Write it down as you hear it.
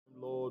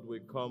Lord, we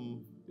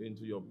come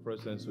into your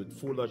presence with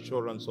full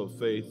assurance of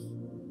faith,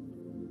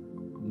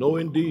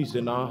 knowing this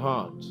in our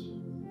heart,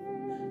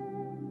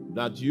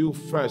 that you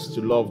first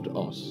loved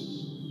us.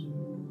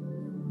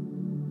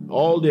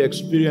 All the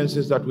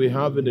experiences that we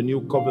have in the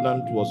new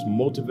covenant was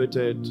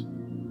motivated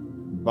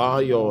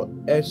by your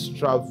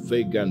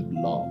extravagant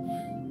love.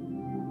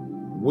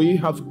 We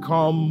have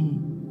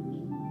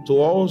come to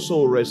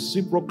also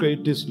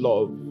reciprocate this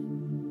love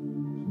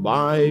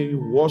by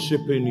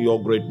worshiping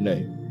your great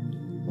name.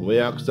 We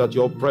ask that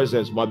your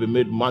presence might be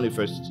made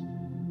manifest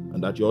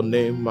and that your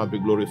name might be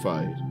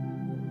glorified.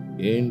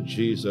 In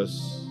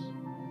Jesus'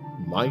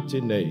 mighty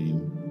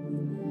name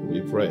we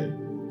pray.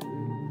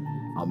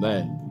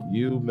 Amen.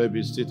 You may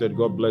be seated.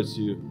 God bless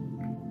you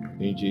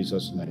in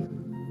Jesus' name.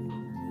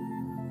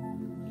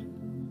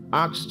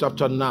 Acts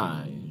chapter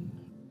 9.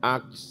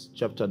 Acts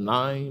chapter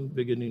 9,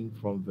 beginning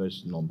from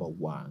verse number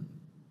 1.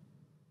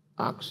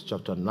 Acts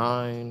chapter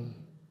 9,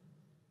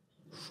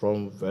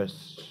 from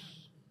verse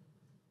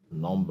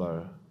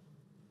number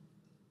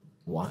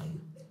 1.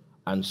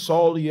 And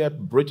Saul,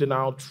 yet breathing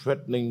out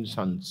threatenings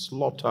and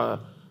slaughter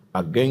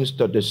against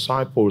the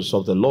disciples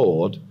of the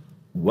Lord,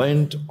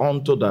 went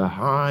unto the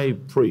high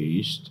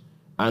priest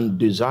and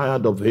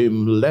desired of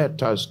him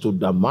letters to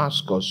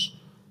Damascus,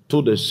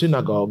 to the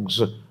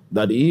synagogues,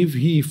 that if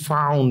he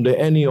found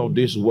any of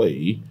this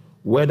way,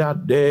 whether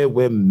there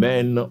were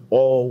men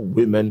or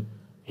women,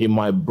 he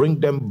might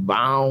bring them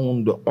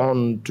bound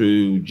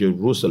unto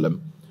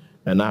Jerusalem.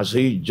 And as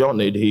he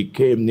journeyed, he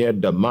came near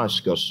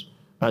Damascus,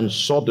 and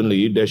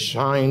suddenly there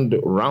shined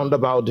round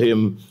about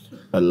him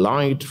a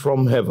light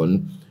from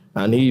heaven,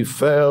 and he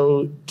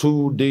fell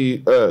to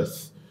the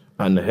earth,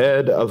 and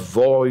heard a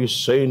voice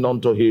saying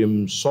unto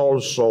him, Saul,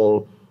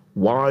 Saul,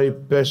 why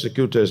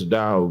persecutest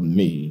thou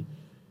me?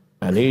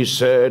 And he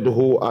said,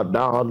 Who art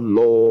thou,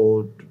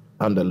 Lord?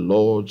 And the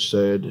Lord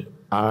said,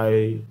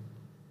 I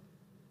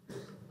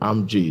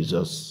am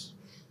Jesus,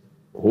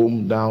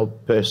 whom thou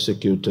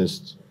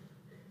persecutest.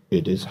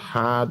 It is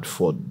hard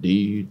for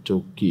thee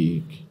to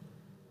kick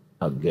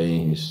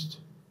against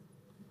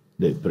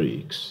the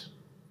pricks.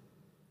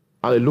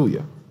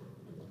 Hallelujah.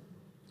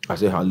 I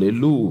say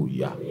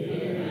hallelujah.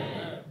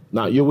 Amen.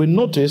 Now you will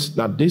notice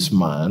that this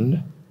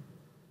man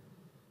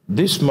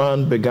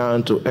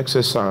began to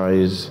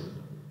exercise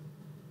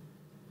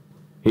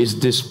his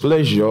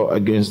displeasure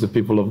against the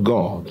people of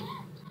God.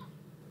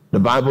 The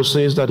Bible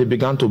says that he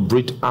began to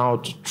breathe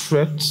out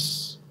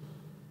threats.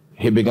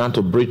 He began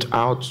to breathe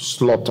out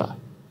slaughter.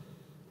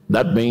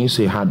 That means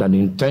he had an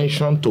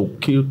intention to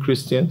kill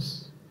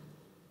Christians.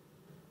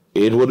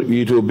 It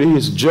will be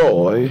his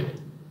joy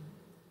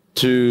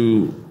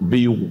to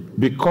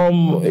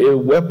become a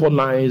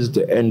weaponized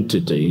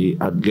entity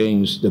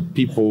against the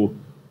people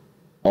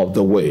of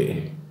the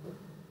way.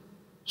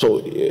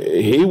 So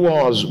he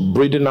was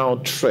breathing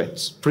out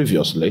threats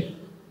previously,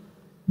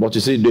 but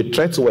you see, the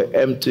threats were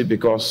empty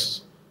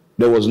because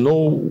there was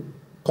no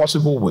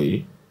possible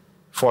way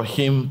for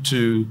him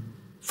to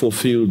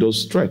fulfill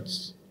those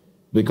threats,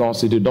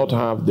 because he did not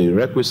have the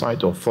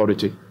requisite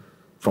authority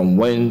from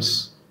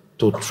whence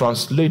to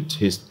translate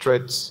his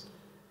threats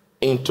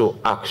into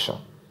action.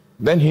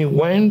 Then he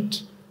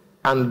went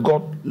and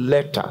got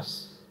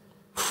letters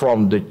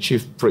from the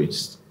chief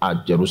priest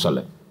at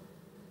Jerusalem.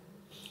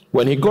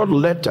 When he got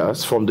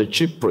letters from the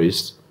chief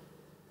priest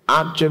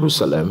at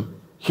Jerusalem,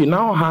 he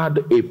now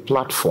had a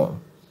platform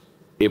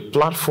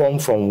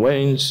from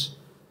whence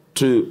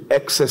to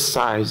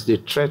exercise the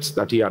threats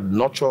that he had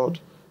nurtured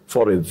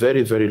for a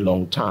very, very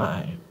long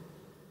time.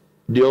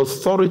 The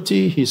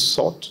authority he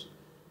sought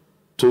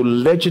to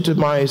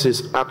legitimize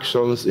his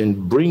actions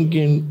in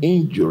bringing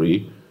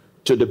injury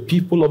to the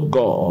people of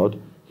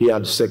God, he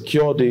had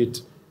secured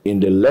it in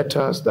the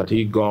letters that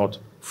he got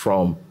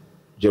from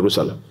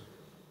Jerusalem.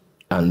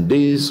 And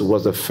this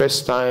was the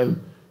first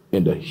time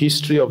in the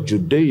history of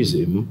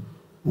Judaism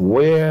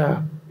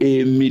where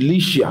a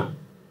militia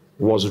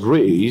was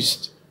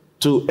raised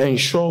to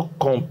ensure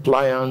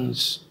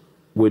compliance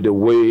with the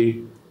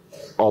way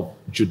of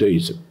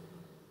Judaism.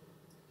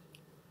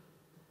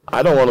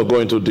 I don't want to go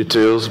into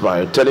details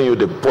by telling you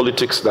the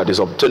politics that is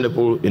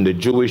obtainable in the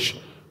Jewish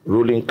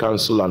ruling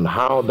council and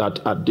how that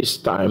at this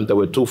time there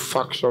were two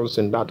factions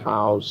in that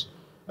house.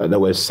 There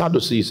were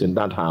Sadducees in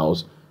that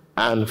house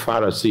and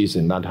Pharisees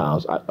in that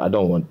house. I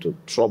don't want to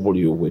trouble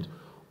you with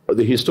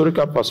the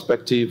historical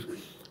perspective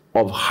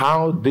of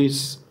how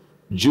this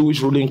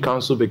Jewish ruling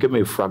council became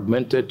a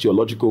fragmented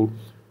theological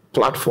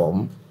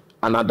platform,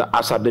 and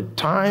as at the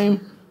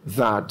time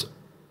that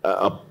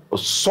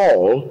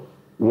Saul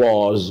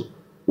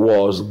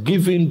was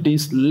giving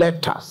these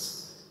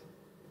letters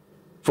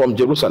from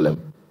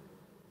Jerusalem,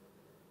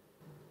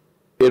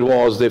 it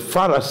was the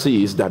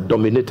Pharisees that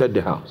dominated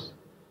the house.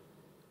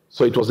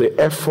 So it was the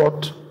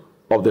effort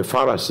of the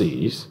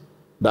Pharisees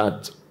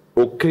that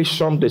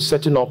occasioned the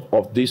setting up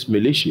of this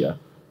militia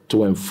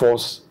to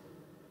enforce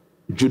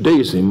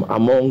Judaism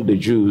among the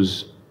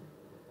Jews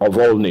of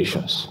all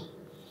nations.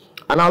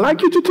 And I'd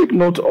like you to take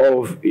note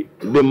of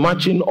the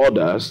marching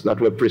orders that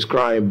were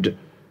prescribed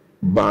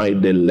by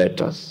the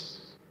letters.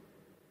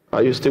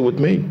 Are you still with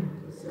me?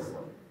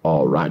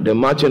 All right. The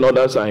marching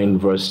orders are in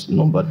verse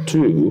number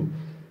 2.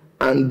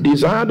 And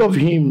desired of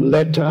him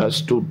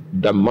letters to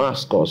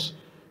Damascus,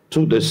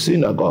 to the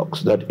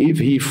synagogues, that if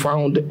he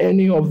found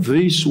any of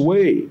this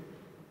way.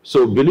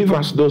 So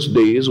believers those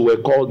days were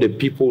called the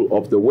people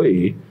of the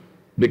way,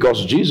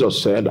 because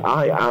Jesus said,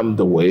 I am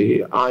the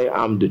way, I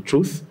am the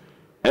truth,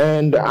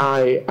 and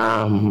I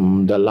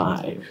am the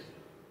life.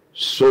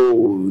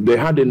 So they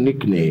had a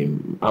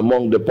nickname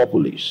among the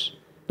populace,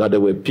 that they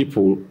were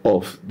people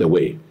of the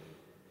way.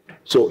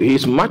 So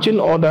his marching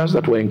orders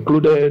that were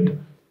included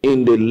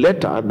in the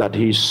letter that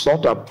he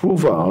sought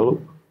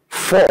approval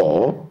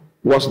for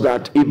was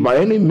that if by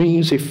any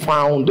means he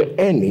found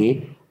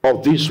any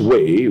of this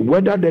way,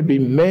 whether they be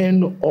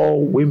men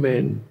or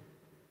women,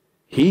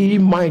 he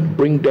might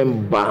bring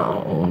them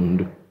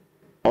bound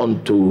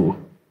unto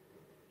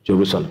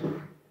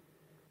Jerusalem.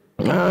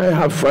 I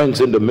have friends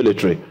in the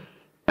military,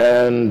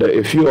 and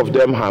a few of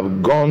them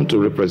have gone to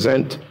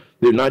represent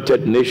the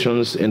United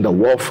Nations in the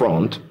war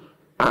front,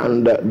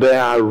 and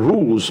there are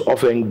rules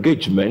of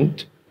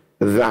engagement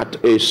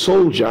that a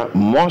soldier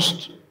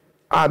must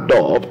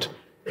adopt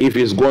if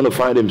he's going to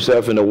find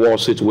himself in a war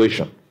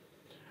situation.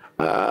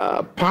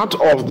 Part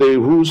of the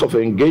rules of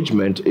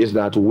engagement is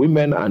that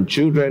women and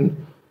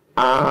children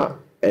are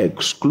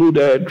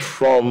excluded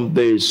from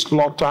the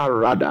slaughter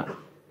radar.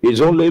 It's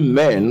only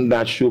men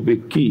that should be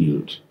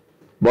killed.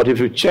 But if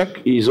you check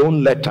his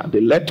own letter,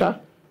 the letter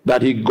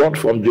that he got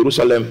from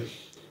Jerusalem,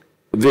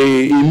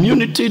 the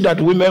immunity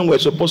that women were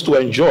supposed to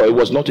enjoy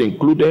was not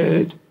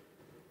included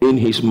in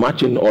his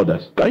marching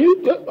orders. Can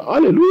you,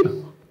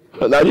 hallelujah,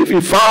 that if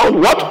he found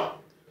what?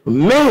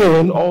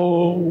 Men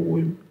or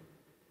women.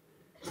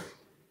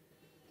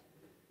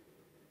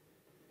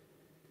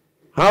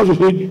 How should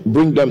he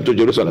bring them to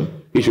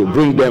Jerusalem? He should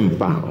bring them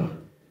bound.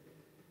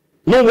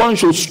 No one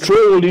should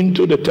stroll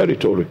into the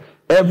territory.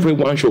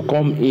 Everyone should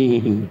come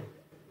in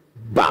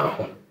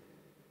bound.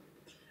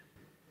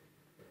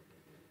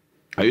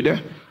 Are you there?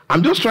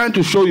 I'm just trying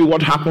to show you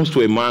what happens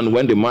to a man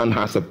when the man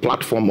has a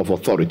platform of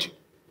authority.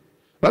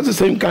 That's the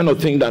same kind of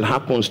thing that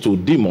happens to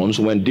demons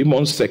when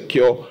demons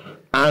secure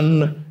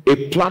a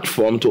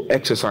platform to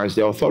exercise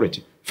their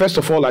authority. First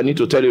of all, I need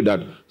to tell you that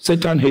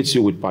Satan hates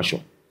you with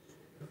passion.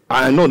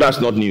 I know that's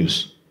not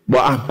news,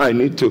 but I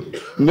need to.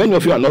 Many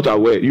of you are not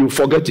aware. You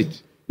forget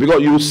it.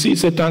 Because you see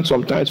Satan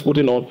sometimes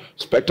putting on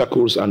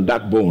spectacles and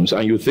dark bones,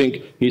 and you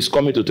think he's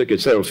coming to take a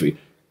selfie.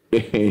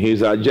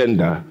 His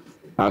agenda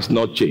has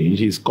not changed.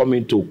 He's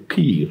coming to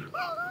kill,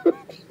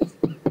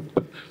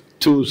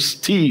 to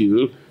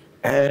steal,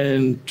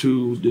 and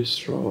to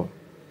destroy.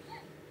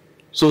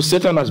 So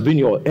Satan has been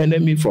your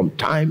enemy from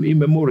time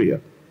immemorial.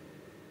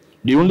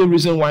 The only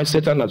reason why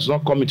Satan has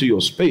not come into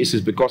your space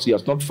is because he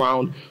has not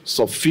found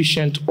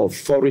sufficient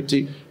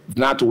authority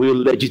that will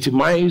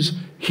legitimize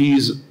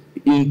his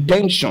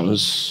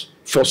intentions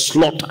for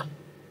slaughter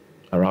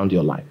around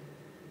your life.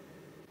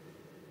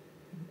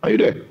 Are you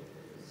there?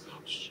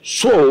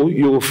 So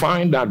you will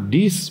find that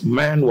this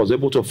man was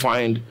able to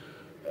find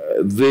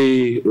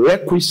the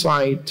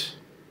requisite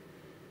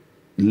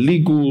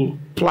legal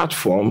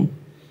platform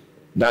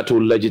that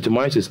will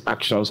legitimize his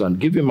actions and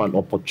give him an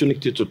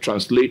opportunity to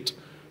translate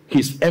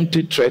his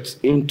empty threats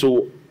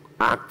into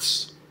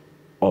acts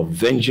of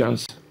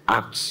vengeance,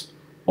 acts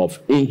of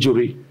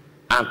injury,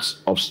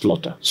 acts of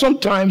slaughter.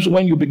 Sometimes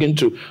when you begin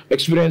to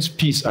experience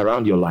peace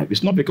around your life,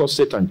 it's not because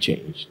Satan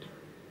changed.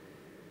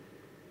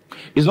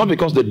 It's not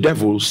because the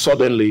devil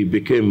suddenly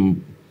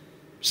became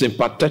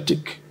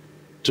sympathetic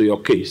to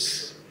your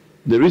case.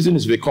 The reason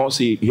is because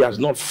he has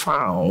not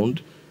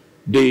found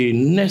the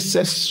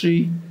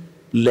necessary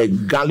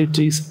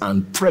legalities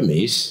and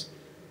premise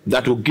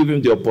that will give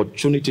him the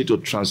opportunity to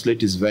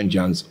translate his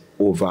vengeance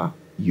over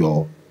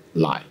your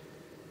life.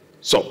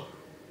 So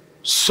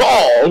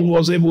Saul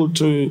was able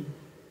to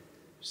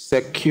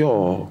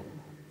secure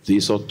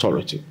this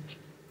authority.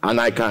 And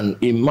I can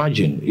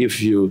imagine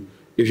if you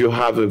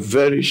have a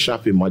very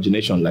sharp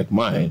imagination like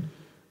mine,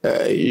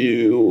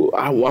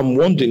 I'm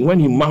wondering when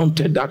he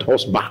mounted that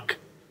horseback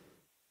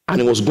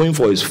and he was going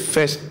for his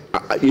first,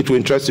 it will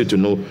interest you to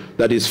know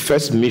that his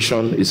first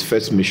mission is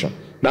first mission.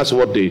 That's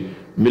what the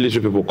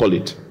military people call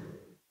it.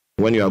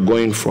 When you are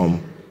going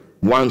from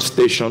one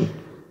station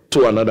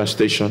to another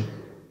station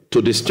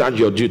to discharge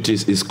your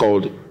duties is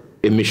called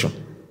a mission.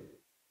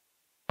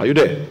 Are you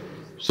there?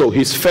 So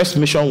his first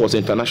mission was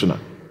international.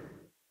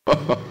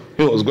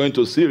 He was going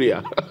to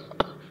Syria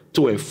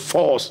to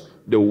enforce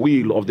the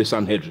will of the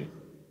Sanhedrin.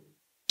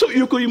 So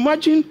you could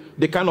imagine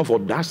the kind of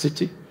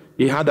audacity.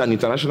 He had an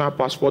international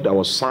passport that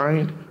was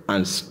signed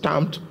and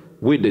stamped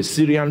with the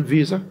Syrian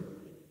visa.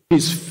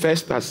 His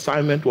first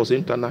assignment was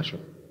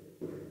international.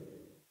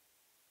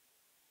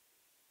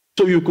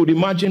 So you could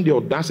imagine the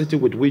audacity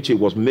with which he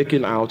was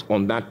making out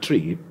on that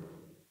trip.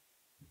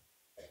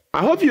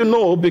 I hope you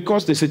know,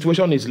 because the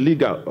situation is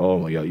legal.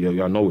 Oh,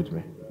 you are not with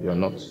me. You're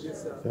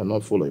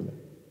not following me.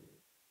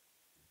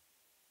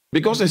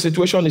 Because the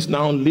situation is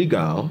now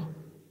legal,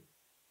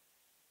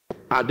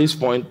 at this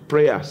point,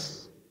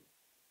 prayers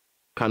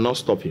cannot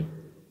stop him.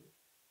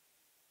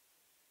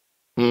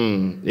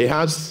 He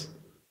has,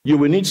 you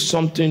will need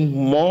something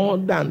more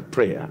than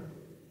prayer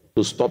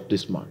to stop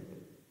this man.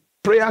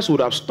 Prayers would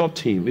have stopped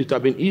him. It would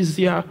have been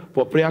easier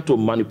for prayer to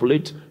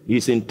manipulate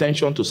his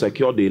intention to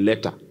secure the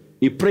letter.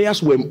 If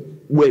prayers were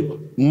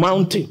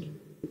mounting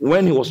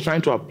when he was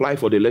trying to apply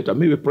for the letter,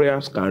 maybe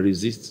prayers can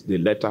resist the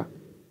letter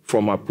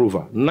from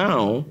approval.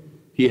 Now,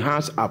 he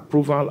has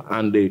approval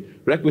and the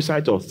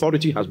requisite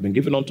authority has been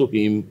given unto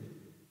him.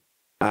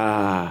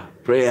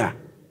 Prayer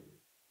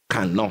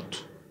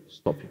cannot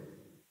stop him.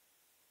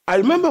 I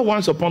remember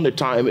once upon a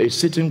time, a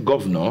sitting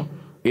governor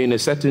in a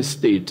certain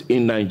state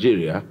in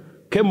Nigeria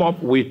came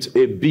up with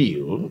a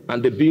bill,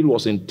 and the bill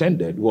was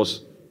intended,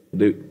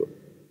 okay,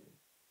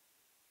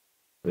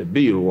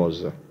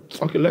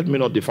 let me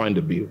not define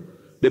the bill.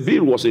 The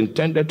bill was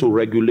intended to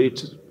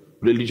regulate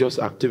religious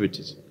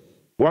activities.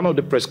 One of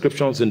the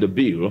prescriptions in the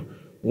bill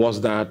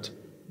was that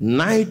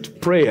night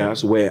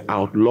prayers were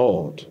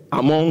outlawed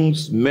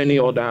amongst many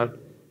other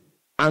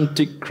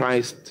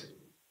antichrist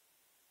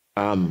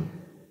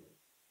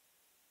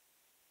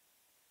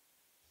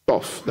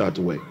stuff that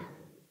were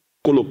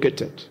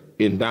collocated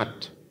in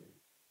that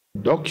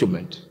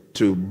document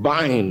to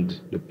bind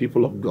the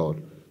people of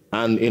God.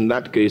 And in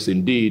that case,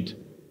 indeed,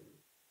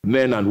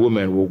 men and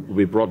women will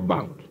be brought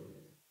bound.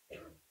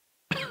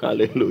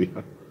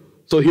 Hallelujah.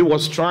 So he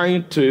was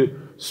trying to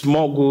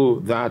smuggle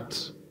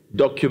that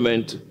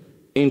document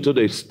into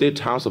the State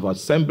House of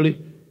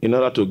Assembly in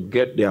order to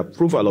get the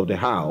approval of the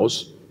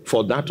House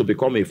for that to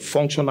become a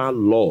functional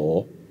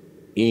law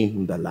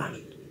in the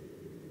land.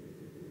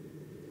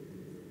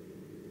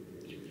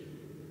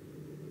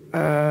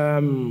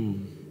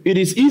 It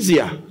is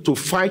easier to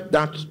fight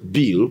that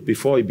bill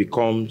before it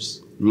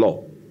becomes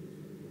law.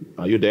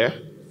 Are you there?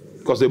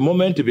 Because the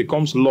moment it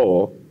becomes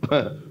law,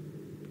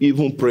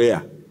 even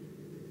prayer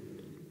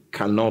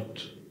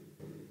cannot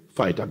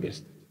fight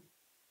against it.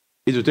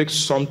 It will take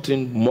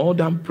something more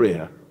than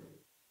prayer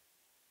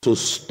to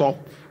stop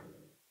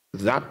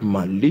that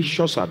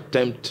malicious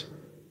attempt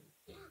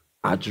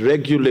at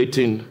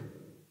regulating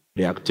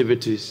the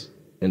activities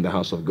in the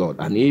house of God.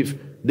 And if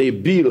the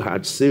bill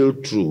had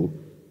sailed through,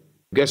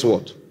 guess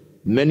what?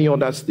 Many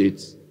other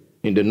states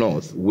in the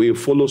north will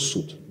follow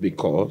suit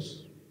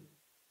because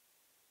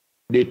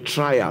the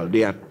trial,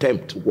 the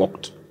attempt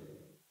worked.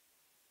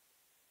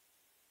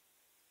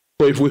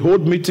 So if we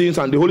hold meetings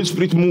and the Holy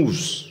Spirit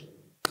moves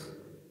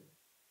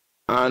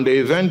and the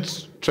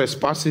event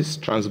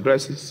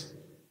transgresses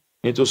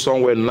into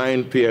somewhere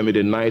 9 p.m. in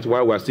the night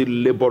while we're still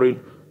laboring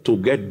to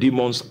get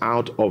demons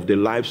out of the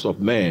lives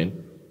of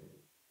men,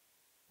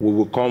 we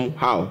will come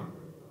how?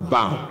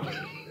 Bound.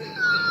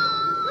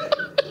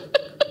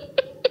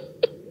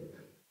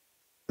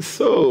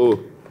 So,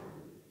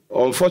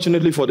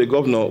 unfortunately for the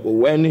governor,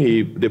 when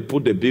they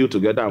put the bill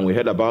together and we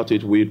heard about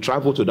it, we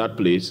traveled to that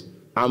place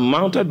and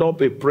mounted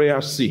up a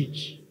prayer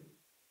siege.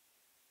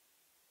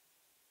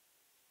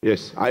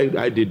 Yes,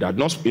 I did that,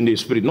 not in the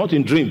spirit, not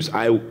in dreams.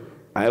 I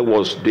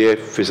was there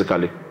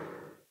physically.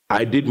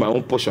 I did my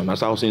own portion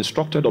as I was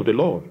instructed of the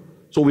Lord.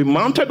 So we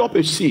mounted up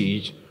a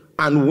siege,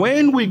 and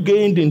when we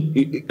gained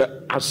in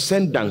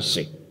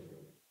ascendancy,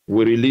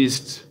 we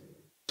released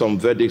some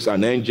verdicts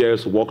and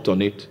angels worked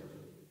on it.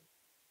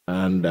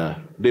 And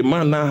the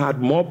man now had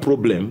more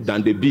problem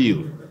than the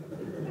bill.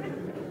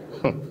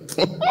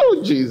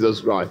 Oh,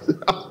 Jesus Christ.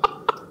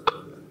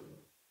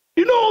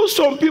 You know,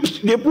 some people,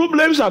 the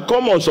problems that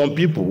come on some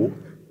people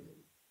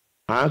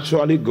are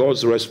actually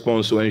God's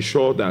response to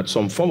ensure that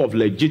some form of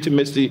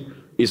legitimacy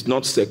is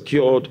not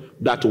secured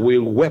that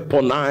will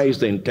weaponize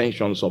the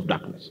intentions of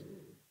darkness.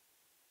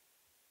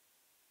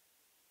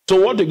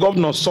 So what the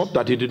governor sought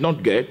that he did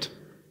not get,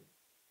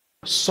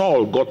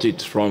 Saul got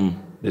it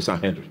from the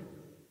Sanhedrin.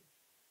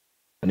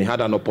 And he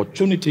had an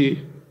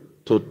opportunity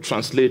to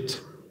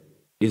translate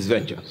his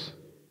vengeance.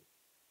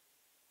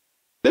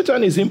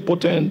 Satan is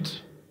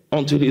impotent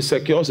until he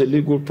secures a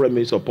legal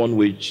premise upon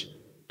which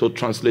to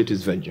translate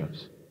his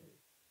vengeance.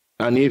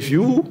 And if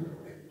you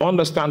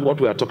understand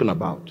what we are talking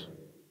about,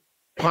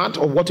 part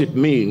of what it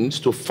means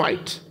to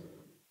fight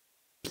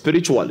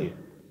spiritually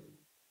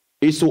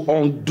is to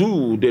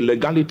undo the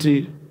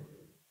legality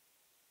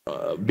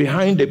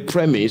behind the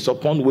premise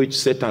upon which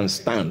Satan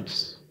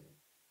stands.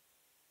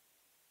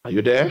 Are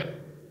you there?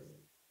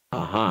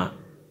 Aha.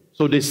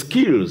 So the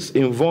skills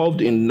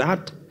involved in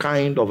that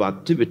kind of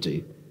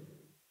activity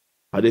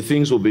are the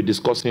things we'll be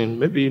discussing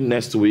maybe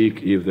next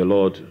week if the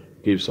Lord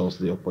gives us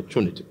the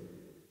opportunity.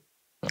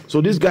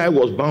 So this guy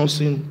was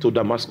bouncing to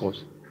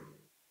Damascus.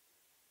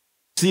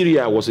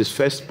 Syria was his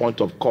first point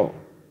of call,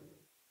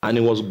 and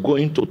he was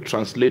going to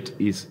translate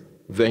his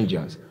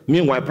vengeance.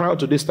 Meanwhile, prior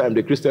to this time,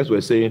 the Christians were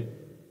saying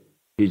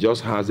he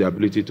just has the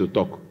ability to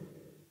talk.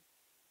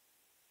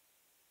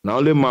 Now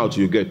only mouth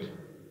you get.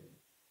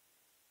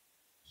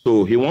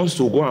 So he wants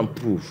to go and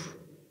prove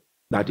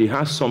that he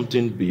has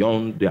something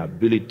beyond the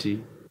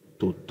ability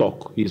to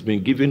talk. He's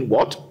been given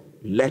what?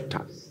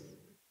 Letters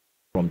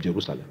from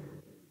Jerusalem.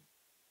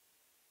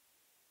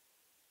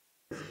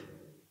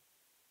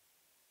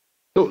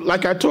 So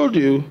like I told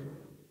you,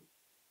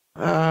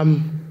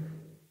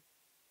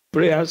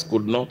 Prayers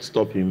could not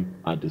stop him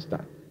at this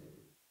time.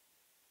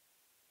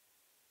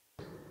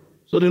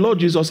 So the Lord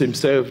Jesus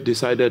himself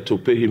decided to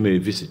pay him a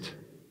visit.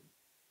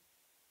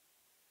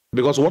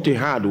 Because what he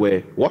had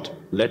were, what?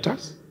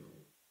 Letters.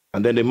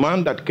 And then the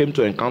man that came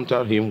to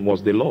encounter him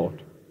was the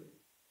Lord.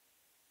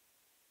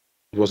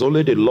 It was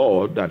only the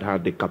Lord that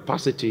had the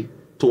capacity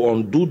to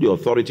undo the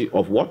authority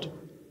of what?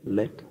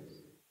 Letters.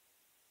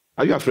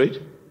 Are you afraid?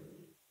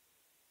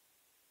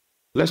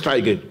 Let's try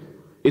again.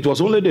 It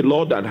was only the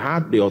Lord that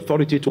had the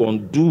authority to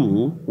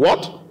undo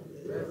what?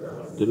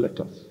 The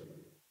letters.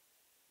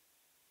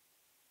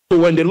 So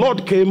when the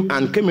Lord came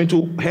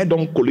into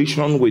head-on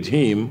collision with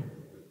him,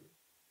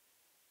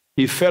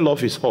 he fell off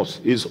his horse,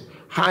 his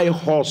high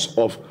horse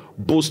of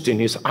boasting,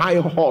 his high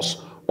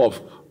horse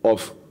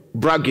of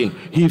bragging.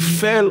 He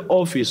fell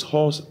off his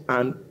horse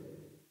and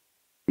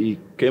he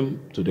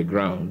came to the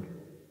ground.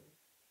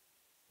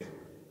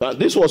 But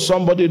this was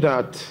somebody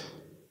that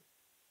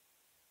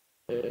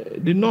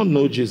did not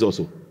know Jesus.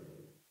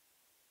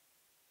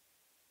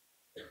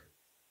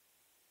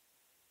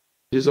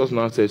 Jesus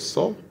now says,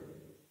 Saul,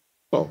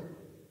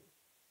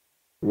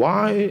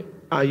 why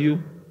are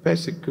you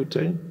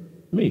persecuting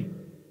me?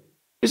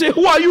 He said,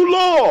 who are you,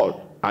 Lord?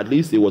 At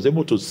least he was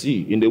able to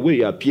see in the way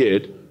he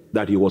appeared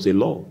that he was a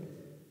Lord.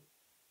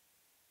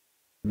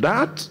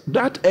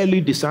 That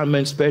early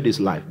discernment spared his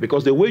life,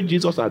 because the way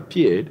Jesus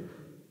appeared,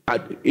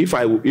 if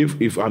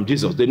I'm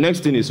Jesus, the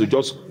next thing is to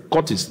just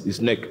cut his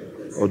neck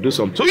or do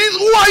something. So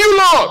who are you,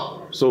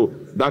 Lord? So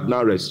that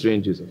now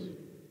restrained Jesus.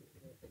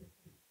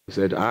 He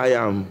said, I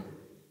am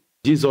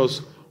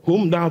Jesus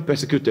whom thou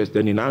persecutest.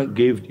 Then he now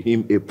gave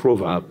him a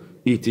proverb.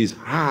 It is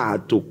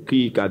hard to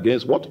kick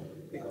against what?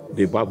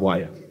 The barbed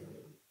wire.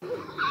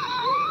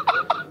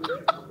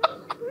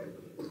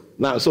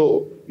 Now,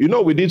 so,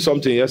 we did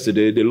something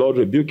yesterday. The Lord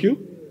rebuked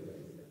you.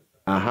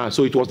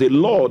 So it was the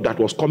Lord that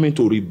was coming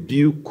to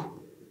rebuke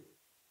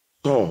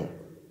Saul.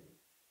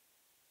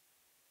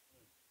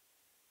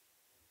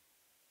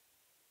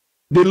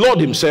 The Lord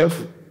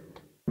himself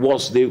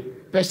was the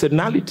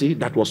personality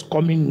that was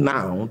coming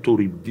now to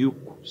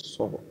rebuke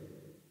Saul.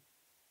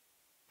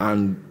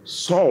 And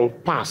Saul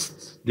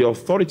passed. The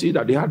authority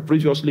that they had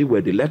previously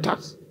were the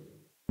letters.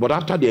 But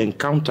after the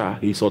encounter,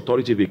 his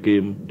authority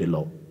became the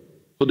law.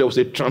 So there was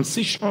a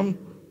transition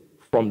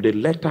from the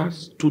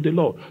letters to the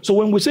law. So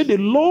when we say the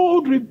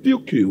Lord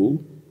rebuke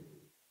you,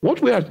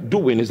 what we are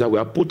doing is that we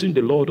are putting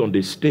the Lord on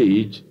the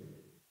stage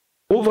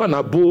over and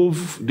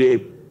above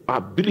the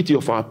ability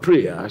of our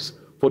prayers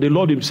for the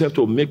Lord himself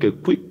to make a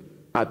quick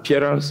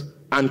appearance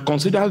and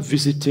consider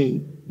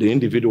visiting the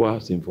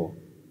individuals involved.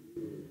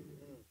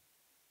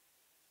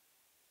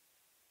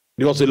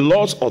 Because the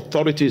Lord's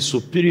authority is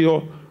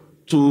superior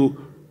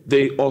to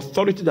the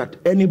authority that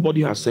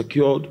anybody has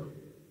secured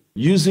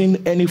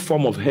using any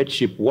form of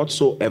headship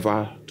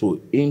whatsoever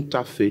to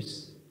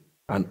interface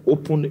and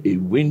open a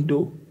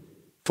window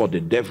for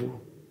the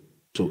devil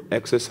to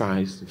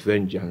exercise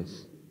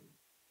vengeance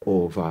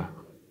over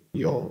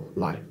your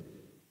life.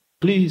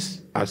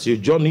 Please, as you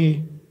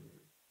journey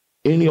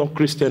in your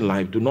Christian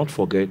life, do not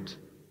forget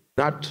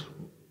that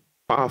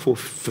powerful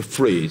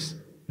phrase,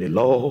 the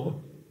Lord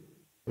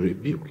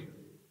rebuke you.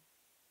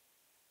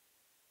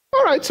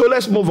 All right, so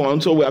let's move on.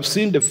 So we have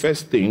seen the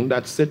first thing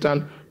that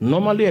Satan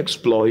normally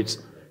exploits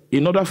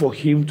in order for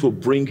him to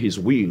bring his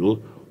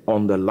will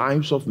on the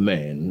lives of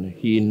men.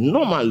 He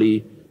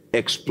normally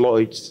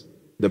exploits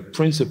the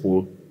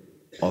principle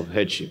of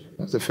headship.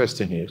 That's the first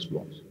thing he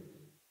exploits.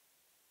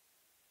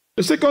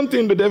 The second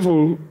thing the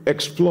devil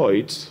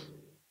exploits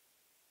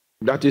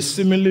that is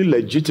seemingly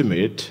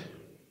legitimate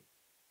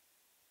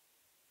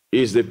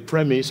is the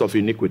premise of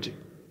iniquity.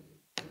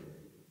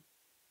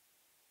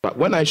 But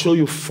when I show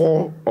you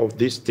 4 of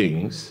these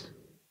things,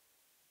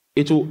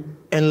 it will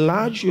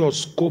enlarge your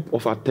scope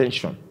of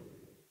attention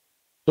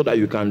so that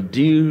you can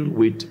deal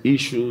with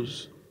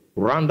issues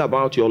round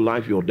about your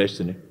life, your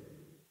destiny,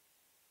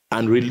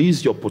 and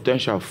release your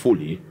potential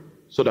fully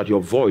so that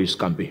your voice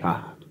can be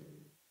heard.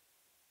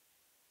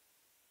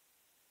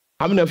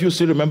 How many of you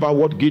still remember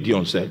what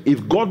Gideon said?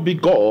 If God be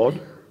God,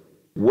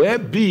 where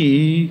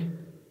be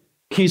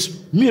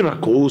his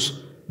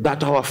miracles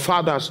that our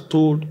fathers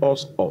told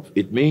us of?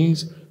 It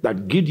means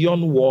that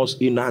Gideon was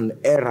in an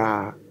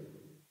era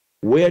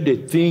where the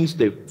things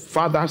the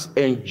fathers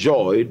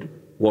enjoyed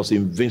was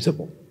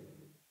invincible.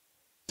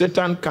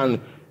 Satan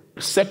can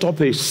set up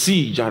a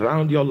siege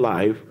around your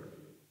life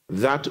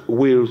that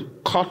will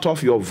cut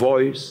off your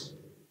voice,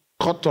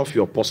 cut off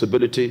your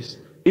possibilities,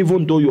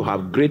 even though you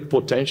have great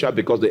potential,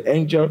 because the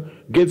angel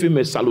gave him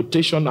a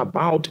salutation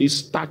about his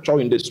stature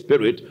in the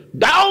spirit,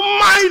 thou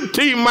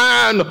mighty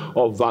man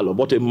of valor.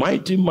 But a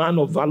mighty man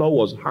of valor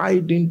was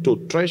hiding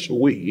to thresh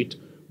wheat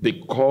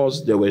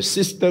because there were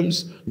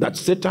systems that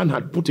Satan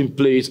had put in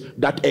place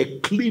that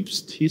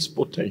eclipsed his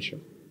potential.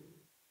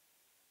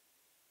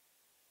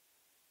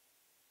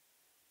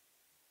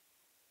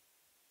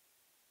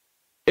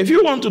 If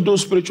you want to do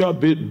spiritual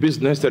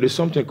business, there is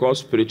something called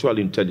spiritual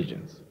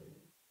intelligence.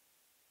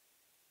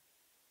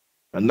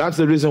 And that's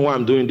the reason why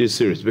I'm doing this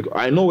series, because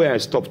I know where I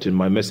stopped in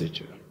my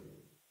message.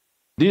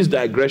 This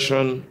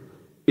digression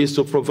is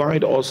to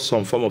provide us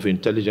some form of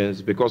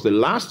intelligence, because the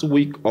last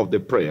week of the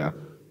prayer,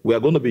 we are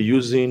going to be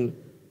using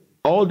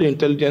all the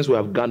intelligence we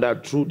have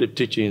gathered through the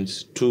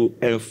teachings to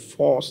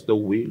enforce the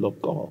will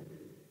of God.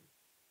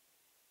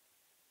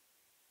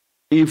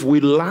 If we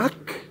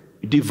lack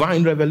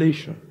divine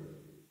revelation,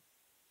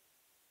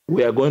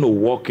 we are going to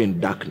walk in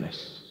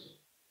darkness.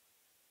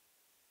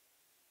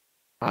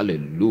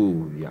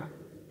 Hallelujah.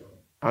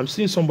 I'm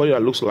seeing somebody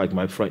that looks like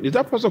my friend. Is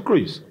that Pastor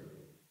Chris?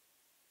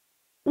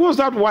 What's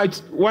that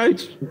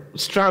white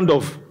strand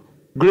of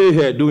gray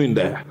hair doing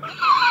there?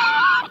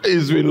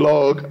 It's been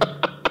long.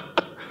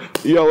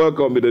 You are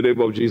welcome in the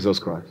name of Jesus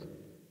Christ.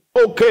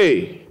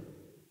 Okay.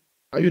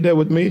 Are you there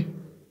with me?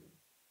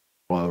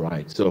 All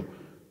right. So,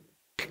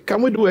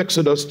 can we do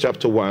Exodus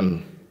chapter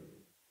 1?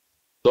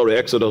 Sorry,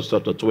 Exodus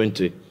chapter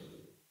 20,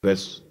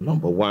 verse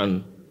number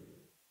 1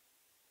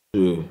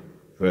 to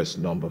verse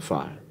number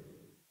 5.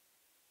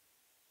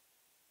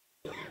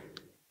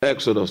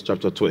 Exodus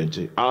chapter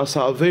 20. Our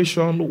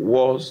salvation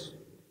was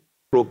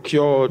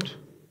procured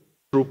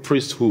through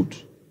priesthood.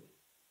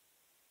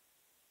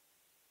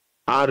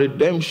 Our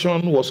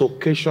redemption was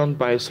occasioned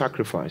by a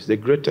sacrifice. The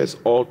greatest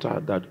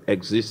altar that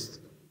exists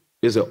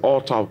is the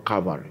altar of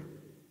Calvary.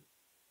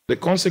 The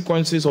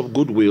consequences of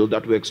goodwill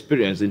that we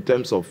experience in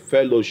terms of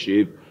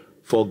fellowship,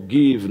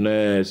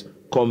 forgiveness,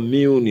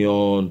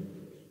 communion,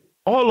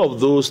 all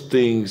of those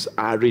things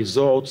are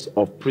results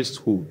of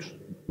priesthood,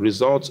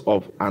 results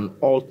of an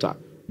altar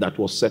that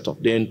was set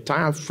up. The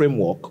entire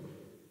framework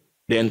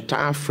and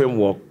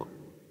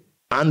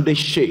the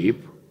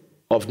shape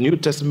of New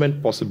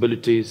Testament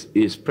possibilities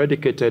is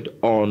predicated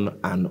on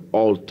an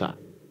altar.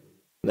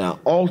 Now,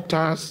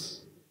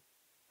 altars,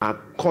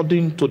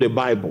 according to the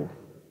Bible,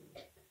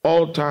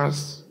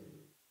 altars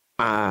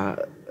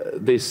are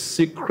the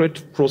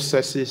secret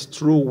processes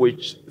through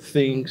which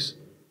things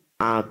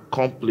are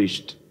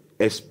accomplished,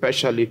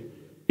 especially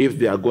if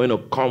they are going to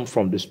come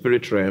from the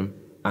spirit realm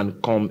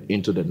and come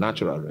into the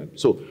natural realm.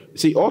 So,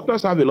 see,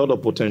 altars have a lot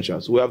of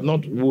potentials.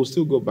 We'll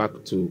still go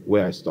back to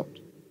where I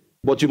stopped.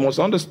 But you must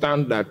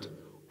understand that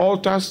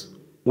altars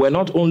were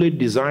not only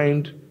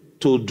designed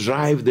to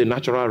drive the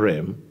natural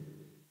realm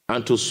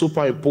and to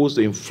superimpose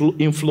the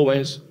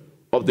influence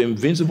of the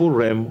invisible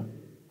realm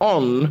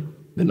on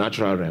the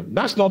natural realm.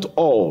 That's not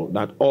all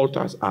that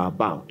altars are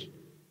about.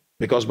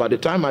 Because by the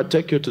time I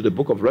take you to the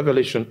book of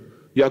Revelation,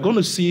 you are going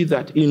to see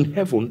that in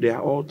heaven there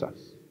are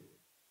altars.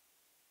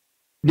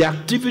 The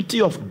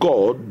activity of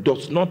God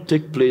does not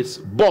take place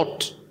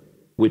but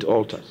with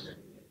altars.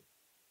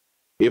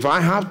 If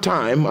I have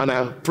time and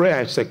I pray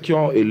I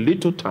secure a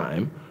little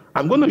time,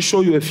 I'm going to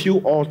show you a few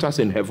altars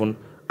in heaven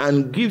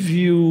and give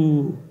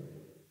you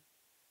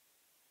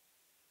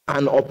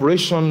an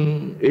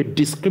operation, a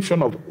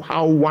description of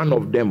how one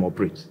of them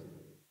operates.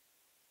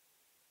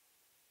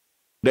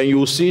 Then you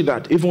will see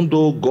that even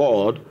though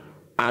God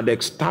had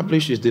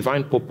established his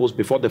divine purpose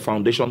before the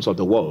foundations of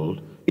the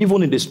world,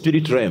 even in the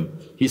spirit realm,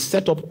 he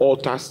set up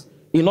altars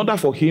in order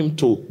for him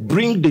to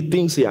bring the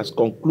things he has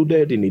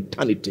concluded in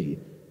eternity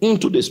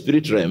into the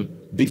spirit realm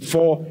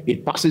before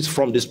it passes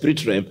from the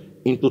spirit realm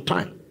into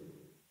time.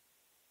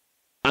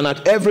 And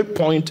at every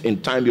point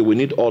in time, you will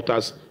need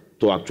altars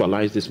to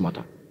actualize this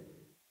matter.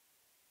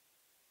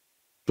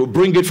 To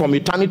bring it from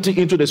eternity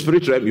into the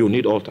spirit realm, you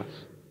need altars.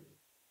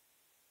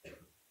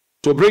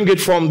 To bring it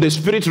from the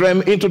spirit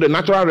realm into the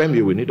natural realm,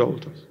 you will need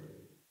altars.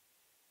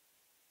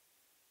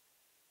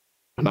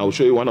 And I will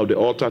show you one of the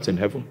altars in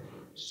heaven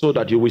so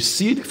that you will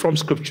see it from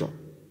Scripture.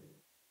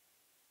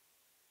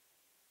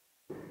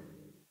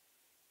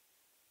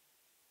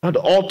 And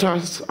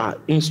altars are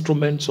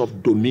instruments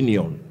of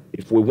dominion.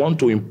 If we want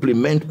to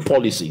implement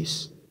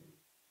policies,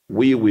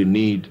 we will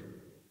need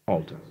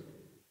altars.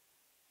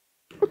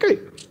 Okay.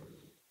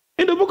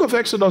 In the book of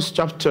Exodus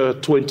chapter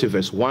 20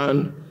 verse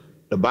 1,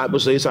 the Bible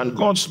says, "And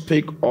God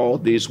spake all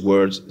these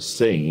words,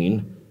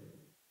 saying,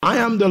 I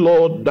am the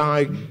Lord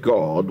thy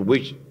God,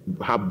 which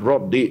have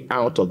brought thee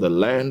out of the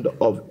land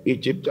of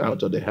Egypt,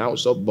 out of the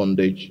house of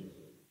bondage.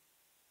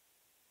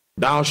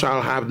 Thou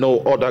shalt have no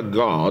other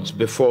gods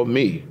before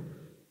me.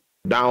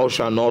 Thou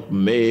shalt not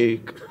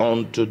make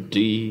unto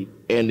thee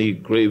any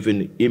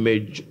graven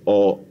image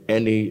or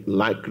any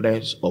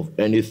likeness of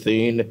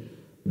anything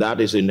that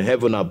is in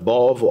heaven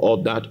above,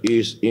 or that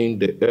is in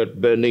the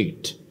earth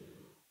beneath,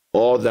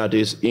 or that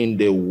is in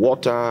the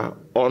water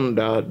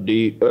under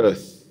the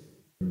earth.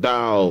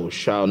 Thou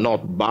shalt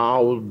not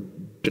bow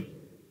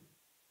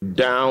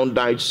down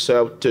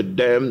thyself to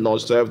them, nor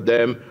serve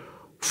them,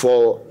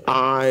 for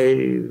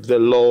I, the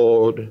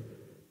Lord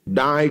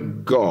thy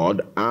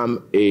God,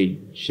 am a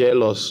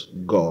jealous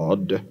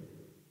God."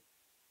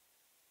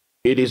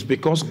 It is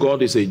because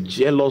God is a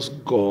jealous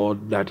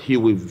God that he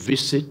will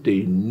visit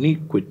the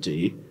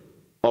iniquity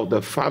of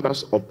the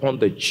fathers upon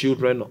the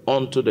children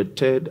unto the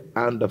third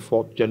and the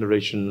fourth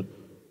generation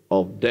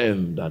of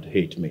them that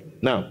hate me.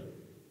 Now,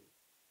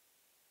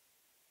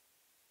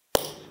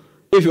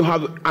 if you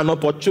have an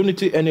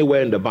opportunity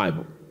anywhere in the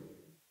Bible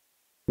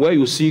where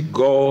you see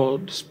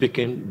God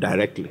speaking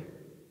directly,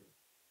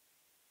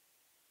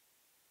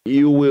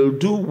 you will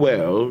do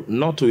well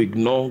not to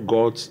ignore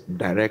God's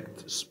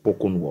direct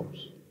spoken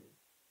words.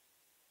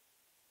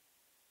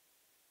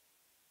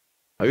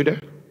 Are you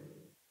there?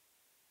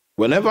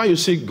 Whenever you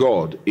see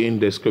God in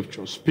the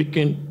scripture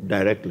speaking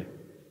directly,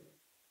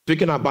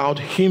 speaking about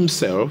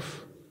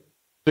himself,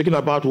 speaking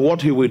about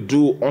what he will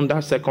do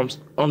under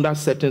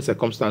certain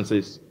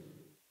circumstances,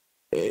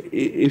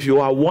 if you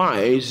are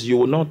wise, you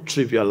will not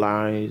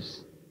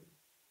trivialize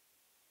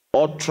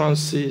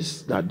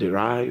utterances that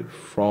derive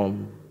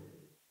from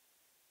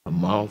the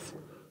mouth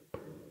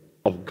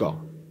of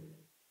God.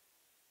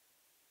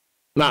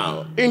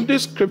 Now, in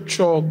this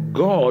scripture,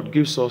 God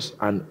gives us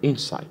an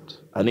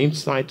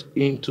insight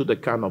into the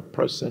kind of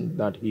person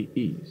that he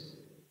is.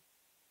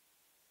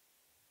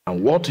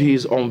 And what he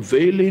is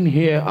unveiling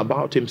here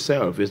about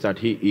himself is that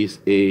he is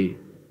a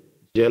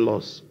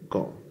jealous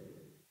God.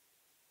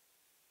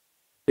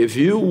 If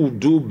you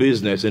do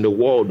business in the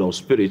world of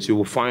spirits, you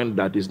will find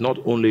that it's not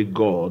only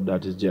God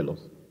that is jealous,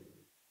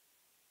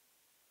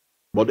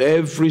 but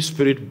every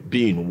spirit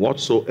being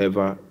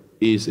whatsoever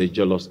is a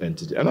jealous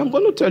entity. And I'm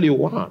going to tell you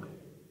why.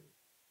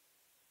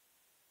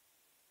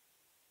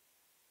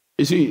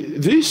 You see,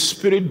 these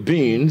spirit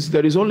beings,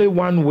 there is only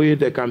one way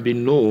they can be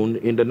known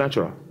in the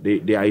natural.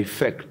 Their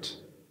effect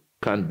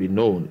can be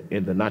known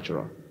in the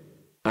natural.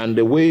 And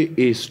the way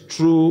is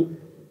through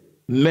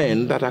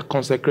men that are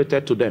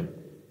consecrated to them.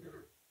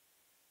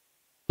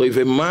 So if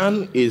a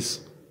man is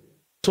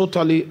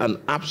totally and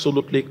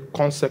absolutely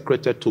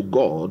consecrated to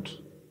God,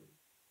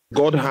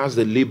 God has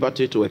the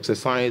liberty to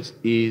exercise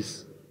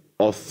his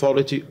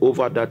authority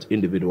over that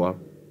individual.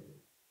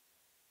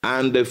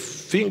 And the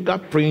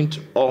fingerprint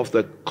of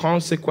the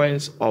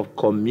consequence of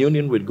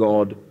communion with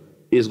God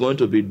is going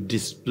to be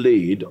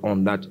displayed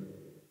on that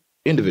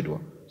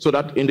individual. So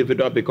that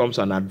individual becomes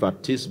an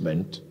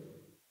advertisement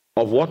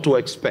of what to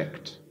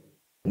expect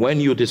when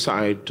you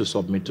decide to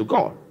submit to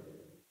God.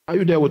 Are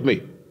you there with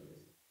me?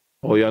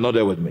 Or you are not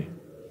there with me?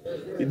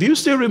 Do you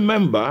still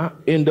remember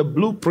in the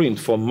blueprint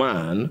for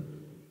man,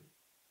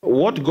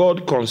 what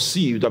God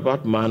conceived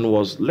about man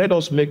was, let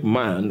us make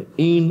man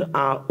in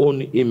our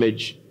own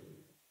image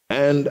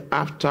and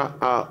after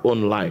our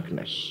own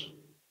likeness.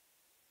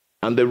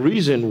 And the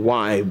reason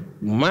why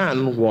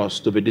man was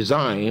to be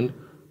designed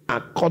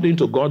according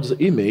to God's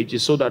image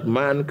is so that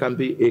man can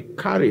be a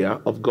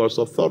carrier of God's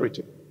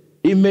authority.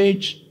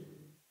 Image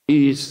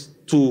is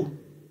to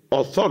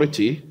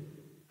authority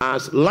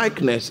as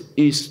likeness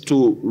is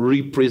to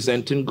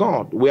representing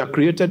God. We are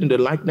created in the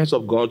likeness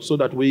of God so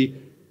that we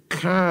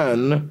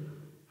can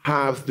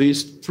have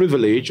this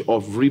privilege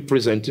of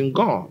representing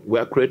God. We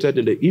are created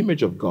in the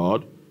image of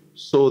God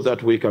so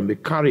that we can be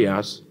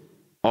carriers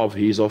of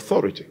his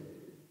authority.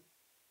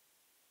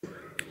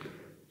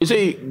 You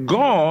see,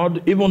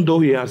 God, even though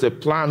he has a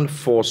plan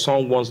for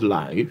someone's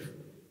life,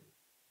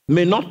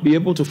 may not be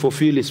able to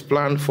fulfill his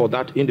plan for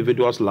that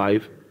individual's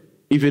life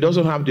if he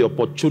doesn't have the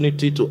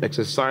opportunity to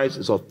exercise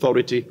his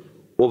authority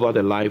over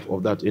the life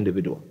of that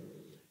individual.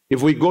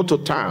 If we go to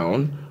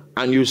town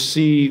and you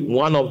see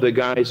one of the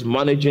guys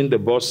managing the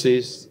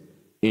buses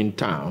in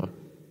town,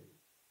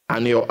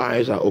 and your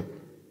eyes are open,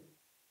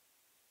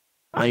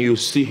 and you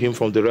see him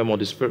from the realm of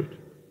the spirit,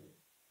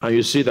 and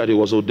you see that he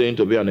was ordained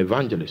to be an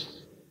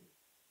evangelist.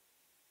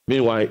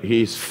 Meanwhile,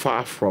 he is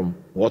far from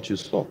what you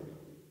saw.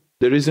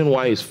 The reason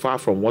why he's far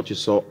from what you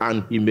saw,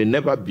 and he may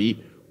never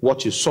be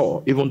what you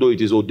saw, even though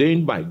it is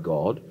ordained by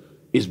God,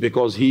 is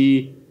because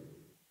he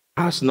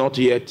has not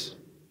yet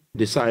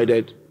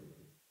decided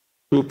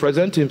to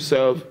present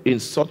himself in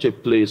such a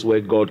place where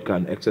God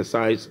can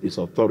exercise his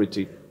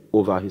authority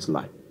over his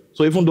life.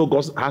 So even though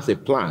God has a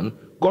plan,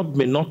 God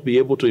may not be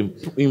able to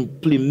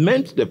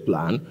implement the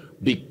plan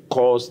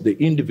because the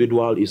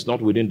individual is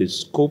not within the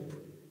scope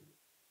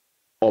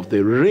of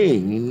the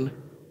reign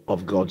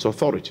of God's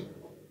authority.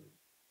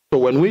 So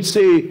when we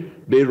say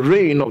the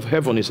reign of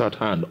heaven is at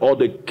hand, or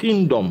the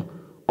kingdom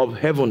of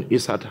heaven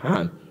is at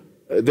hand,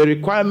 the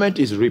requirement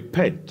is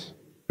repent.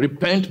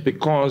 Repent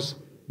because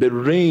the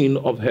reign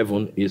of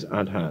heaven is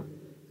at hand.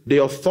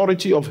 The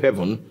authority of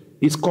heaven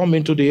is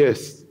coming to the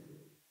earth.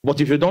 But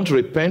if you don't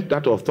repent,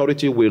 that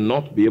authority will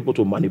not be able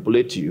to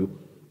manipulate you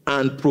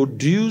and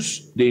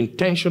produce the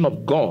intention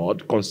of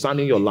God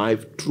concerning your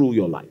life through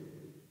your life.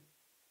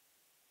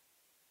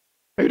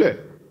 Are you there?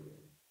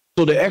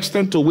 So the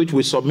extent to which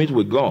we submit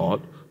to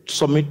God,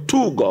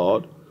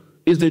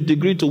 is the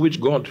degree to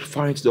which God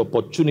finds the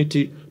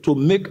opportunity to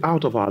make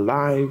out of our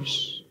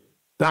lives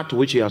that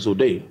which he has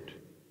ordained.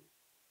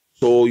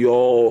 So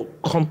your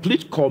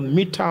complete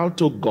committal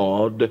to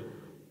God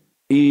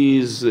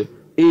is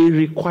a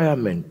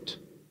requirement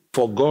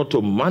for God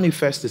to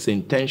manifest his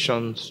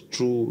intentions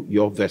through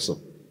your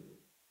vessel.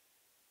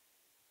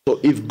 So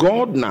if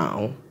God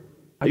now,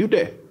 are you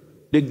there?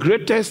 The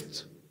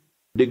greatest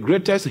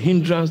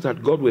hindrance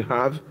that God will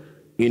have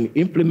in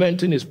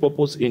implementing his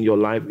purpose in your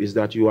life is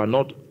that you are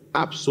not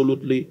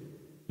absolutely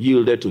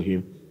yielded to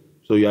him.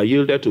 So you are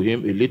yielded to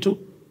him a little,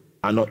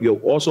 and you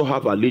also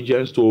have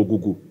allegiance to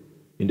Ogugu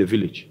in the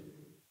village.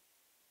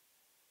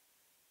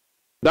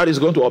 That is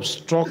going to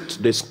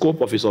obstruct the scope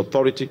of his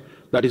authority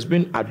that is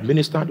being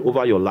administered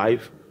over your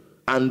life,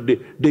 and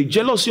the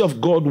jealousy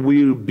of God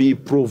will be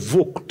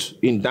provoked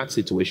in that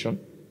situation,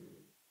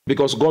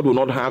 because God will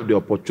not have the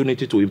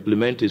opportunity to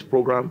implement his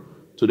program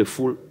to the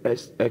full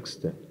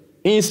extent.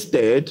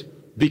 Instead,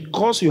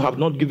 because you have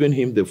not given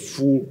him the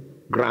full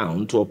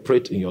ground to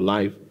operate in your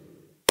life,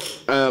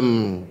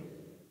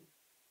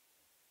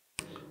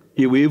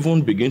 he will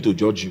even begin to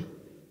judge you.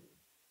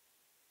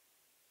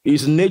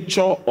 His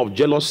nature of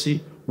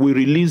jealousy will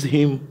release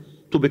him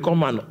to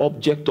become an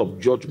object of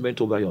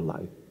judgment over your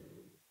life,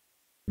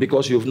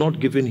 because you've not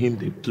given him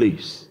the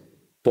place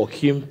for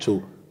him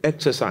to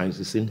exercise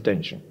his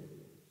intention.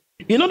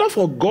 In order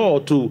for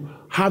God to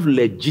have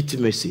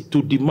legitimacy,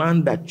 to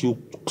demand that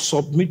you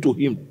submit to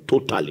him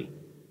totally,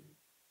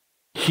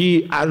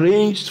 he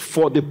arranged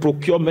for the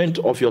procurement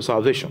of your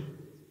salvation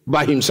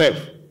by himself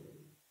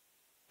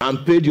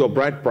and paid your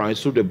bride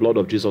price through the blood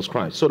of Jesus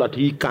Christ, so that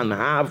he can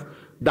have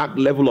that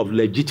level of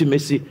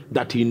legitimacy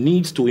that he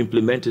needs to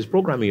implement his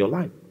program in your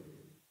life.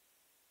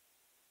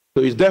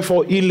 So it's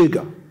therefore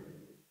illegal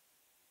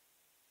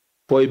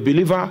for a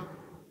believer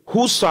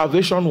whose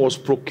salvation was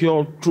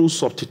procured through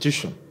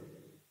substitution.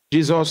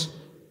 Jesus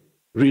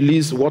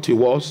released what he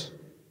was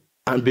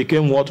and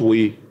became what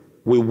we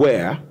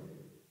were,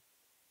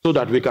 so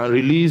that we can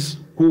release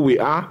who we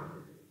are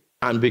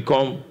and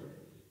become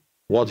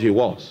what he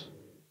was.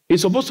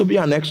 It's supposed to be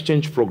an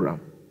exchange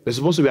program. There's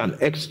supposed to be an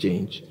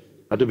exchange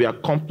that will be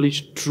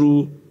accomplished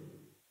through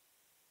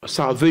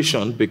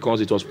salvation,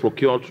 because it was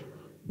procured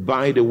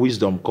by the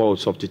wisdom called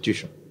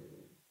substitution.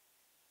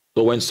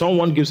 So when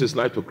someone gives his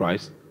life to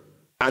Christ,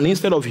 and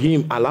instead of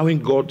him allowing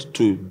God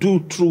to do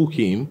through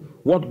him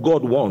what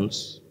God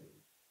wants,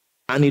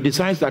 and he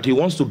decides that he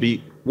wants to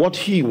be what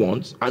he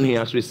wants, and he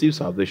has received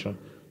salvation,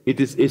 it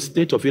is a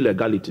state of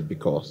illegality,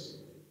 because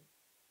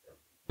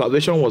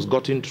salvation was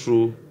gotten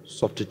through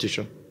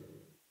substitution,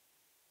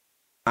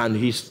 and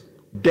he's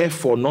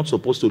therefore not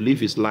supposed to live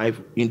his life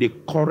in the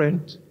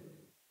current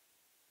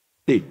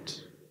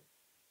state,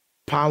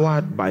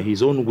 powered by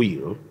his own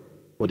will,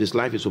 but his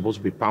life is supposed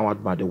to be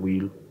powered by the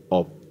will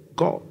of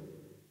God.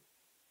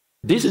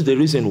 This is the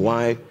reason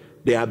why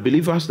there are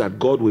believers that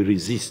God will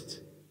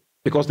resist,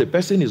 because the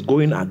person is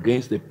going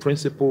against the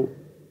principle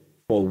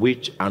for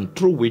which and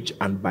through which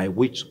and by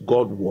which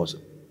God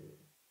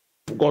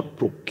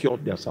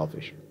procured their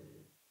salvation.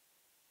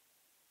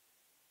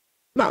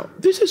 Now,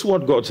 this is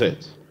what God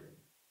says.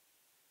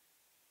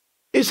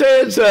 He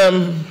says,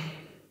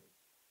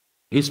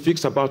 he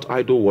speaks about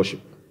idol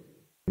worship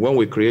when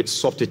we create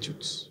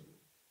substitutes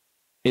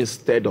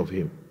instead of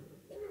him.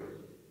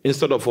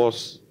 Instead of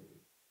us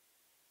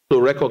to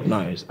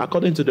recognize,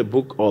 according to the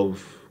book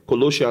of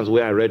Colossians,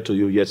 where I read to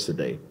you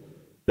yesterday,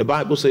 the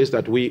Bible says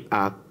that we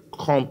are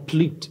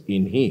complete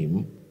in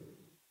him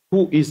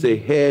who is the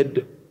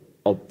head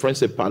of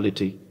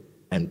principality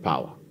and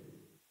power.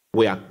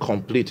 We are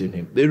complete in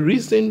him. The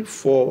reason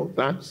for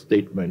that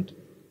statement,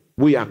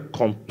 we are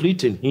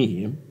complete in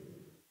him,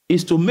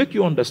 is to make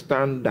you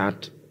understand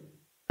that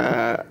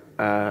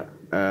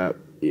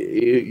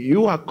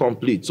you are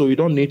complete, so you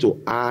don't need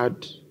to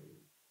add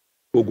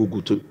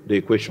Ogugu to the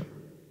equation.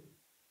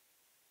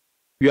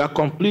 You are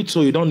complete,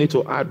 so you don't need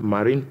to add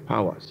marine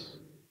powers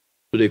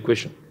to the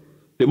equation.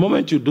 The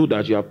moment you do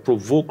that, you have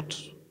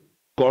provoked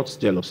God's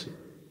jealousy.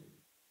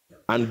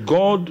 And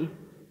God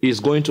is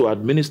going to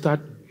administer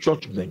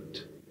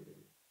judgment,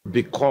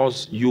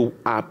 because you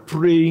are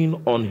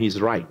preying on his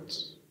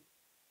rights.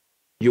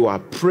 You are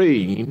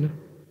preying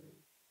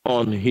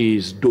on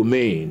his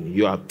domain.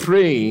 You are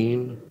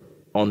preying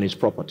on his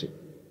property.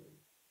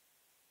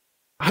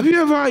 Have you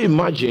ever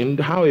imagined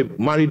how a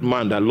married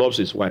man that loves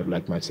his wife,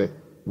 like myself,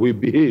 will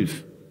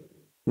behave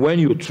when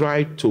you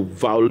try to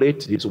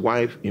violate his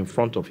wife in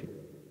front of him?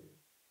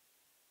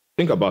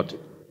 Think about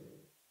it.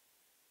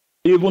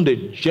 Even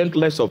the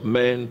gentlest of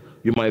men,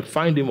 you might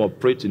find him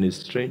operate in a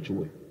strange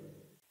way.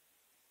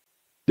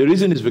 The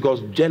reason is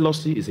because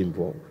jealousy is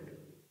involved.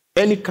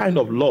 Any kind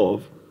of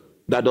love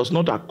that does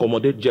not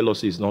accommodate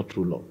jealousy is not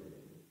true love.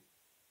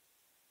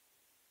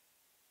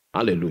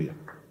 Hallelujah.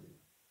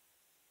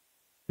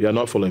 You are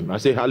not following me. I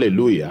say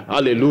hallelujah.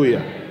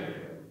 Hallelujah.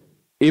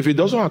 If it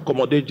doesn't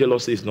accommodate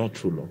jealousy, it's not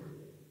true love.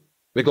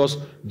 Because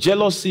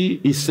jealousy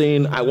is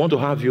saying, I want to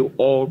have you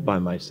all by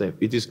myself.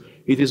 It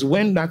is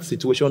when that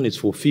situation is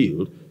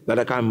fulfilled that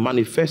I can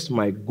manifest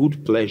my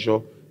good pleasure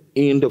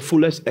in the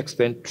fullest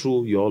extent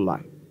through your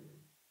life.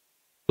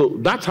 So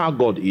that's how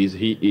God is.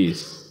 He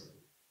is.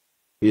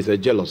 He's a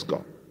jealous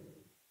God.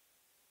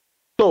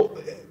 So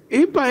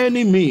if by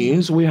any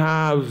means we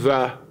have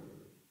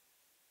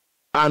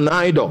an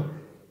idol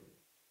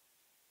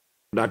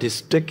that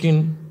is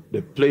taking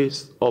the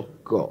place of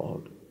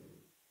God,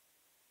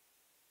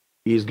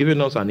 he is giving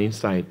us an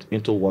insight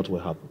into what will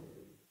happen.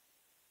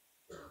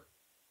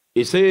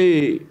 He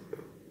says,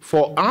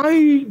 for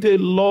I, the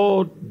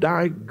Lord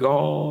thy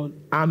God,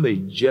 am a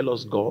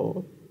jealous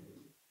God,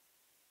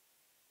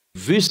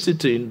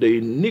 visiting the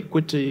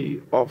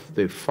iniquity of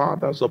the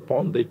fathers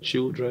upon the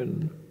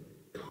children,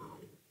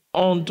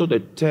 unto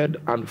the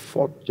third and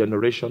fourth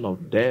generation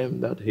of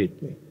them that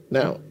hate me.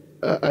 Now,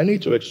 I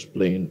need to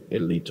explain a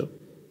little.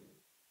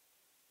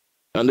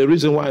 And the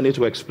reason why I need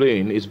to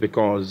explain is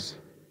because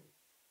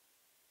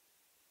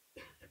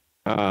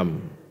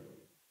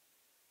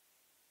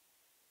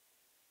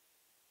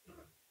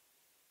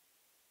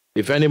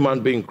if any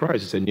man be in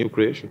Christ, it's a new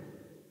creation.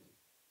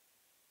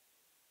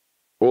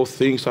 All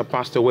things are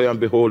passed away, and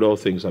behold, all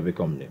things have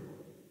become new.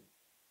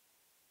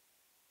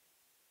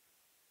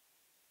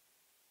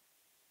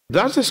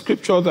 That's the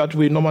scripture that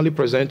we normally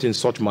present in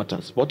such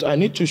matters. But I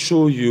need to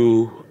show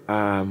you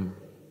the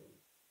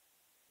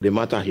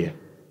matter here.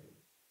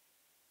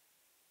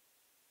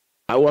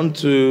 I want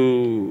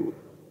to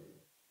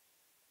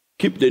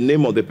keep the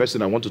name of the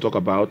person I want to talk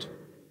about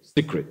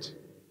secret.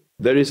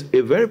 There is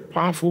a very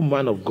powerful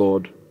man of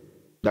God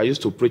that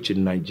used to preach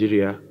in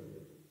Nigeria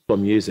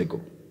some years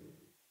ago.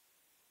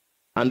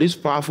 And this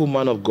powerful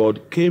man of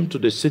God came to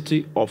the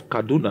city of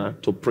Kaduna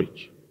to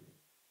preach.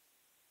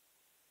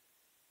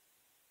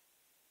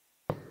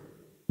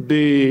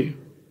 The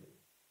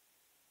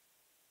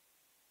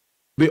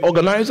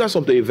organizers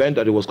of the event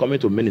that he was coming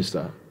to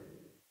minister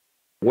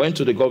went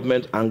to the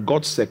government and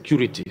got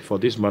security for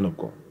this man of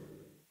God.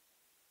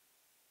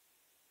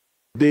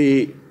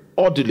 The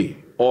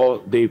orderly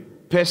or the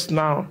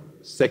personal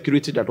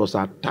security that was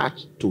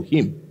attached to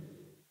him,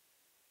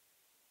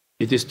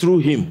 it is through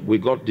him we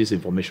got this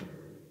information.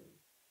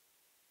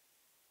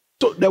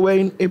 So they were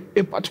in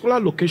a particular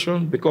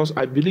location because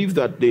I believe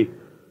that the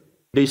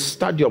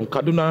stadium,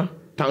 Kaduna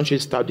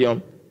Township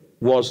Stadium,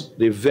 was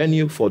the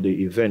venue for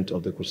the event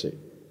of the crusade.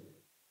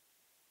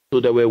 So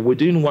they were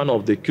within one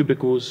of the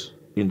cubicles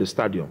in the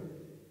stadium.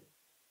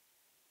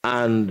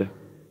 And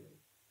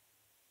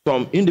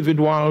some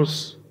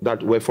individuals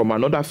that were from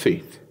another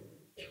faith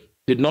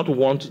did not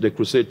want the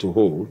crusade to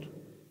hold.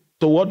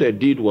 So what they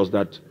did was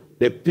that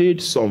they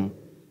paid some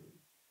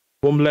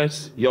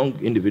homeless young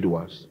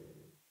individuals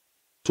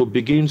to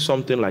begin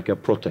something like a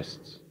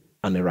protest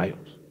and a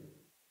riot.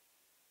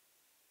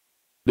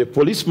 The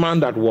policeman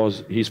that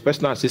was his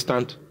personal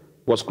assistant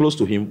was close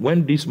to him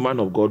when this man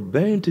of God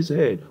bent his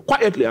head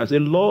quietly and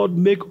said, Lord,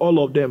 make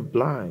all of them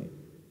blind.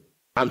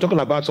 I'm talking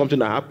about something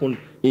that happened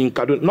in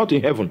Kaduna, not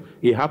in heaven.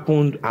 It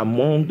happened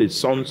among the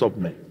sons of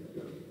men.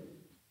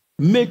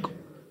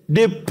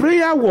 The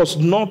prayer was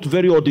not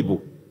very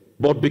audible,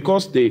 but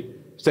because the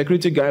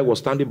security guy was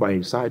standing by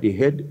his side, he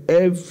heard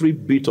every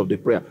bit of the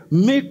prayer.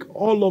 Make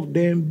all of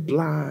them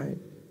blind.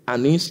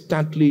 And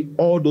instantly,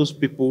 all those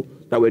people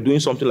that were doing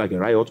something like a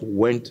riot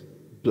went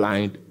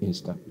blind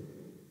instantly.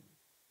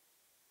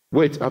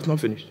 Wait, I've not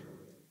finished.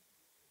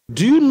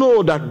 Do you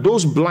know that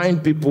those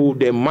blind people,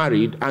 they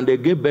married and they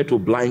gave birth to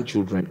blind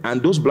children,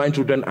 and those blind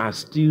children are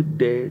still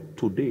there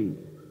today?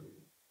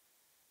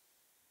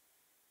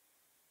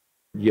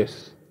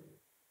 Yes.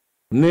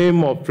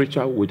 Name of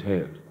preacher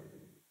withheld.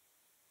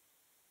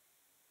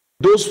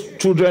 Those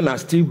children are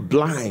still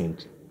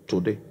blind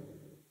today.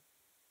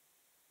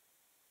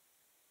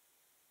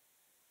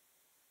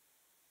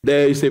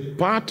 There is a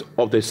part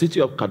of the city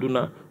of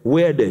Kaduna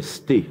where they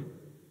stay.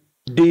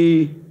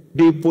 The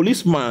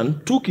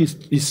policeman took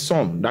his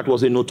son, that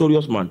was a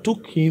notorious man,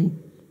 took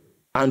him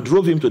and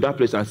drove him to that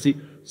place and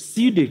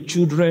see the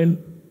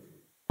children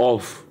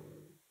of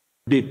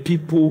the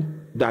people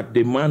that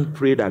the man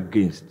prayed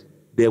against.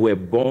 They were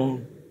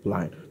born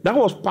blind. That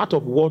was part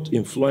of what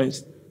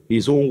influenced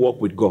his own walk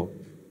with God.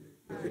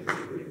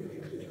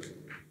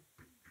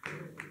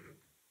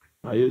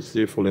 Are you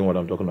still following what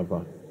I'm talking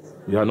about?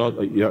 You are not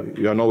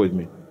with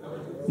me.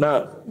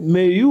 Now,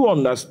 may you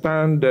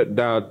understand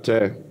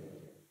that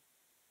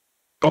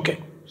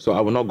okay, so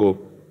I will not go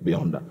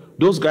beyond that.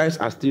 Those guys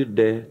are still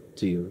there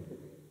till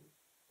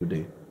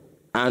today.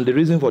 And the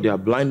reason for their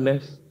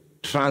blindness,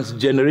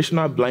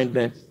 transgenerational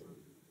blindness,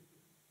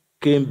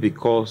 came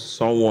because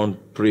someone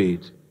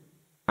prayed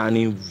and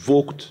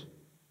invoked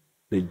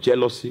the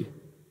jealousy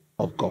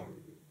of God.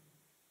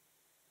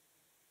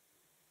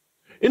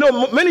 You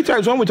know, many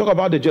times when we talk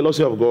about the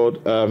jealousy of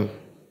God,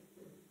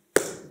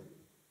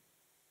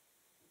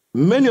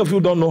 many of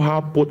you don't know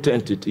how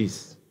potent it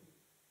is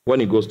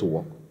when it goes to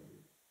work.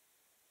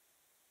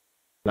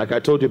 Like I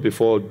told you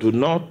before, do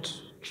not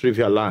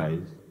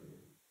trivialize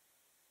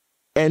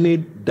any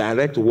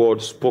direct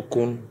word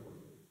spoken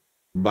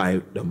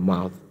by the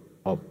mouth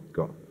of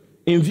God.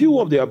 In view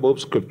of the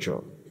above scripture,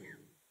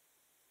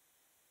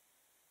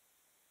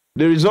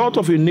 the result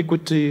of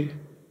iniquity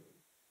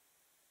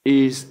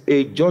is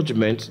a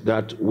judgment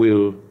that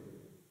will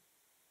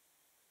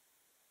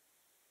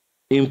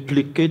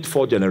implicate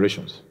 4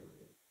 generations.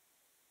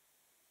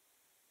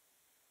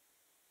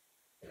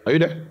 Are you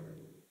there?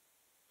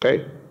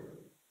 Okay.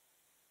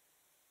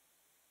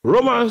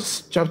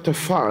 Romans chapter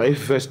 5,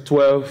 verse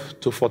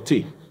 12 to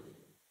 14.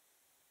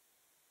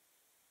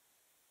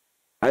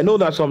 I know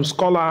that some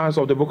scholars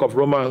of the book of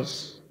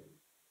Romans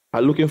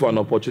are looking for an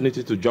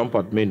opportunity to jump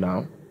at me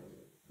now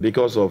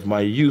because of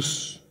my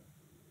use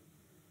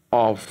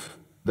of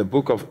the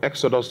book of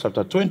Exodus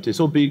chapter 20.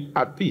 So be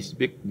at peace.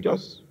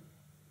 It's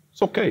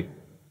okay.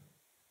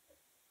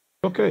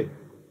 Okay.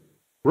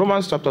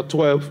 Romans chapter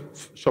 12,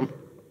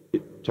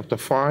 chapter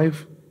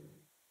 5,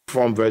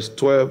 from verse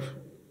 12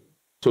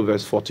 to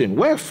verse 14.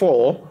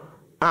 Wherefore,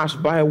 as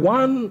by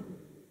one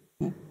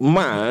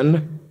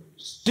man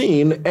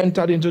sin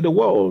entered into the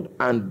world,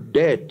 and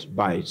death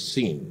by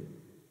sin.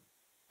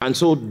 And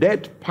so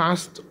death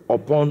passed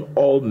upon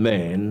all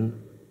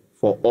men,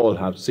 for all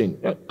have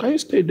sinned. Can you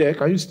stay there?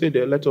 Can you stay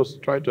there? Let us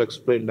try to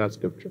explain that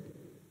scripture.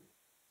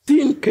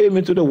 Sin came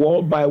into the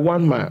world by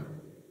one man.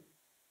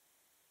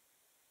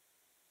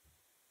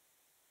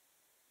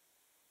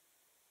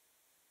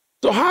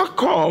 So how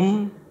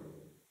come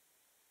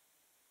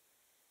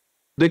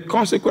the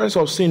consequence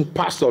of sin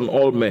passed on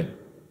all men?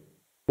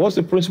 What's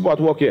the principle at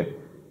work here?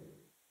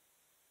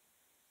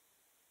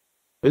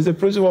 It's the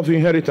principle of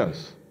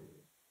inheritance.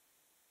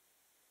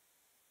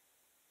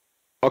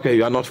 Okay,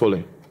 you are not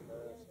following.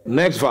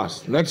 Next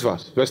verse,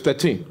 verse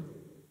 13.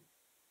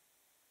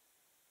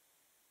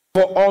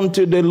 For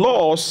until the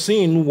law,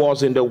 sin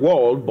was in the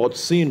world, but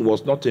sin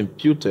was not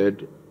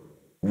imputed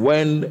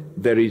when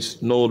there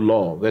is no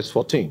law. Verse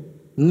 14.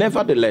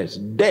 Nevertheless,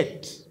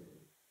 death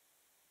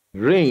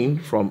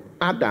reigned from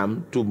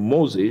Adam to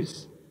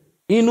Moses,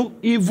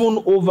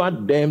 even over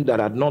them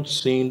that had not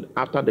sinned,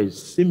 after the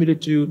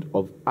similitude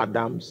of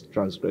Adam's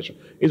transgression.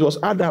 It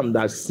was Adam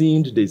that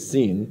sinned the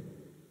sin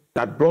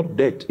that brought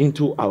death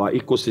into our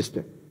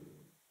ecosystem.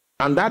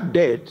 And that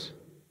death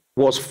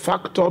was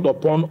factored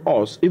upon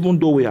us, even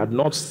though we had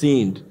not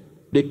sinned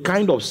the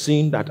kind of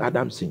sin that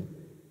Adam sinned.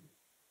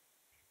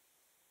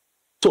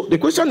 So the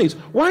question is,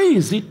 why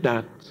is it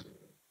that...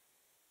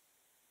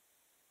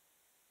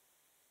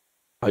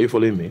 Are you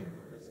following me?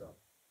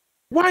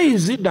 Why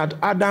is it that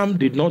Adam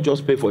did not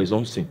just pay for his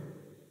own sin?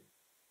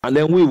 And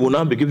then we will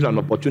now be given an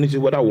opportunity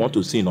whether we want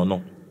to sin or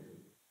not.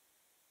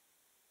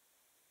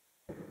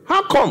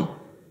 How come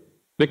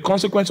the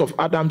consequence of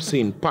Adam's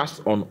sin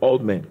passed on all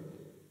men?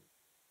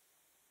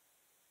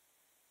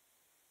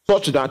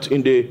 Such that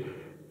in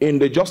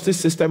the justice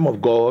system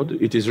of God,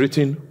 it is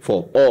written,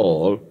 for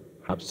all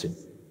have sinned.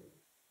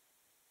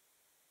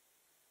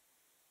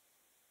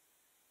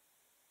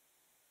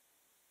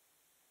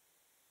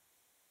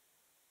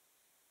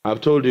 I've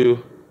told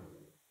you,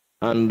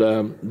 and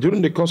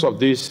during the course of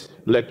this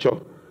lecture,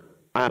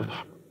 I've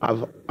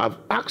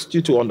asked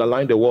you to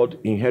underline the word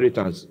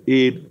inheritance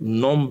a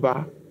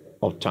number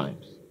of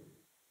times.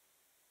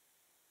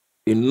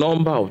 A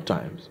number of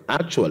times.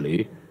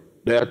 Actually,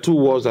 there are two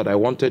words that I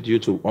wanted you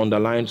to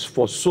underline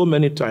for so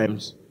many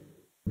times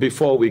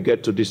before we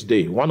get to this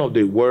day. One of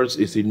the words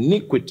is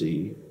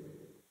iniquity,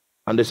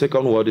 and the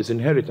second word is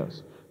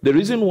inheritance. The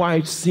reason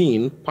why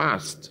sin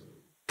passed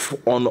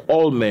on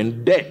all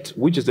men, death,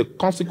 which is the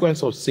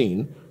consequence of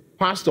sin,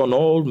 passed on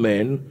all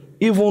men,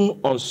 even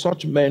on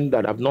such men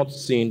that have not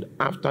sinned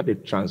after the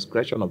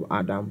transgression of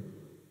Adam,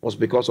 was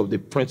because of the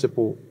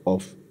principle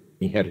of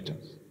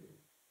inheritance.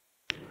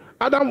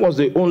 Adam was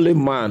the only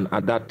man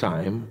at that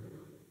time,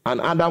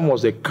 and Adam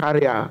was a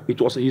carrier.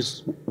 It was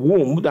his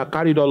womb that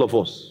carried all of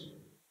us.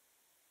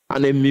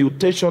 And a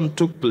mutation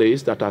took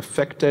place that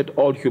affected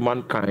all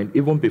humankind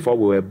even before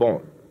we were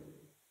born.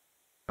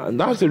 And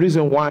that's the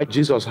reason why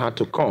Jesus had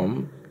to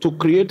come, to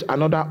create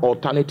another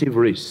alternative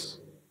race.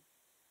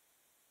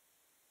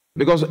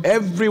 Because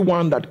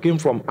everyone that came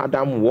from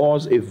Adam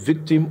was a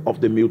victim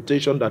of the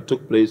mutation that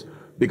took place,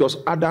 because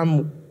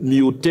Adam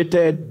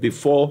mutated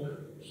before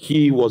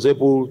he was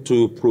able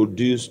to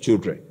produce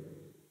children.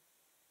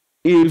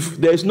 If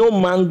there's no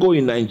mango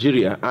in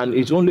Nigeria and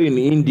it's only in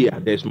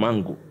India there's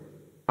mango,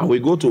 and we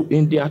go to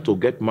India to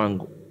get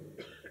mango,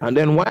 and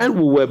then while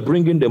we were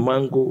bringing the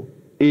mango,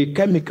 a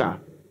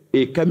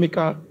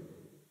chemical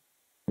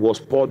was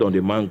poured on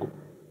the mango,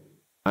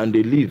 and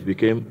the leaf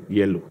became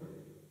yellow.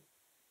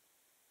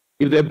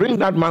 If they bring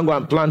that mango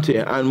and plant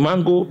it, and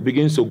mango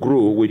begins to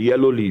grow with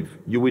yellow leaf,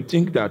 you would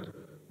think that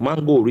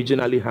mango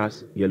originally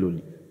has yellow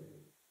leaf.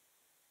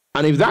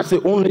 And if that's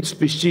the only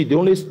species, the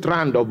only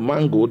strand of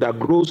mango that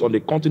grows on the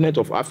continent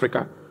of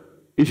Africa,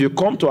 if you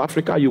come to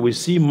Africa, you will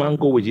see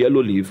mango with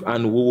yellow leaf,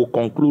 and we will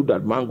conclude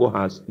that mango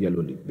has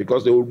yellow leaf,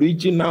 because the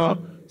original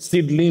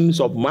seedlings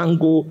of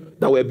mango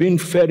that were being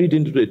ferried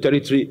into the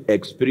territory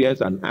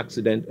experienced an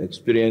accident,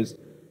 experienced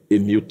a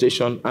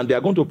mutation, and they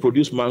are going to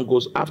produce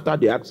mangoes after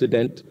the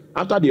accident,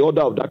 after the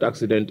order of that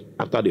accident,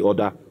 after the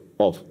order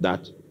of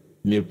that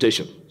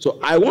mutation. So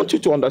I want you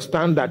to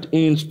understand that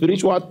in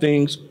spiritual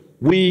things,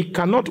 we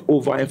cannot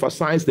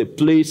overemphasize the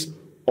place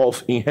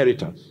of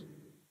inheritance.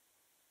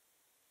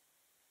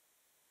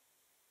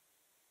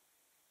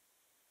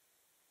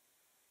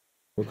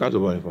 We can't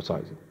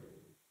overemphasize it.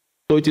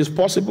 So it is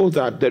possible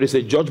that there is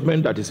a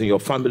judgment that is in your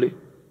family,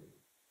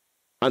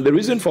 and the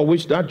reason for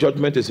which that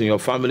judgment is in your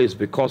family is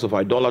because of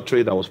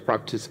idolatry that was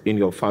practiced in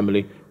your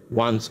family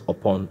once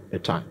upon a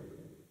time.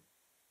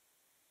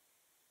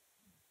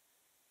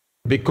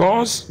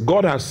 Because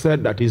God has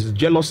said that his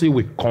jealousy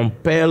will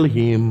compel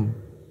him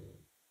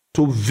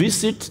to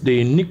visit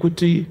the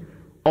iniquity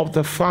of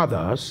the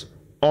fathers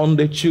on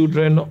the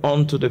children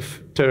unto the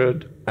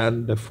third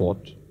and the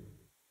fourth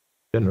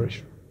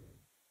generation.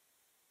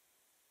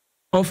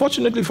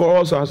 Unfortunately for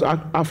us as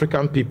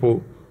African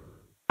people,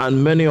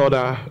 and many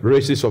other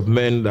races of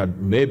men that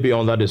may be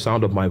under the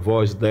sound of my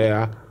voice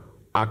there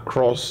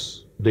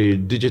across the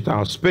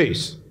digital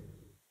space.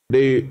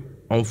 The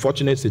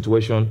unfortunate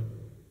situation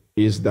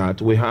is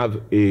that we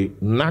have a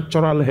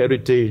natural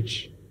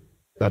heritage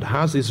that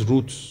has its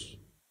roots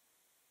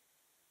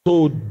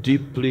so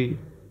deeply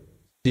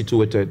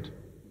situated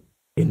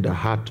in the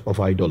heart of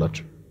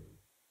idolatry.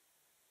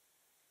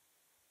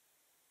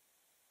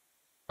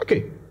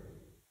 Okay,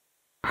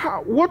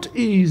 what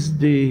is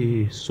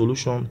the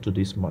solution to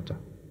this matter?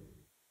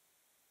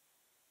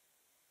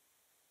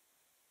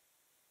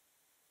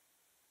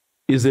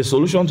 Is the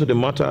solution to the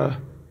matter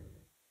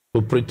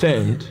to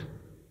pretend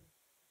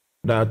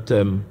that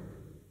the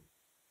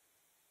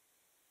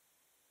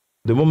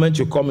moment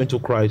you come into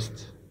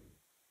Christ,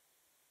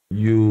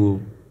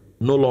 you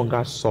no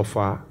longer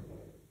suffer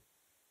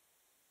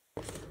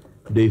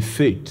the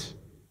fate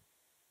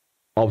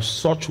of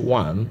such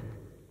one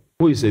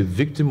who is a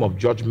victim of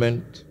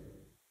judgment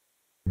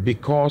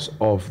because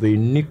of the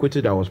iniquity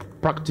that was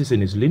practiced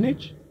in his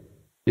lineage?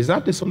 Is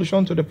that the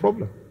solution to the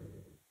problem?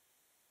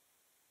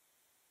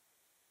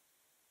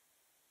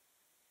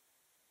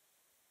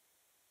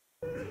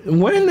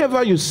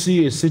 Whenever you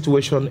see a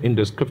situation in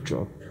the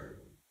scripture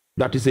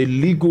that is a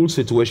legal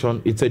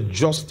situation, it's a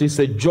justice,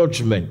 a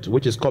judgment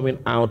which is coming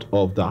out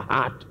of the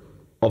heart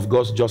of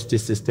God's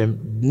justice system,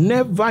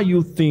 never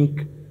you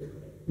think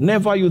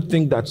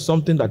that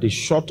something that is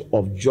short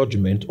of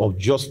judgment, of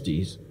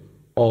justice,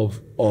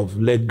 of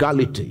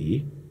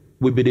legality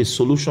will be the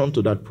solution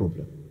to that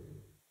problem.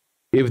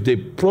 If the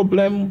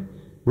problem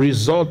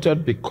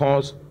resulted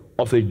because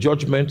of a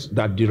judgment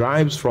that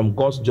derives from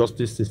God's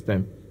justice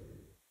system,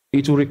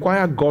 it will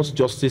require God's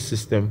justice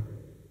system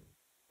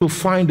to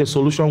find a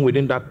solution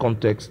within that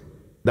context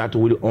that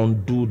will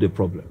undo the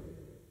problem.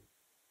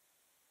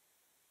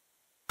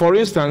 For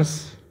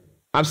instance,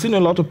 I've seen a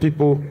lot of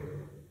people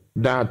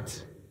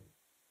that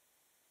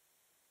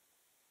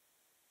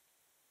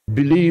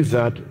believe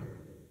that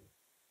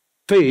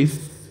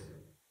faith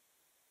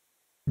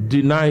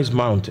denies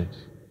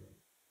mountains.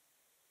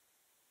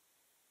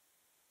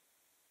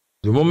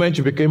 The moment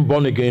you became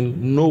born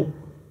again, no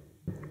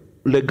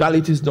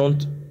legalities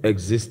don't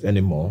exist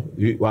anymore.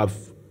 You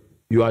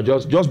are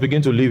just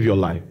begin to live your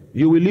life.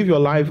 You will live your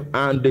life,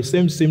 and the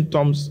same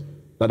symptoms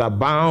that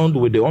abound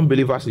with the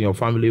unbelievers in your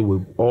family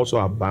will also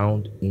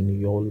abound in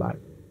your life.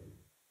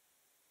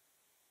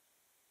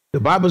 The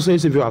Bible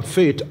says if you have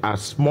faith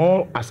as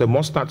small as a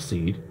mustard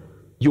seed,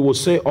 you will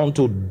say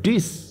unto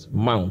this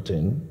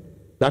mountain.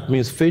 That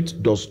means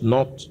faith does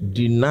not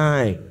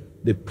deny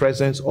the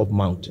presence of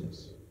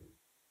mountains.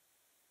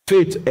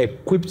 Faith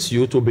equips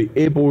you to be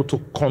able to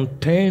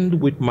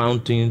contend with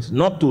mountains,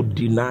 not to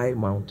deny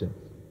mountains.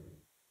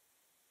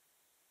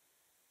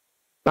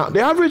 Now,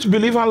 the average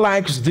believer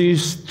likes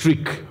this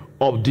trick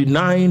of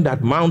denying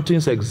that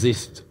mountains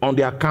exist on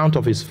the account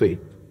of his faith,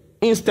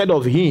 instead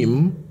of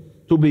him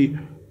to be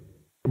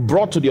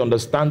brought to the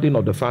understanding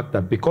of the fact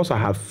that because I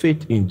have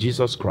faith in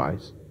Jesus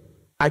Christ,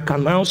 I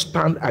can now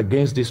stand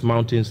against these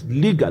mountains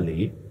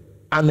legally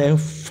and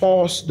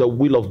enforce the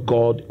will of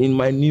God in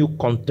my new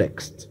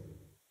context.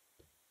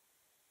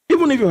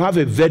 Even if you have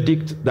a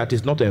verdict that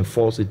is not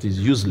enforced, it is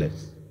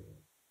useless.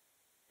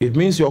 It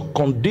means your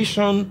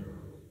condition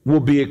will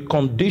be a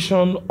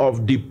condition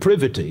of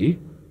depravity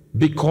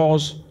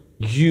because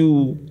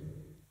you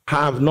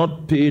have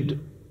not paid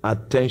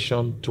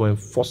attention to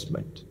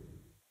enforcement.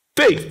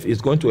 Faith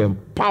is going to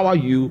empower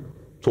you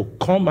to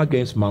come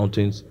against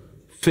mountains.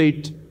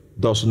 Faith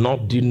does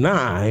not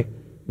deny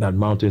that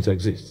mountains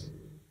exist.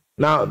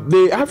 Now,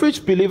 the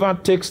average believer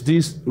takes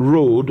this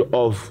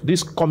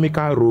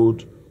comical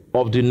road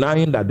of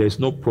denying that there's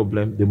no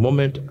problem. The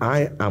moment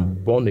I am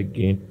born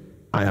again,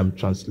 I am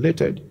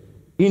translated.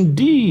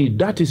 Indeed,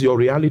 that is your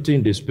reality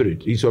in the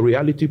spirit. It's your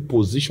reality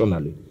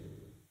positionally.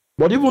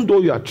 But even though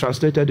you are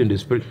translated in the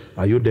spirit,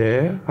 are you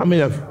there? How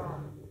many of you?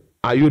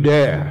 Are you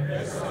there?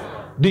 Yes, sir.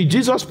 Did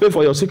Jesus pay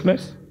for your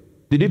sickness?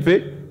 Did he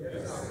pay?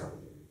 Yes, sir.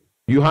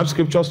 You have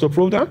scriptures to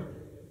prove that?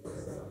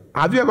 Yes, sir.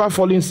 Have you ever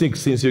fallen sick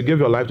since you gave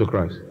your life to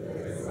Christ?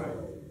 Yes,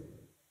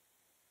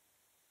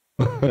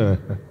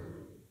 sir.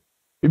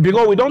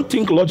 Because we don't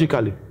think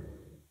logically.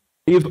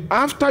 If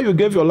after you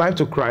gave your life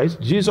to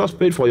Christ, Jesus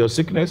paid for your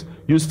sickness,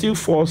 you still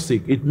fall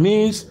sick, it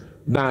means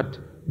that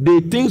the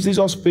things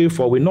Jesus paid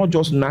for will not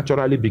just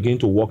naturally begin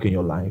to work in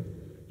your life.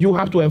 You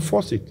have to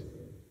enforce it.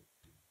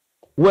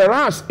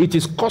 Whereas it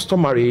is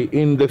customary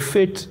in the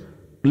faith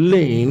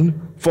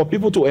lane for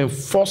people to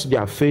enforce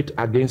their faith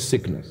against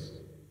sickness.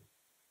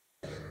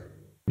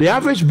 The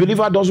average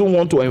believer doesn't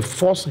want to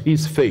enforce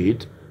his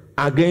faith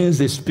against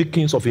the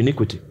speakings of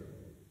iniquity.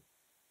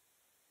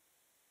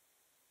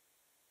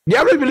 The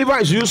average believer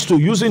is used to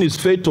using his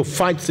faith to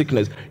fight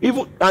sickness.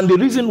 And the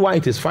reason why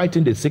it is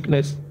fighting the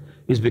sickness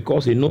is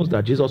because he knows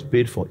that Jesus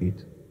paid for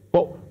it.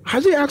 But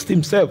has he asked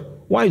himself,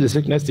 why is the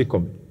sickness still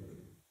coming?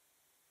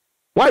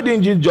 Why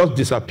didn't it just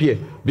disappear?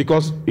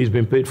 Because it's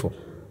been paid for.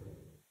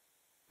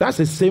 That's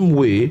the same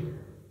way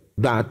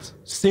that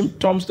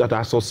symptoms that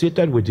are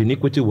associated with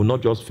iniquity will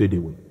not just fade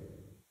away.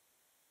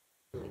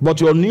 But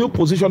your new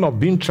position of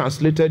being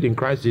translated in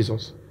Christ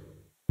Jesus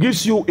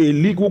gives you a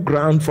legal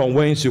ground from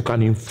whence you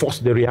can enforce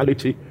the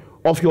reality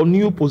of your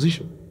new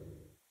position.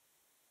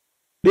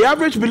 The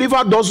average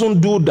believer doesn't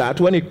do that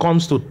when it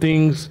comes to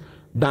things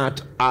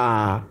that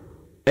are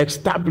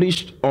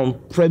established on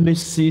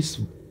premises,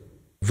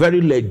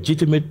 very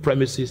legitimate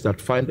premises that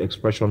find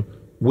expression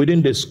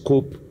within the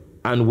scope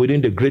and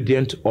within the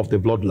gradient of the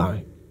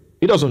bloodline.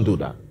 He doesn't do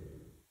that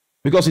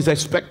because he's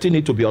expecting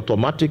it to be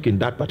automatic in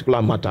that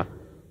particular matter.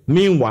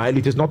 Meanwhile,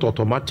 it is not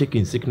automatic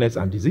in sickness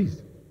and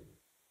disease.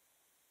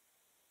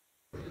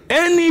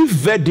 Any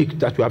verdict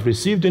that you have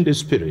received in the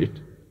Spirit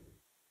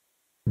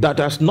that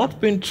has not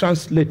been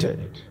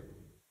translated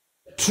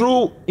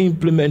through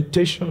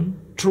implementation,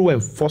 through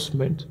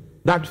enforcement,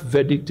 that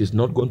verdict is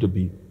not going to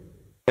be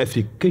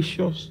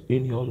efficacious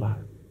in your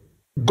life.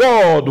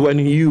 God, when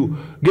you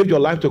give your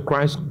life to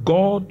Christ,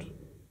 God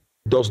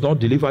does not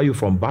deliver you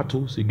from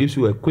battles. He gives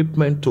you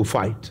equipment to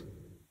fight.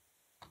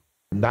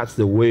 And that's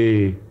the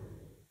way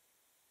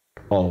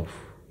of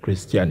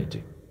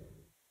Christianity.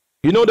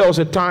 You know, there was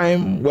a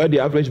time where the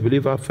average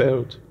believer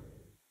felt,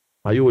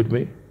 are you with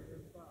me?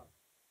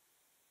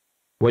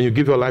 When you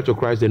give your life to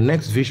Christ, the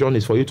next vision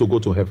is for you to go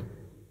to heaven.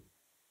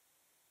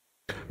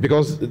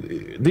 Because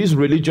this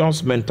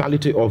religious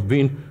mentality of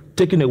being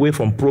taken away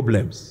from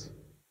problems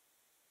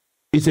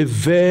is a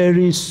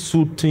very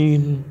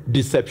soothing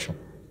deception.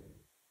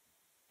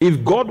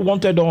 If God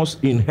wanted us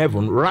in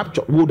heaven,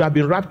 rapture would have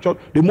been raptured.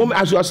 The moment,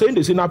 as you are saying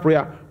the sinner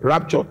prayer,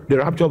 rapture, the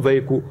rapture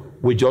vehicle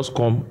will just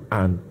come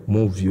and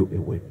move you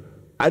away.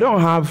 I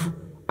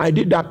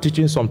did that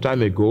teaching some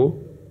time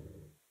ago.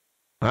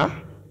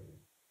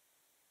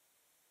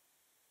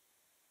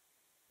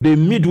 The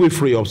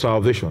midwifery of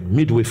salvation,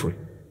 midwifery.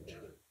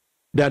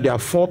 There are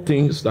 4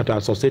 things that are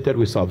associated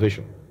with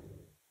salvation.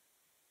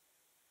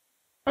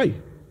 Hey,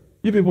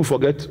 you people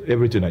forget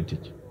everything I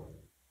teach.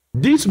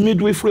 This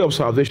midwifery of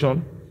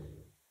salvation,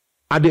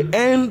 at the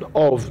end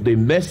of the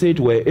message,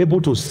 we're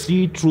able to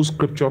see through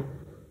scripture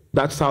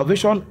that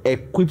salvation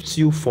equips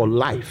you for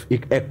life.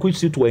 It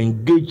equips you to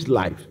engage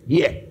life.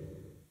 Yeah.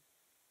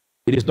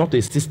 It is not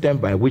a system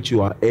by which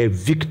you are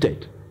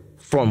evicted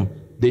from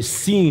the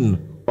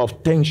scene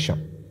of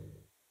tension.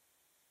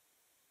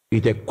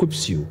 It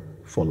equips you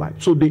for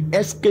life. So the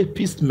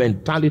escapist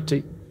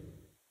mentality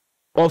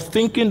of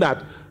thinking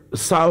that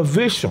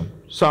salvation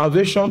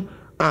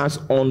has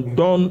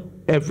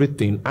undone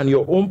everything and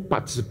your own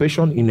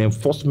participation in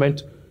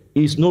enforcement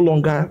is no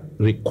longer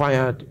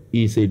required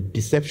is a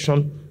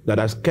deception that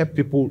has kept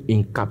people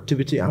in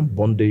captivity and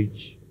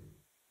bondage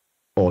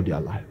all their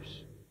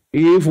lives.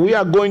 If we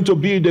are going to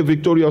be the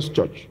victorious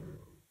church,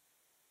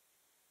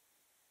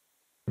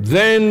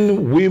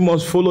 then we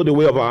must follow the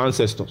way of our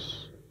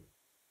ancestors.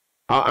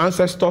 Our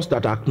ancestors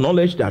that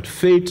acknowledge that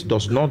faith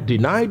does not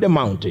deny the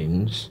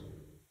mountains,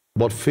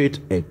 but faith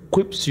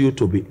equips you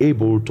to be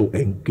able to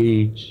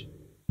engage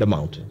the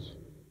mountains.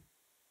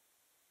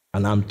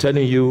 And I'm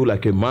telling you,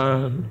 like a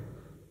man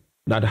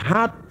that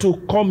had to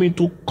come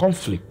into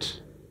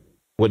conflict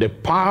with the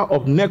power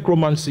of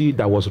necromancy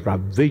that was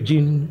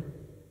ravaging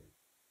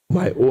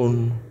my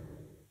own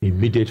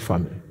immediate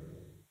family.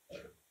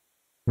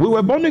 We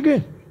were born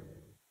again.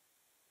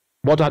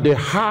 But at the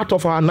heart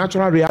of our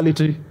natural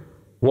reality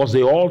was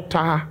the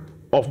altar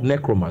of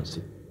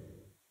necromancy.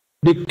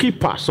 The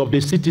keepers of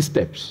the city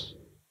steps,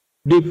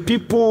 the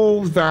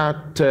people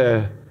that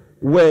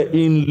were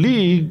in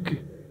league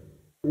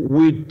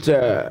with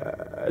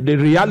the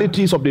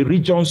realities of the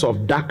regions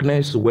of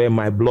darkness were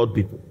my blood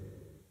people.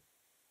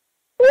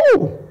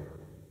 Oh,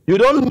 you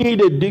don't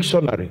need a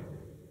dictionary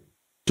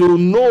to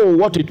know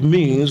what it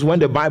means when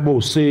the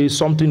Bible says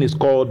something is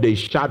called the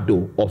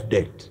shadow of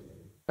death.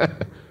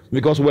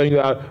 Because when you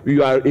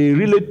are a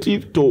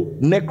relative to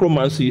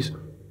necromancers,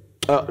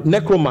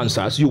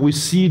 you will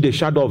see the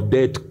shadow of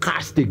death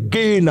cast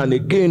again and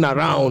again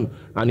around,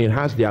 and it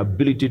has the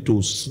ability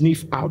to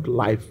sniff out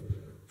life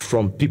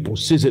from people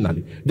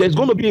seasonally. There's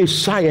going to be a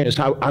science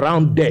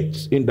around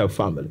death in the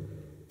family.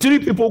 3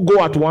 people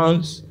go at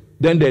once,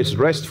 then there's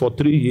rest for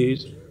 3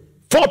 years.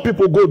 4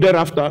 people go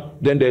thereafter,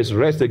 then there's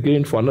rest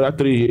again for another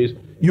 3 years.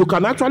 You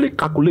can actually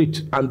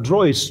calculate and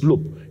draw a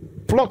slope,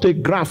 plot a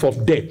graph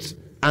of death,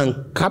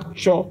 and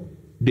capture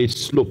the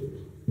slope.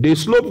 The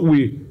slope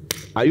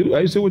are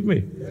you still with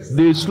me? Yes,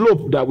 the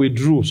slope that we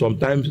drew some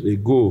time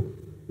ago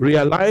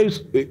revealed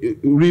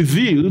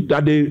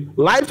that the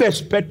life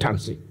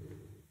expectancy,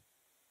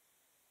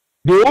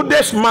 the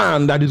oldest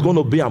man that is going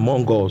to be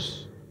among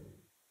us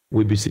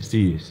will be 60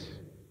 years.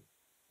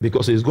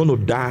 Because he's going to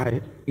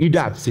die either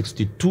at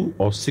 62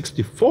 or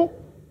 64.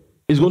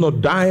 He's going to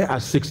die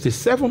at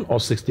 67 or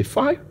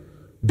 65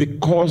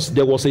 because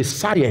there was a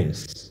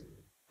science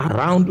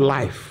around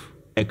life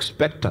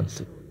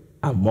expectancy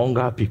among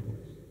our people.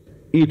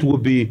 It will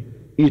be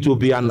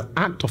an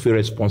act of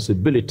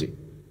irresponsibility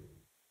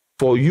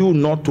for you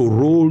not to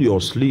roll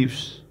your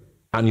sleeves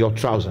and your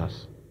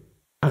trousers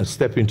and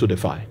step into the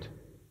fight.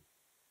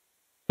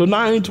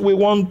 Tonight we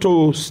want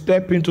to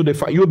step into the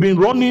fight. You've been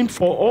running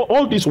for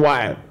all this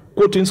while,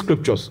 quoting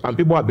scriptures, and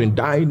people have been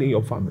dying in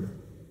your family.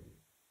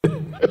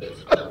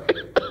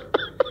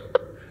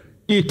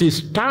 It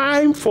is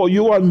time for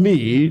you and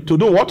me to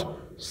do what?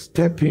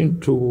 Step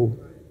into.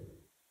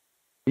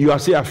 You are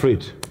still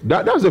afraid.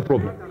 That's the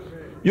problem.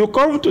 You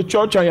come to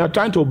church and you are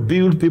trying to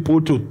build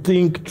people to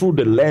think through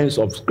the lens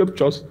of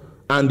scriptures,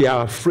 and they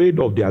are afraid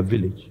of their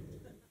village.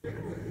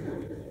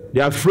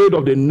 They are afraid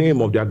of the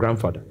name of their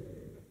grandfather.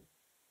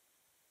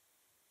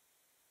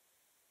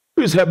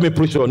 Please help me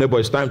preach to your neighbor.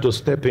 It's time to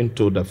step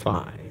into the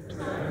fight.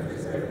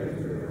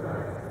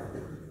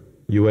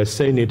 You were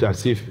saying it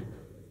as if.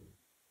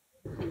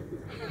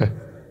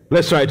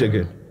 Let's try it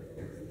again.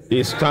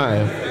 It's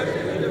time.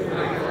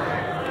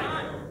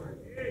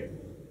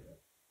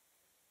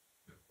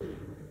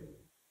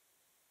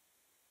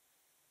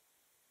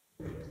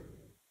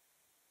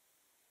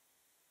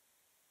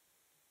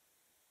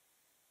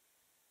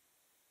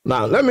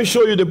 Now, let me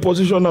show you the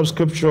position of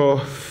Scripture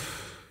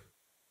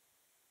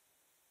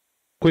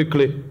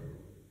quickly,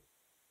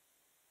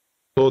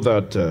 so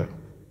that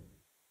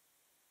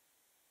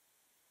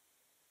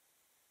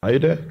are you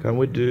there? Can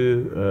we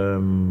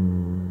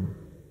do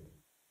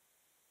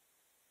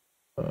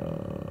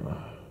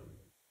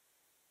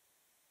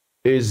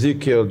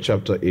Ezekiel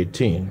chapter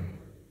 18?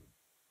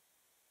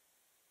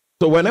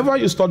 So whenever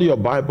you study your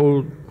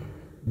Bible,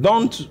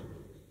 don't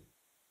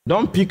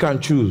pick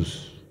and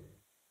choose.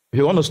 If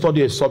you want to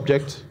study a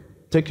subject,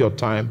 take your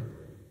time.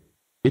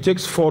 It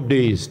takes 4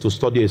 days to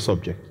study a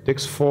subject. It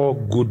takes 4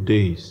 good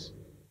days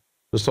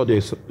to study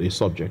a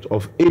subject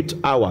of 8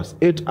 hours.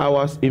 8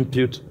 hours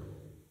input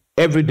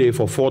every day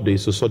for 4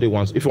 days to study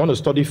once. If you want to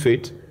study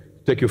faith,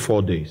 it take you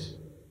 4 days.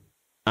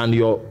 And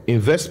your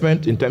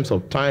investment in terms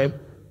of time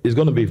is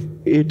going to be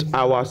 8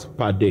 hours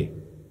per day.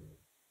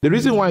 The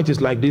reason why it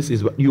is like this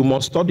is you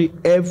must study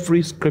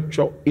every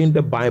scripture in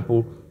the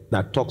Bible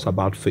that talks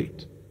about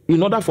faith,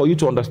 in order for you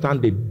to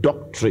understand the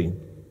doctrine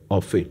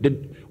of faith.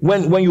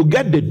 When you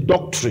get the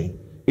doctrine,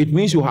 it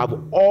means you have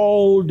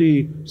all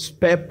the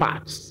spare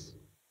parts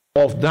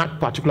of that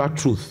particular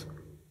truth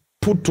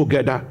put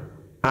together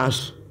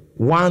as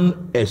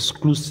one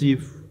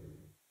exclusive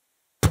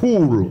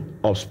pool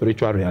of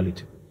spiritual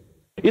reality.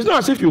 It's not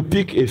as if you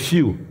pick a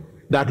few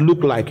that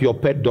look like your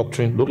pet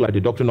doctrine, look like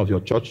the doctrine of your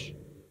church.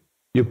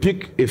 You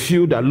pick a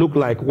few that look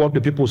like what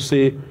the people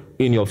say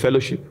in your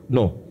fellowship.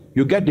 No.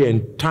 You get the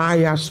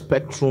entire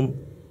spectrum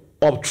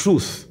of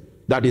truth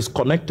that is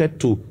connected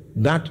to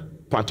that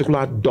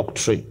particular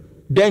doctrine.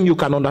 Then you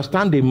can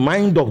understand the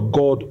mind of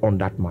God on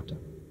that matter.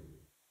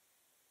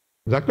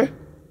 Exactly?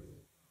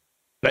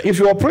 Now, if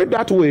you operate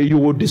that way, you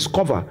will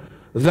discover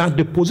that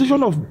the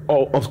position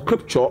of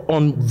Scripture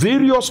on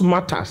various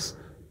matters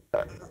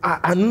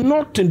are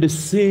not in the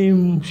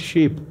same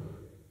shape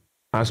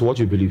as what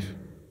you believe.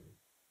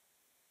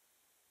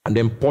 And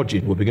then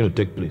purging will begin to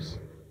take place.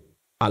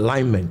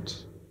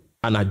 Alignment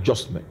and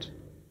adjustment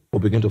will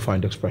begin to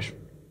find expression.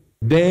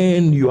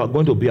 Then you are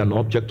going to be an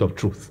object of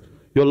truth.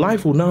 Your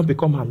life will now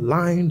become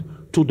aligned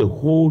to the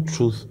whole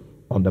truth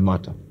on the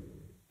matter.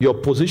 Your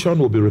position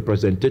will be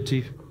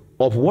representative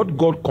of what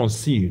God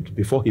conceived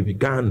before he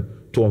began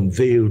to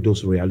unveil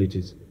those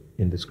realities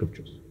in the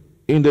scriptures.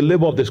 In the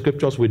labor of the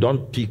scriptures, we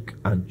don't pick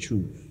and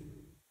choose.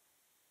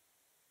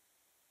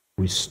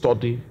 We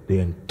study the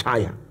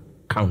entire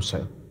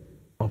counsel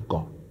of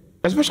God.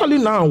 Especially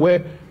now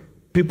where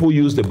people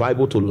use the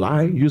Bible to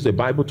lie, use the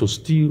Bible to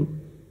steal,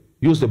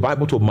 use the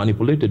Bible to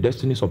manipulate the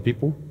destinies of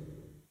people.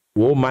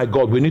 Oh my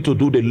God, we need to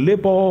do the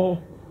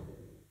labor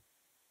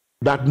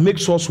that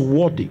makes us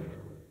worthy.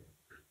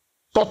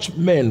 Such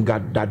men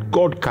that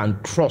God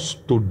can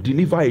trust to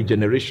deliver a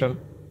generation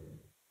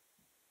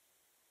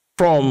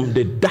from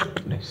the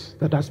darkness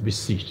that has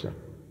besieged them.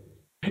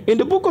 In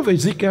the book of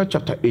Ezekiel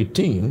chapter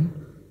 18,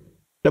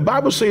 the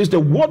Bible says, the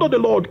word of the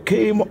Lord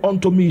came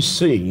unto me,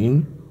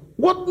 saying,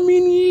 what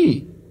mean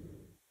ye?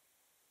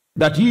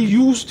 That he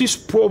used this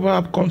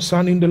proverb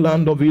concerning the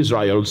land of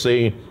Israel,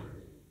 saying,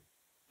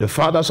 the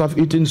fathers have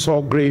eaten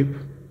sour grape,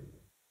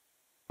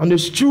 and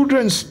his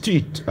children's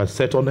teeth are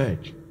set on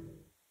edge.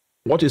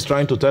 What he's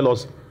trying to tell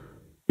us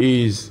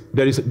is,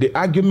 there is the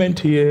argument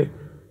here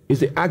is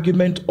the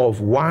argument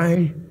of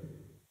why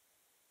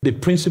the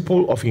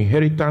principle of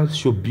inheritance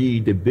should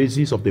be the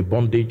basis of the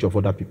bondage of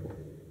other people.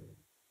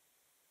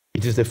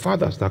 It is the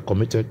fathers that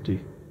committed the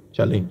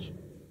challenge.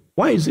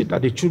 Why is it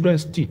that the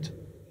children's teeth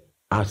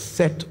are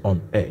set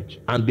on edge?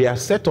 And they are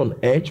set on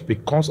edge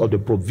because of the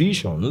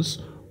provisions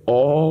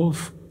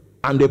of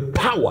and the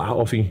power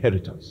of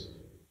inheritance.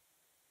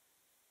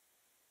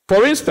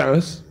 For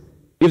instance,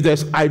 if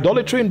there's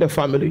idolatry in the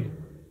family,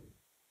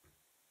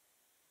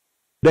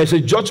 there's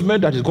a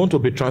judgment that is going to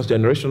be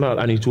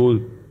transgenerational, and it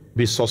will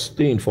be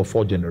sustained for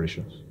 4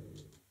 generations.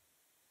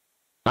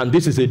 And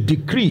this is a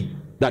decree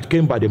that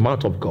came by the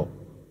mouth of God.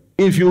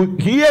 If you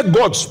hear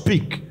God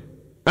speak,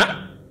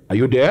 are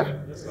you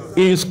there? Yes,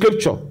 in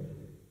scripture,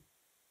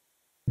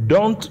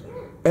 don't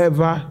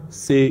ever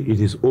say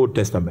it is Old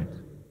Testament.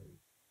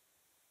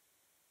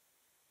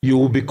 You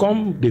will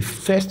become the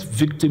first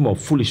victim of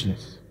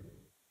foolishness.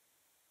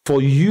 For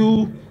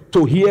you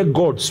to hear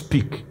God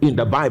speak in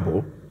the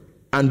Bible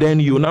And then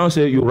you now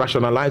say, you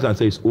rationalize and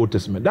say it's Old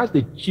Testament. That's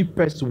the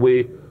cheapest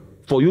way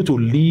for you to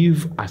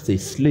live as a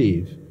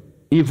slave,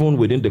 even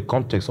within the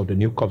context of the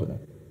New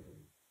Covenant.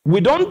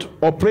 We don't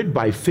operate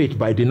by faith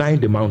by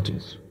denying the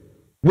mountains.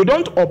 We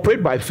don't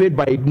operate by faith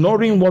by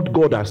ignoring what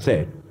God has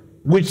said.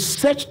 We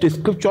search the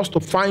scriptures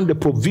to find the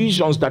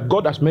provisions that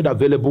God has made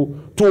available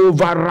to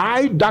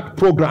override that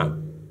program.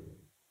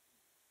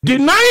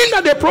 Denying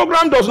that the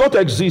program does not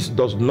exist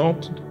does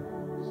not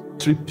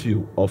strip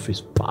you of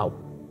his power.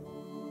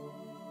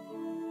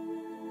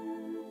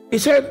 He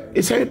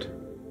said,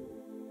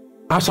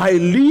 as I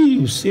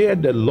live,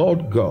 said the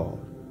Lord God,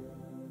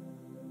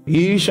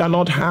 ye shall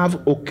not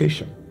have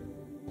occasion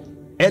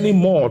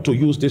anymore to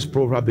use this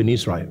proverb in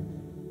Israel.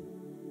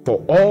 For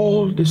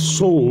all the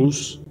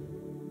souls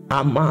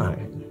are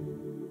mine.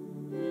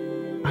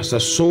 As the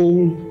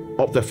soul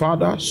of the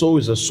Father, so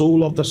is the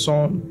soul of the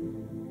Son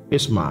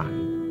is mine.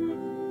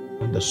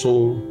 And the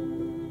soul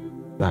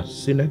that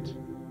sinneth,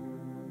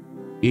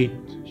 it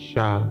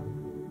shall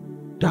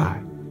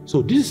die.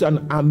 So this is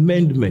an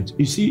amendment.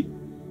 You see,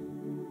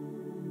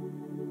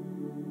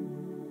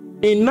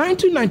 in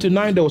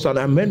 1999, there was an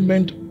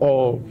amendment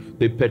of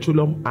the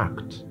Petroleum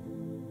Act.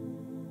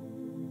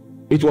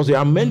 It was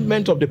the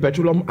amendment of the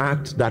Petroleum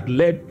Act that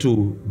led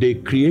to the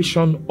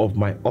creation of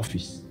my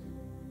office.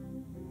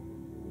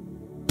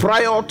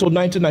 Prior to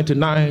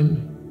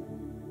 1999,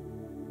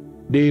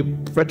 the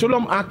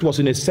Petroleum Act was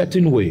in a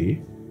certain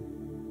way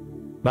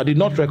that did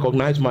not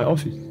recognize my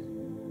office.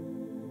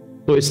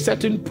 So a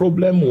certain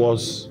problem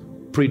was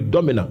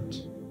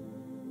predominant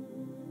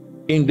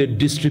in the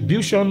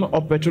distribution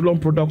of petroleum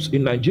products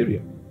in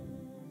Nigeria.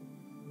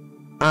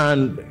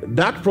 And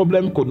that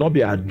problem could not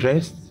be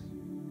addressed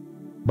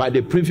by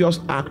the previous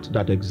act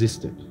that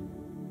existed.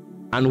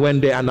 And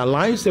when they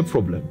analyzed the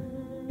problem,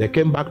 they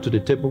came back to the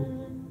table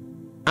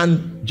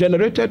and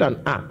generated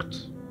an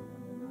act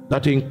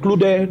that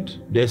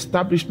included the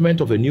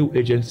establishment of a new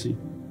agency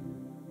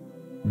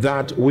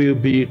that will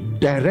be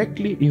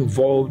directly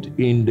involved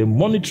in the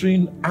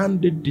monitoring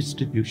and the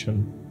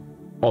distribution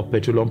of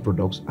petroleum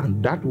products.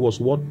 And that was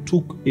what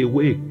took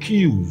away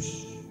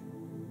queues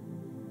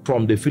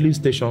from the filling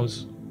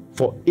stations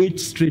for 8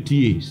 straight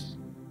years.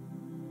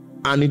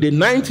 And in the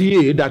 9th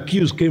year that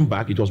queues came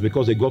back, it was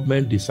because the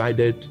government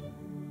decided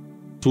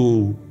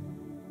to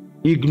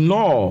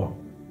ignore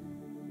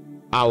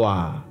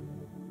our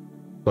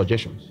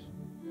suggestions.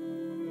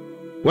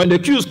 When the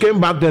queues came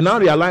back, they now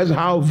realized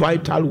how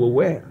vital we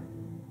were.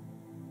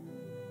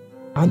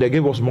 And they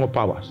gave us more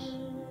powers.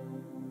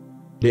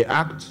 The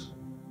act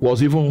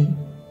was even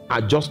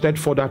adjusted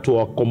further to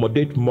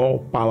accommodate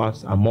more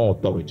powers and more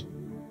authority.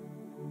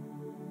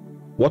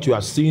 What you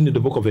are seeing in the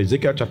book of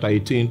Ezekiel chapter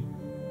 18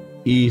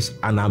 is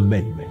an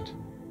amendment.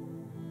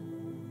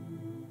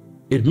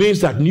 It means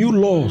that new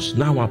laws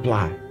now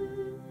apply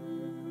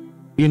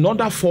in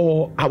order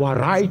for our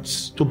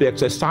rights to be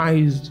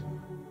exercised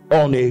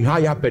on a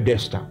higher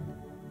pedestal.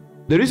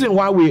 The reason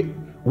why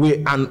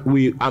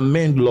we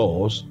amend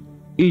laws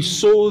is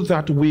so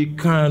that we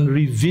can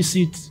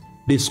revisit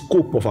the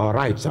scope of our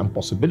rights and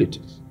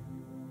possibilities.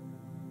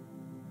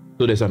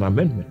 So there's an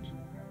amendment.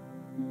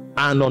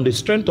 And on the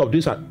strength of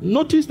this,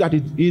 notice that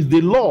it is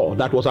the law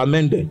that was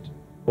amended.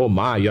 Oh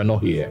my, you're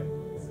not here.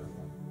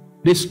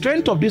 The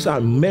strength of this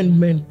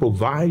amendment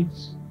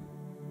provides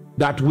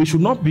that we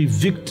should not be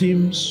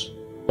victims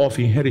of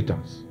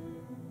inheritance.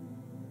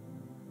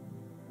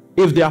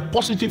 If there are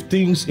positive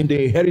things in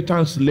the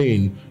inheritance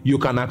lane, you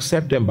can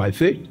accept them by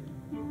faith.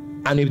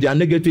 And if there are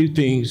negative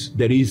things,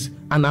 there is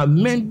an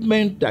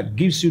amendment that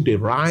gives you the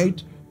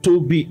right to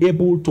be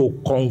able to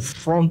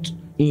confront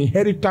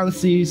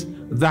inheritances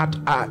that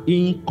are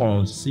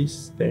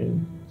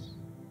inconsistent.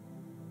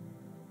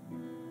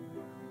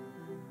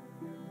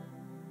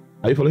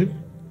 Are you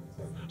following?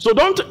 So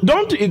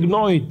don't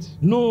ignore it.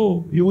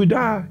 No, you will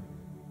die.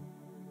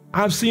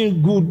 I've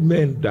seen good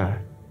men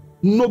die.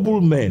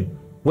 Noble men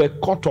were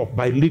caught up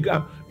by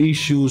legal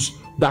issues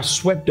that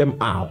swept them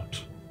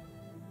out.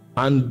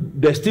 And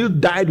they still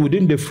died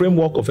within the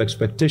framework of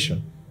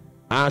expectation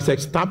as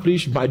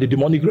established by the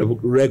demonic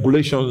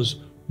regulations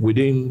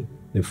within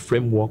the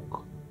framework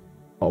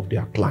of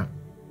their clan.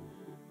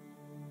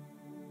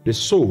 The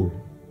soul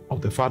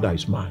of the Father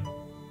is mine.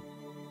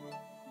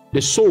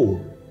 The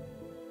soul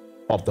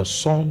of the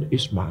Son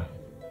is mine.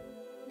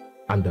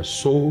 And the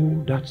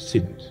soul that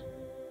sinneth,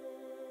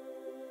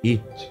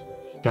 it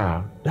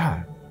shall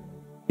die.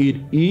 It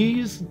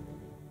is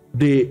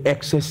the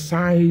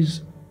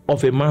exercise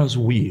of a man's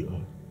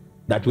will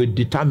that will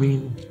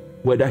determine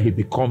whether he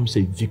becomes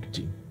a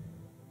victim.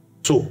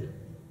 So,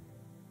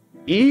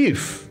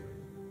 if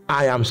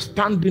I am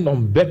standing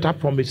on better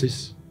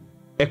promises,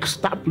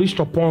 established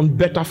upon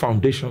better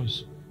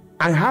foundations,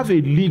 I have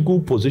a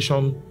legal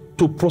position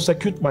to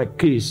prosecute my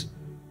case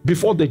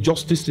before the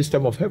justice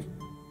system of heaven.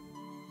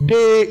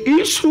 The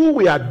issue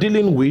we are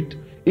dealing with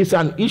is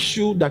an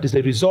issue that is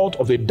a result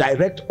of a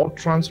direct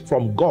utterance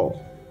from God.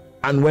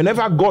 And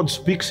whenever God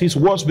speaks, his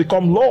words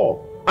become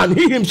law. And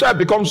he himself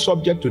becomes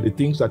subject to the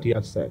things that he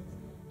has said.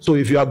 So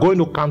if you are going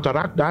to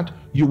counteract that,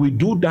 you will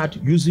do that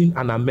using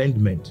an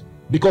amendment.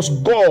 Because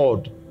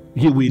God,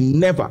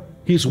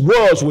 his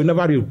words will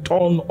never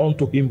return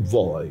unto him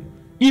void.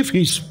 If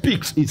he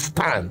speaks, it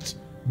stands.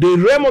 The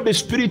realm of the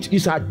spirit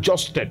is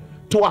adjusted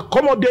to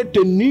accommodate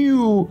the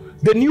new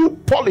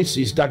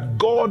policies that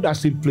God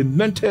has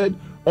implemented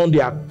on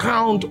the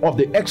account of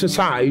the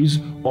exercise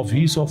of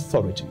his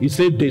authority. He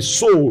said, the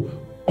soul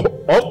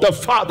of the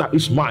Father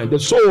is mine, the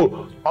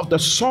soul of the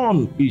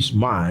Son is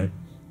mine,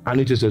 and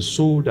it is a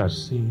soul that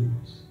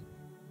sins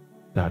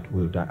that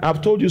will die.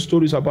 I've told you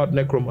stories about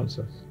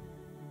necromancers.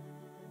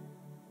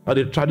 But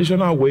the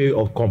traditional way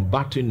of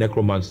combating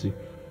necromancy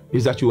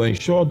is that you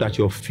ensure that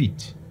your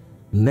feet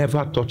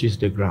never touches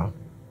the ground.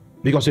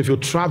 Because if you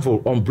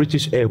travel on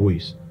British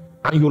Airways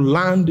and you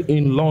land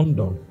in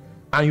London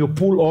and you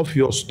pull off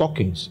your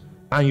stockings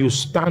and you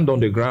stand on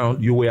the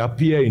ground, you will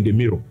appear in the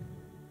mirror.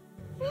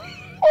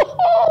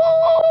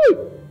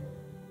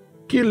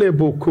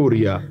 Kilebo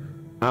Korea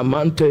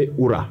Amante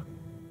Ura.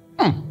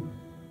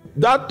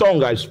 That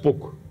tongue I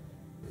spoke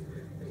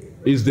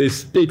is the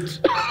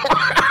state.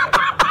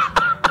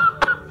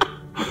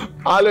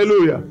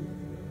 Hallelujah.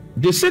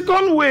 The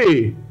second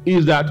way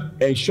is that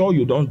ensure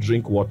you don't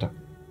drink water.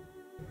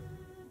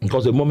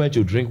 Because the moment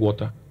you drink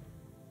water,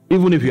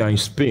 even if you are in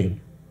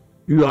Spain,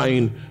 you are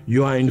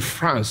in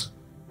France,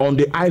 on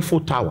the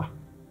Eiffel Tower,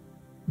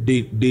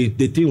 the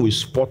thing will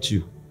spot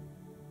you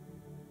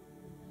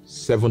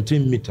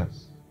 17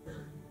 meters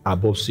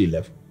above sea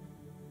level.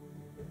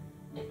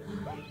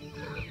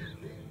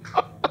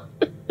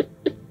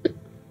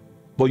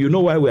 But you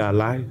know why we are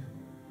alive?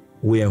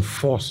 We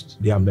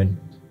enforced the amendment.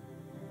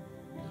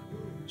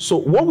 So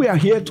what we are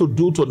here to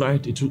do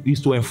tonight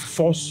is to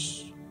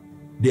enforce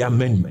the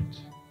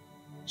amendment,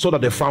 so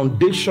that the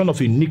foundation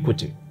of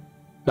iniquity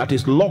that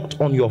is locked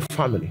on your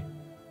family,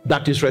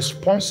 that is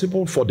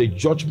responsible for the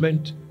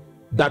judgment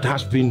that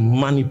has been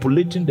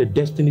manipulating the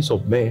destinies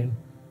of men,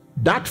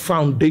 that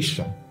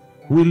foundation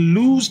will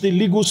lose the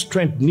legal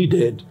strength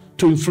needed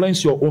to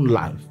influence your own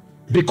life.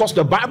 Because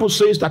the Bible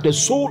says that the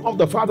soul of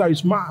the Father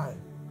is mine,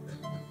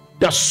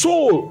 the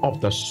soul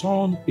of the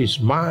Son is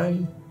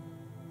mine,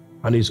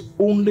 and it's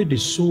only the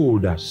soul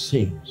that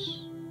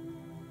sins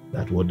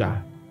that will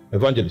die.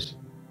 Evangelist.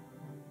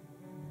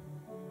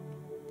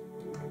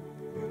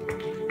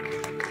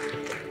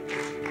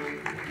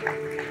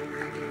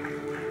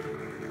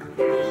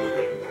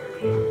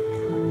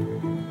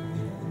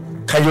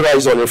 Can you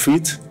rise on your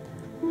feet?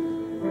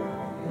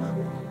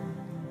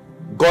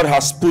 God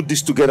has put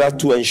this together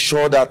to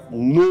ensure that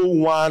no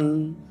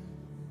one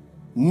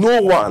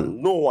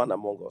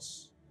among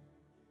us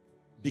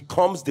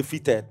becomes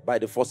defeated by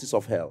the forces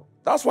of hell.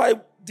 That's why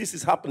this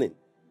is happening.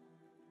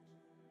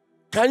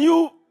 Can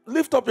you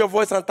lift up your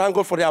voice and thank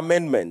God for the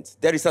amendment?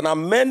 There is an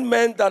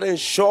amendment that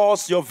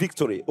ensures your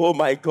victory. Oh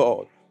my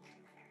God.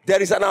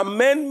 There is an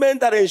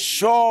amendment that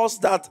ensures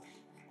that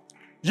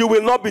you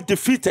will not be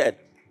defeated.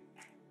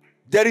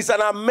 There is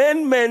an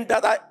amendment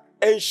that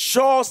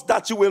ensures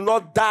that you will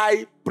not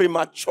die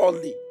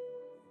prematurely.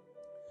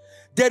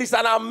 There is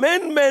an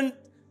amendment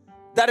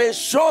that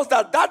ensures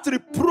that that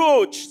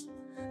reproach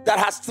that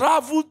has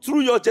traveled through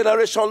your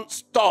generation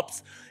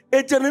stops.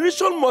 A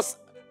generation must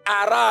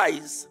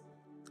arise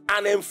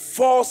and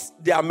enforce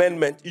the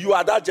amendment. You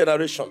are that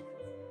generation.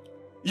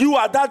 You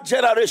are that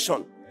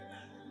generation.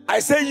 I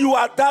say you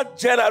are that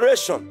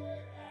generation.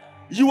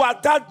 You are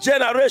that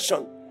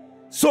generation.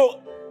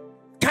 So,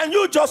 can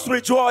you just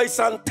rejoice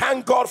and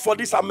thank God for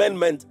this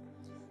amendment?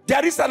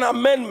 There is an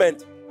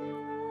amendment.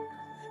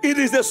 It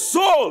is the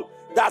soul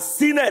that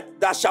sinneth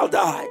that shall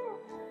die.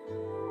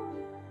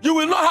 You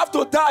will not have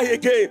to die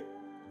again.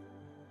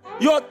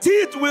 Your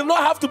teeth will not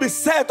have to be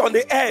set on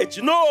the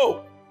edge.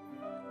 No.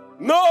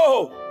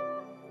 No.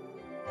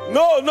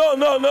 No, no,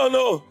 no, no,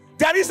 no.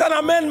 There is an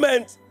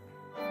amendment.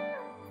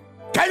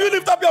 Can you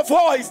lift up your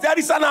voice? There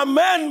is an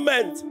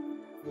amendment.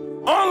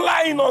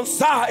 Online, on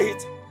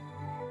site.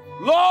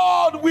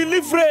 Lord, we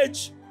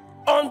leverage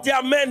on the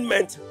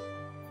amendment.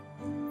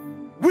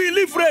 We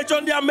leverage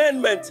on the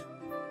amendment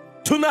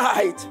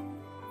tonight.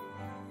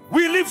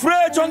 We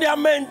leverage on the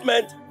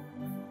amendment.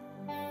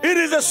 It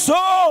is a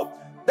soul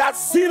that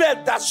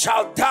sinneth that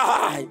shall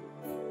die.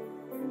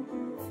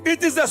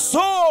 It is a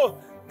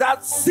soul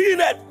that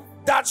sinneth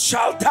that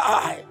shall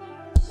die.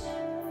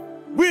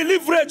 We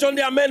leverage on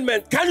the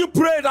amendment. Can you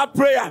pray that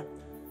prayer?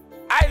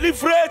 I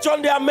leverage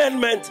on the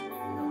amendment.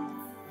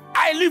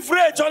 I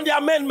leverage on the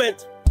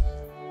amendment.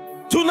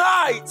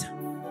 Tonight,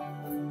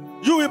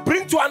 you will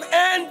bring to an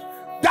end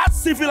that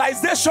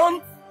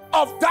civilization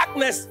of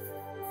darkness,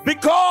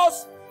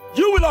 because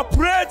you will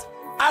operate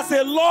as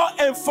a law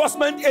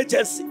enforcement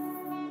agency.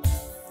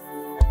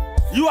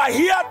 You are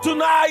here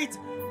tonight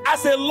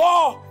as a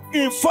law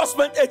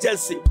enforcement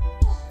agency.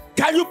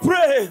 Can you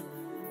pray?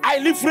 I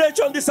leverage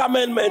on this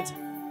amendment.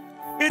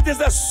 It is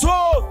a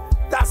soul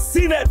that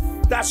sinneth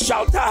that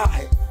shall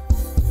die.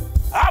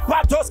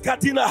 Apatos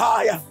katina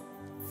haya.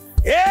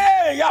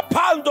 Eh, ya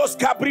pandos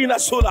cabrina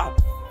sula.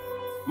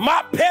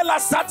 Mapela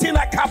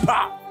satina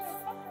kapa.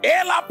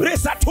 Ela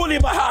presa tuli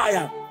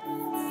mahaya.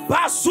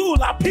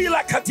 Basula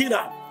Pila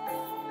Katina.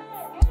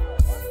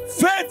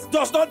 Faith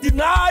does not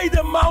deny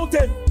the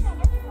mountain.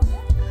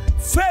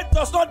 Faith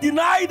does not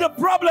deny the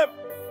problem.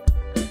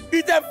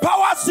 It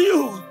empowers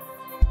you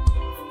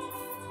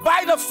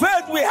by the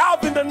faith we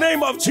have in the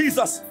name of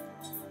Jesus.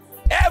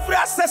 Every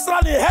ancestral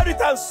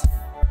inheritance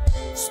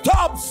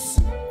stops.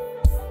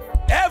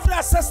 Every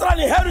ancestral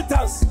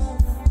inheritance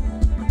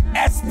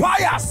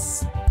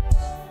expires.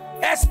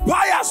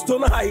 Expires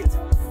tonight.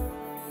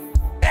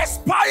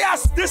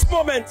 Expires this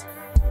moment.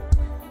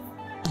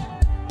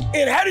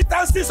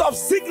 Inheritances of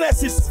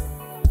sicknesses,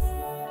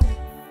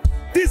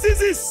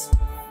 diseases,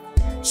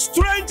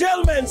 strange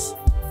ailments.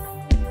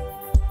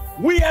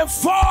 We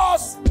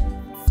enforce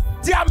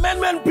the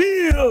amendment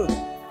bill.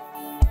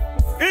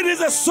 It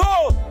is a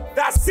soul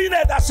that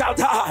sinneth that shall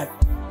die.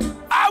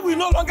 I will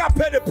no longer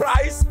pay the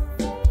price.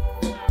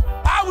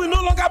 I will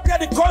no longer bear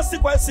the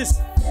consequences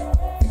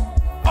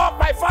of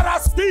my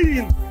father's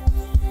sin.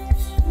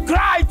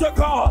 Cry to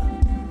God.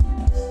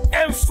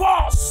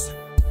 Enforce.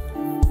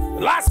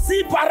 La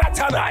si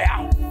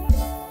paratanaya.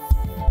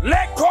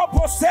 Le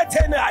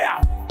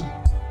koposetenaya.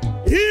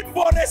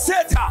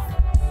 Imboneseta.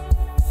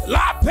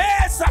 La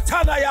pe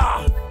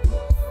satanaya.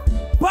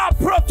 Pa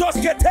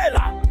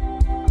protosketela.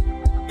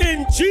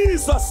 In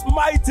Jesus'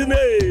 mighty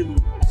name.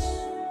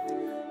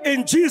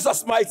 In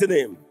Jesus' mighty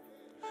name.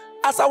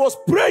 As I was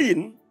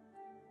praying,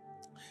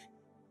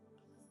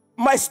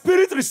 my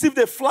spirit received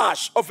a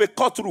flash of a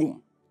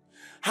courtroom.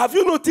 Have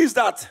you noticed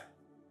that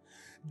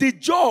the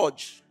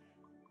judge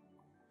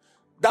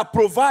that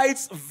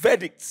provides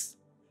verdicts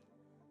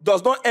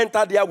does not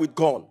enter there with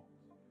gun?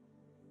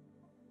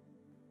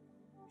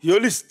 He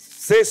only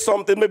says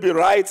something, maybe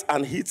right,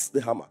 and hits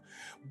the hammer.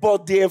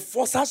 But the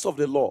enforcers of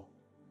the law,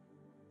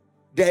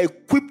 they're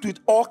equipped with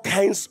all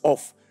kinds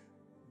of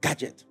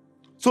gadgets.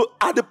 So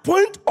at the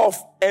point of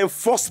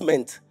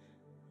enforcement,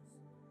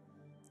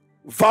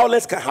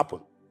 violence can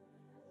happen.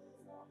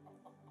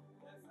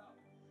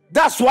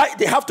 That's why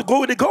they have to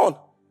go with a gun.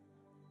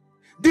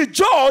 The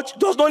judge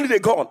does not need a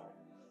gun.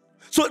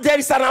 So there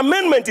is an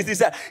amendment. It is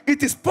that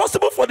it is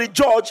possible for the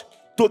judge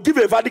to give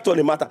a verdict on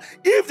the matter.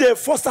 If the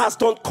enforcers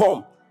don't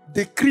come,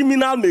 the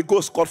criminal may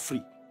go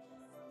scot-free.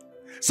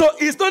 So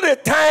it's not a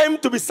time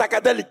to be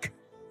psychedelic.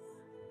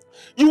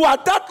 You are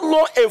that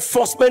law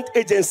enforcement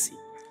agency.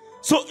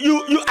 So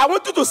I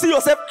want you to see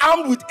yourself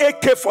armed with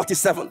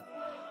AK-47.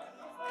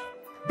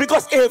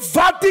 Because a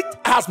verdict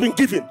has been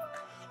given.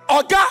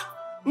 Oga,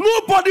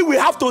 nobody will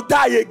have to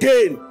die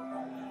again.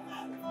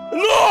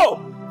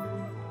 No.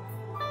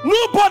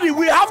 Nobody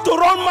will have to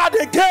run mad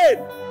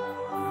again.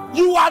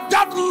 You are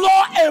that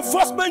law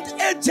enforcement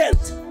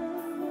agent.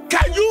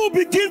 Can you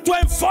begin to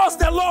enforce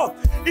the law?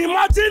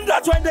 Imagine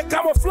that you're in the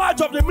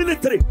camouflage of the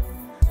military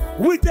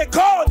with a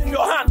gun in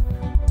your hand.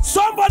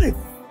 Somebody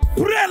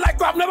pray like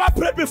you have never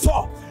prayed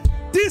before.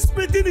 This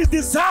meeting is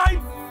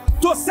designed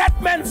to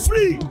set men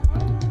free,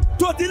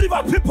 to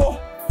deliver people.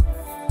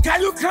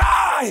 Can you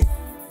cry?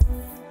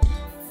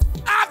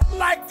 Act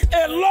like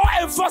a law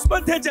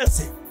enforcement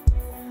agency.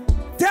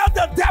 Tell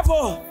the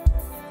devil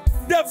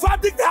the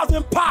verdict has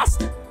been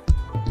passed.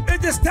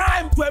 It is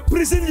time to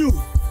imprison you.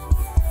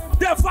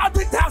 The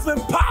verdict has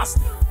been passed.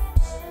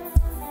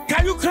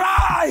 Can you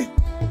cry?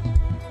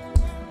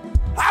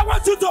 I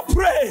want you to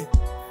pray.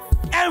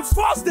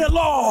 Enforce the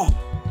law.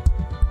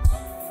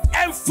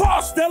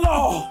 Enforce the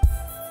law.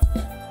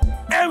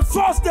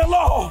 Enforce the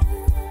law.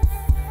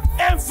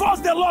 Enforce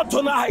the law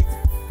tonight.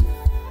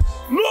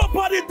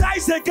 Nobody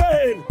dies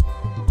again.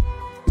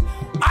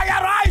 I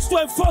arise to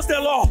enforce the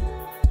law.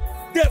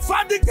 The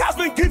verdict has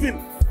been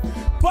given,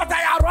 but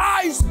I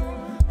arise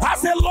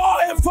as a law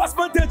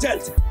enforcement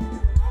agent.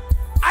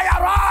 I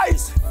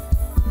arise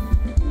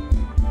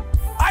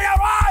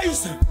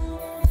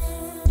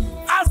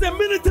as the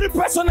military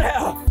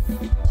personnel.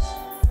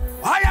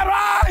 I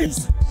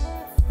arise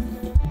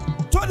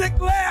to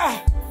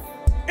declare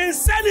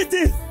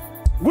insanity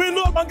will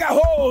no longer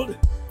hold.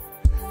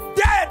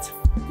 Death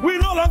will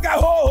no longer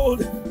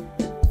hold.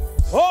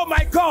 Oh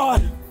my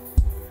God.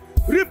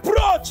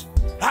 Reproach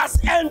has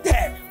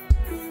ended.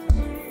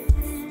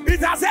 It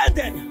has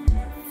ended.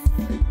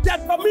 The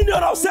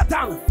dominion of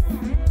Satan,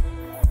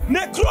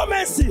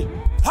 necromancy,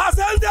 has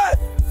ended.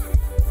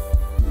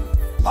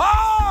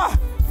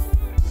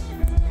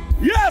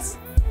 Yes.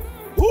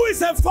 Who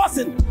is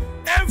enforcing?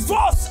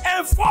 Enforce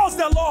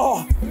the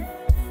law.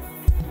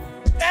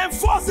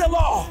 Enforce the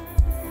law.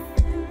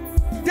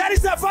 There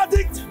is a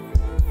verdict.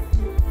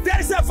 There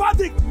is a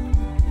verdict.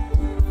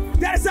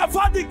 There is a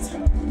verdict.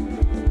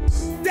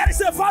 There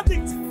is a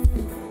verdict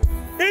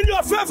in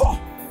your favor.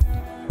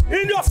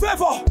 In your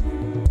favor.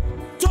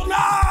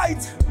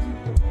 Tonight,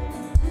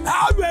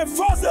 how you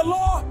enforce the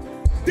law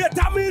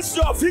determines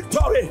your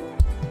victory.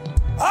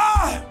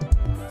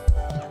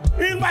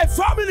 In my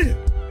family,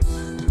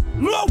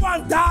 no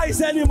one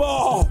dies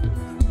anymore.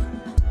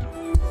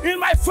 In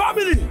my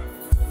family,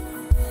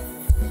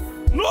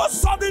 no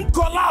sudden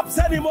collapse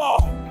anymore.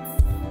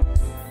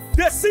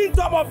 The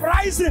symptom of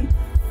rising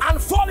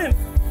and falling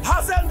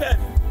has ended.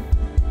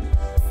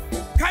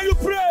 Can you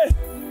pray?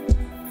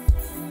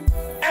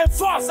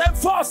 Enforce,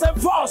 enforce,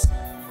 enforce.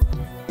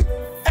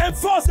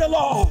 Enforce the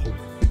law.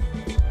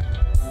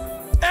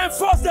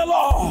 Enforce the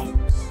law.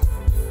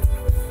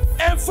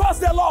 Enforce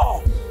the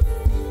law.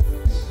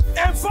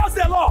 Enforce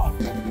the law.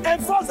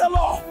 Enforce the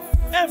law.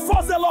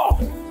 Enforce the law.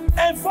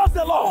 Enforce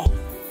the law.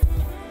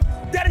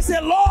 There is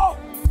a law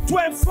to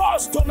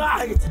enforce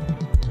tonight.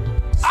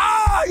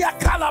 Ah,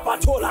 yakala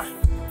batola.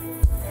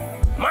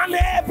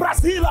 Mane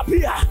Brazil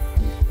appear.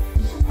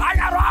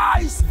 I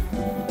arise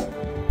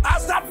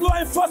as that law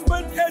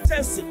enforcement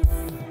agency.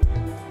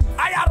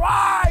 I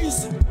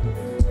arise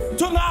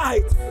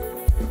tonight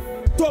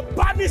to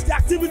banish the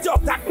activity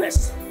of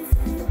darkness.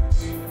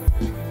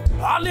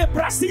 Ale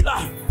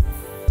Brasila.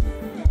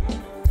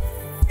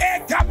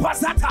 Eka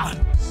pasata.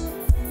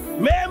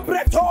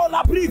 Membreto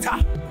la brita.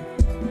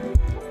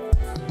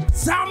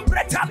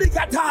 Zambreta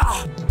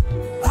ligata.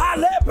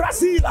 Ale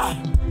Brasila.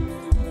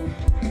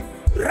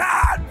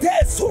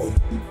 Radeso.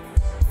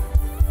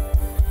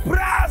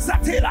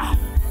 Brazatela.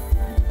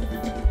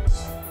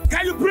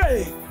 Can you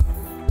pray?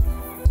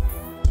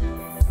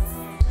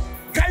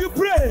 Can you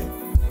pray?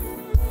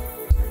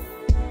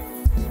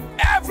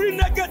 Every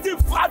negative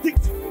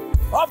verdict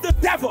of the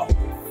devil,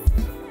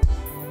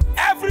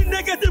 every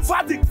negative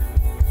verdict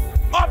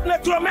of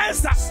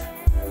necromancers,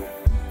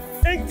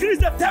 increase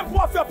the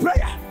tempo of your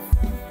prayer.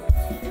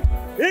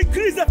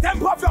 Increase the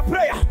tempo of your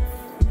prayer.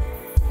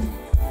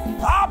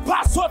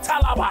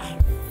 Apasotalaba.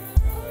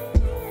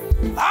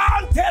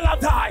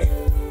 Anteladai.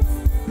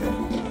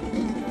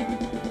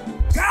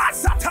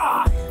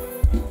 Gasatai.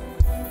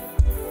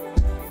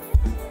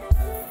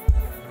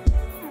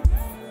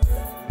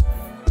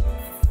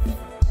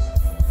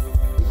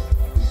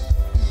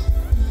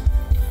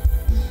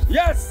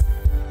 Yes.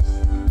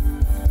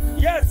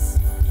 Yes.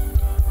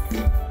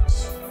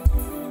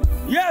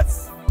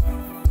 Yes.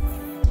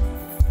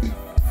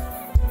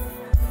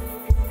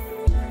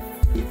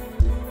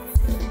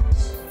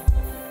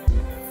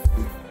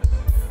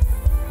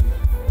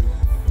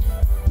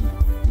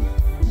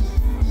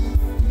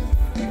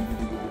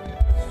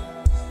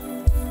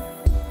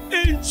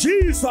 In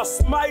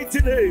Jesus' mighty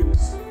name.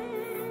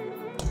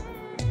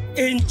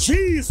 In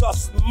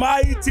Jesus'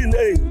 mighty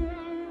name.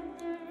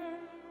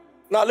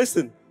 Now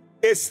listen.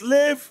 A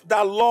slave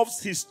that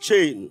loves his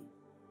chain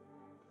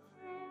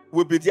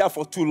will be there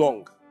for too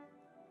long.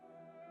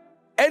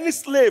 Any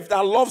slave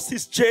that loves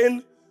his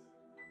chain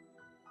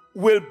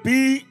will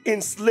be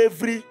in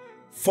slavery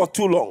for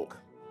too long.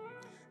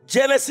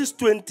 Genesis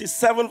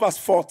 27 verse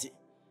 40.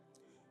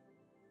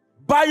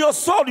 By your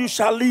sword you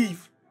shall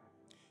live,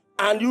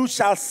 and you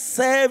shall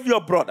serve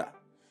your brother.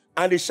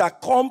 And it shall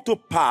come to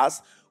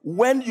pass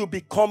when you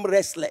become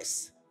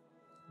restless,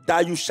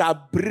 that you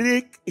shall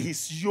break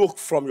his yoke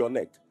from your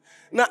neck.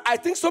 Now, I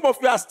think some of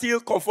you are still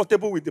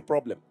comfortable with the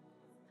problem.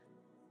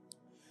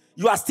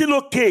 You are still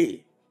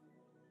okay.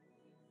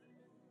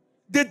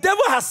 The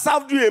devil has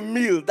served you a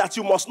meal that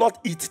you must not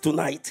eat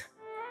tonight.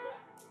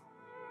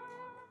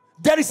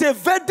 There is a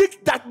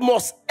verdict that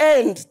must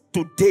end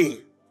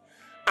today.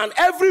 And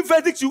every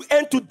verdict you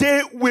end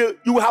today,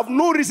 you have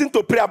no reason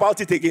to pray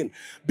about it again.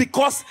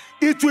 Because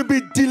it will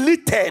be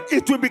deleted.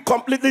 It will be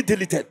completely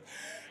deleted.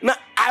 Now,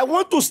 I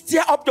want to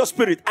stir up your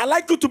spirit. I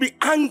like you to be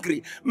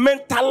angry.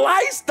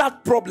 Mentalize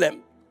that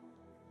problem.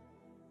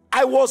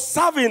 I was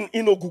serving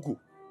in Ogugu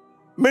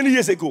many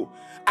years ago.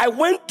 I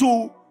went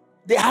to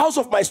the house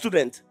of my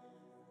student,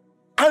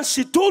 and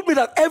she told me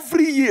that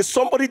every year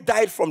somebody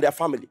died from their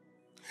family.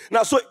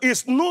 Now, so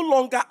it's no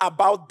longer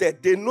about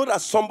death. They know that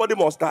somebody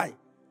must die.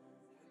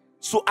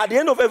 So at the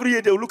end of every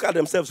year, they will look at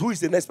themselves. Who is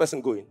the next person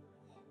going?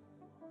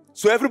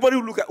 So everybody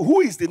will look at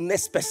who is the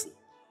next person.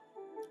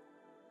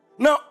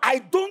 Now, I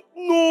don't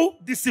know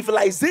the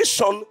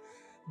civilization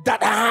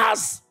that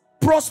has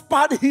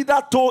prospered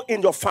hitherto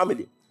in your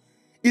family.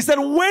 He said,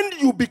 when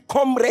you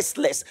become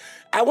restless,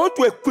 I want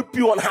to equip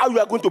you on how you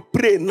are going to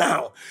pray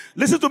now.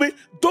 Listen to me.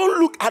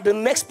 Don't look at the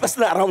next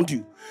person around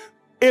you.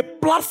 A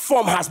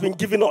platform has been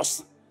given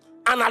us.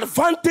 An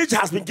advantage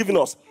has been given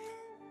us.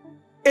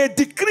 A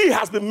decree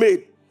has been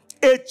made.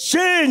 A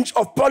change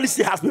of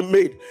policy has been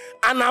made.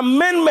 An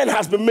amendment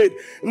has been made.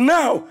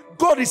 Now,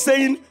 God is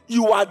saying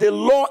you are the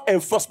law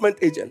enforcement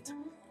agent.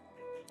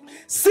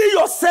 See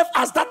yourself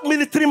as that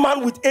military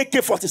man with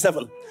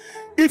AK-47.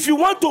 If you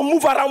want to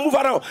move around, move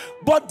around.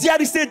 But there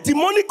is a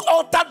demonic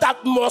altar that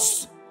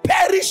must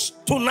perish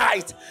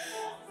tonight.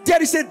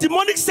 There is a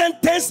demonic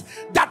sentence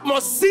that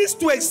must cease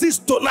to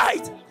exist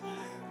tonight.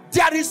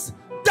 There is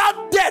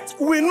that death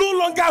we no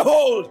longer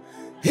hold.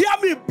 Hear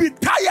me, be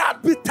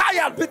tired, be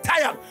tired, be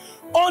tired.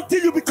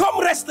 Until you become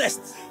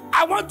restless.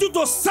 I want you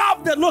to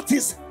serve the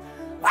notice.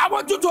 I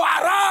want you to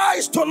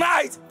arise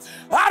tonight.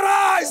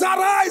 Arise,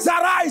 arise,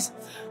 arise.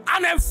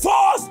 And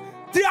enforce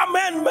the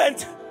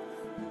amendment.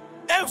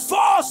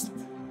 Enforce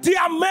the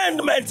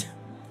amendment.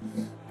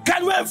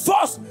 Can you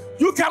enforce?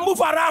 You can move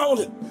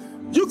around.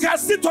 You can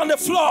sit on the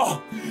floor.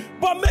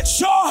 But make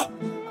sure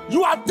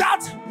you are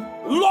that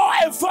law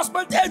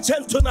enforcement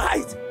agent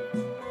tonight.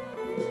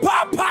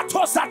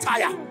 Papato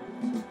sataya.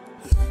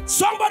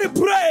 Somebody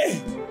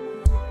pray.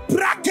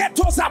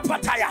 Braketo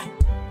zapataya.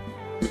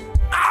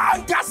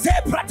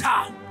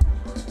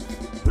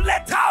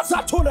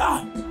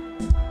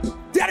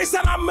 There is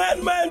an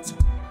amendment.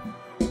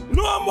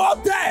 No more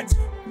debt.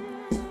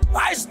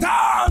 I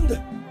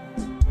stand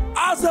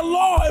as a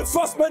law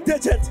enforcement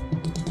agent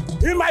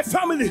in my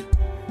family.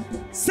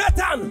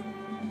 Satan,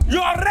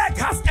 your wreck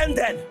has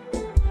ended.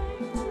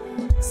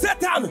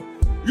 Satan,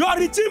 your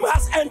regime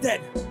has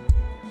ended.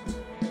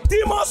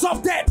 Demons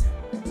of death,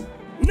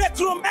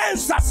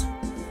 necromancers,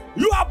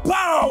 you are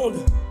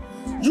bound.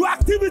 Your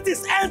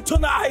activities end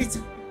tonight.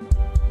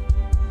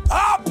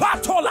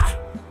 Apatola,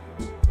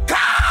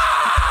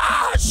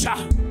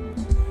 Cashapp,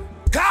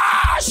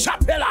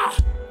 Capella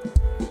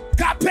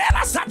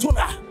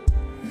Satuna.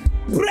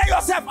 Pray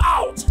yourself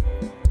out.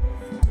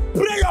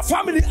 Pray your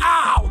family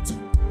out.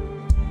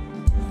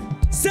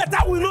 Satan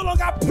will no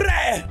longer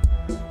prey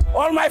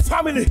on my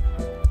family.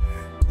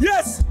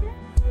 Yes,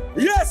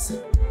 yes,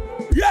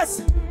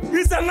 yes.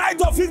 It's a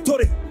night of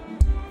victory.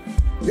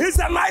 It's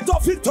a night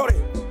of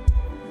victory.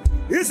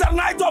 It's a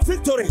night of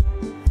victory.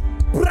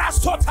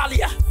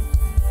 Brastotalia.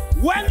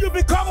 When you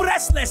become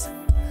restless,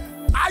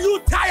 are you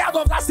tired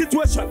of that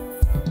situation?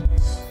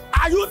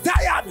 Are you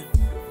tired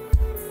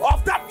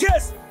of that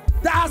case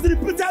that has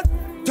repeated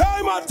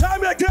time and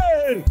time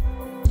again?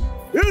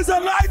 It's a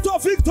night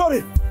of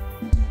victory.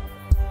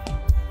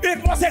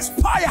 It must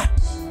expire.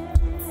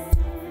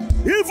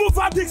 Evil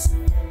verdicts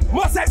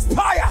must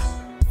expire.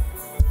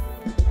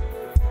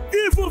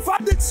 Evil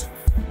verdicts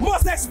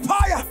must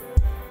expire.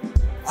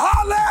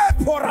 Ale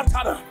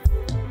poratana.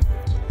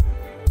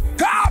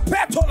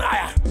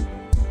 Kapetonaya.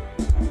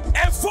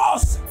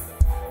 Enforce.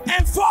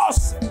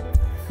 Enforce.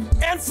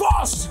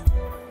 Enforce.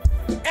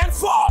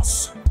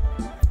 Enforce.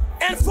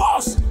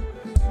 Enforce.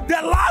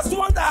 The last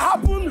one that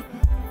happened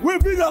will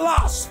be the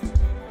last.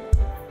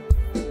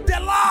 The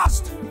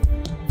last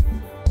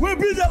will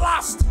be the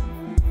last.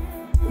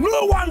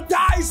 No one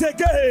dies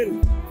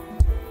again.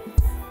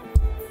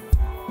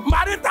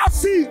 Marital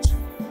siege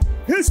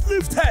is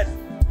lifted.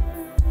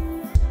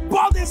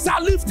 Bodies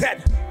are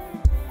lifted.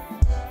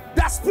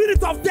 The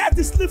spirit of death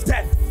is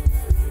lifted.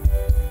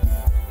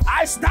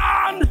 I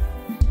stand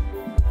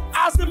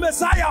as the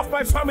Messiah of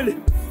my family.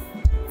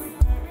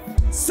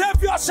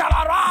 Savior shall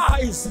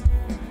arise.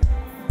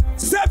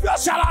 Savior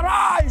shall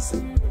arise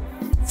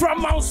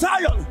from Mount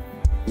Zion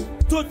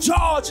to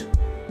judge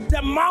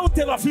the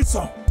mountain of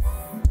Israel.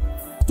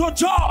 To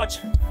judge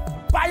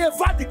by a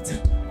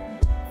verdict.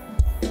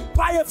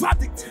 By a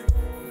verdict.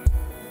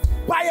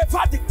 By a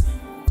verdict.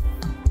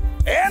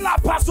 Ela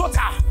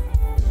pasota.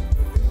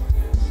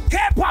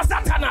 Ke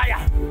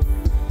pasatanaya.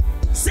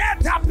 Se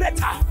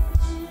tableta.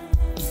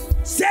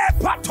 Se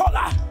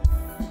patola.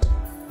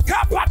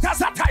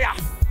 Kapatazataya.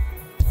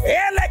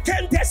 Ele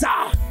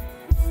kentesa.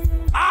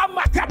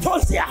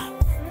 Amakatosia.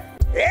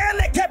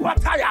 Ele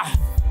kepataya.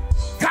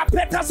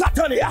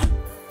 Kapetazatonia.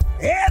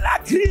 Ela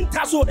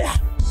grintazonia.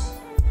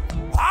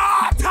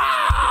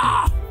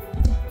 Ata.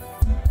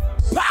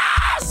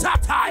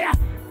 Pasataya.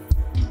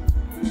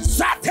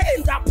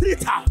 Satenda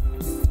prita.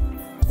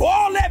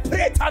 Ole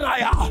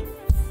pretanaya.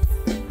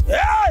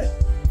 Hey!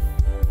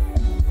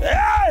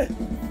 Hey!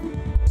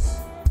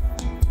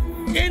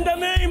 In the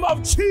name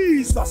of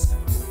Jesus.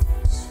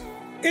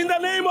 In the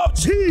name of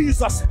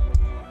Jesus.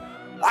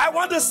 I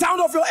want the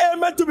sound of your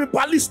amen to be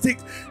ballistic.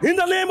 In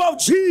the name of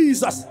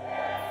Jesus.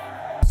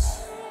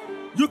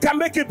 You can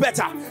make it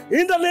better.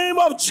 In the name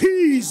of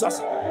Jesus.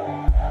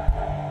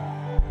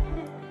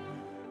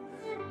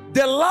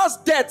 The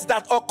last death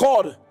that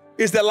occurred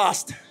is the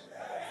last.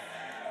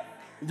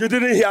 You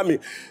didn't hear me.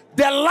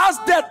 The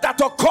last death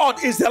that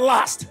occurred is the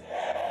last.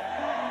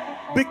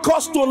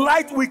 Because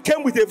tonight we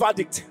came with a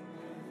verdict.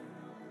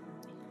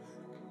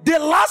 The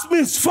last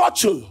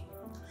misfortune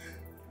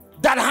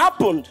that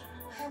happened,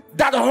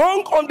 that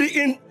hung on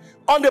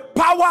the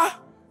power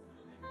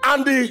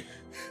and the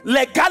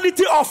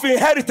legality of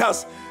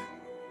inheritance,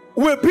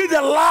 will be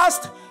the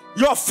last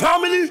your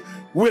family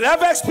will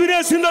ever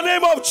experience in the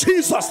name of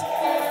Jesus.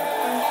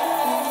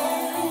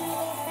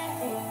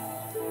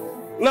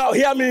 Now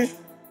hear me.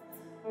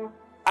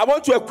 I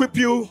want to equip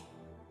you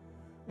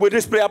with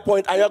this prayer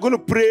point, and you're going to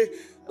pray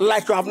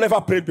like you have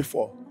never prayed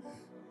before.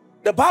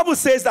 The Bible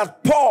says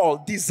that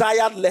Paul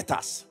desired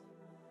letters.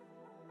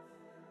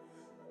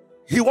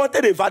 He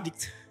wanted a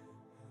verdict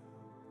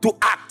to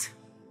act.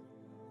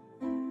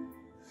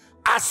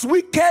 As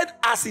wicked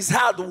as his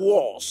heart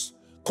was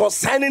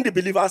concerning the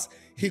believers,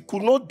 he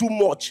could not do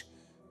much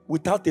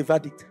without a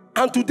verdict.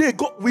 And today,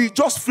 we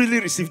just freely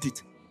received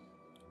it.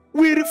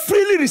 We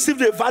freely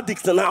received a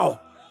verdict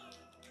now.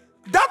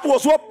 That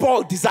was what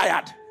Paul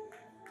desired.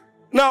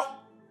 Now,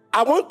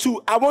 I want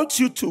you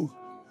to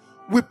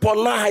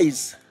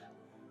weaponize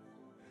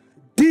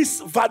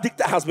this verdict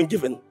that has been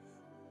given.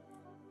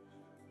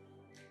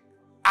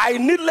 I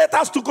need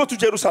letters to go to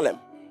Jerusalem.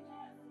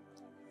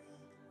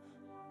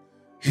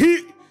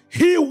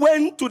 He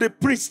went to the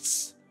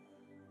priests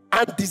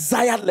and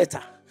desired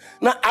letter.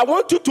 Now, I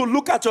want you to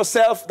look at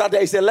yourself that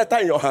there is a letter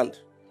in your hand.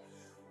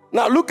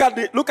 Now, look at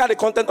the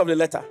content of the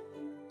letter.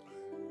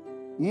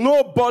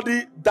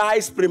 Nobody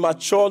dies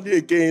prematurely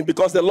again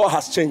because the law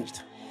has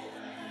changed.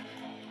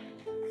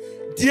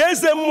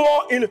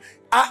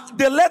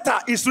 The letter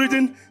is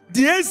reading,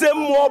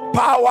 more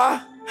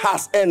power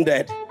has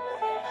ended.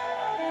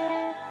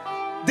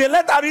 The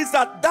letter reads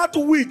that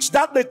witch,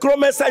 that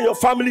necromancer in your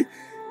family,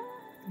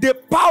 the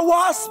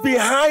powers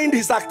behind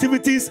his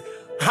activities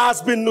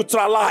has been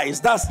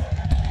neutralized.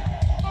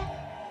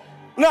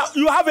 Now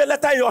you have a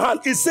letter in your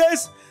hand. It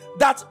says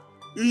that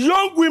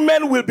young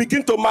women will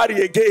begin to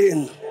marry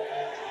again.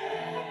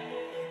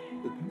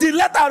 The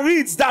letter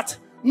reads that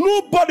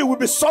nobody will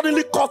be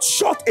suddenly cut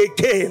short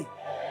again.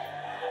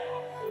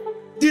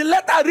 The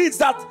letter reads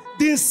that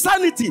the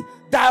insanity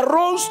that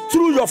runs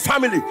through your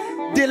family,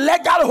 the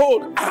legal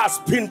hold has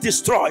been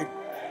destroyed.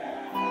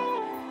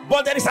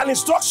 But there is an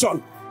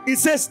instruction. It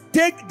says,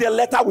 take the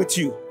letter with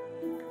you.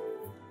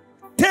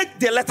 Take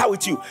the letter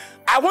with you.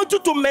 I want you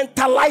to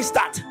mentalize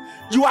that.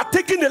 You are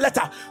taking the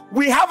letter.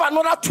 We have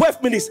another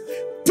 12 minutes.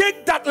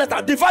 Take that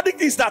letter. The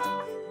verdict is that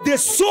the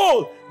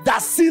soul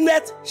that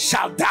sinneth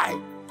shall die.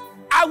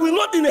 I will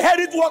not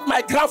inherit what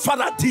my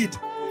grandfather did.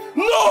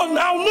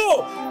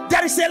 No.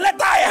 There is a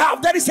letter I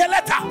have. There is a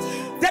letter.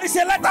 There is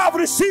a letter I've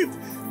received.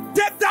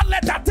 Take that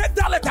letter. Take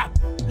that letter.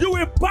 You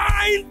will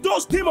bind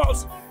those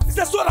demons. It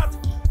says so that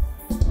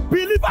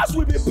believers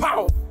will be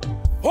bound.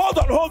 Hold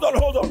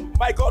on.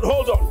 My God,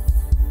 hold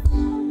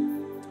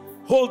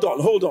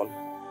on.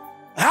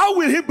 How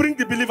will he bring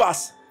the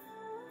believers?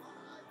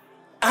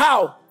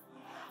 How?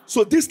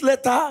 So this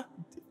letter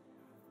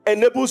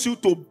enables you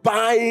to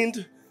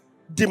bind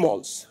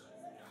demons.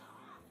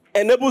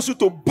 Enables you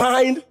to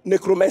bind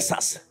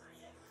necromancers.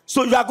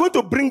 So you are going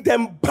to bring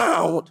them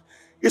bound.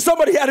 Is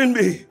somebody hearing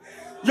me?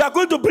 You are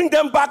going to bring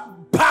them back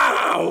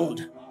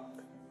bound.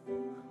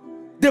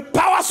 The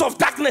powers of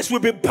darkness will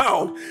be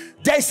bound.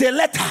 There is a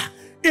letter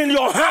in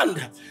your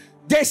hand.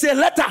 There is a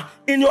letter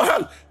in your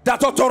hand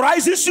that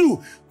authorizes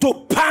you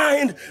to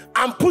bind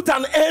and put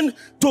an end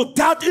to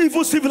that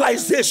evil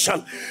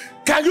civilization.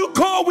 Can you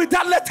go with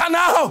that letter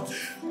now?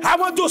 I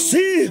want to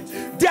see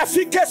the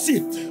efficacy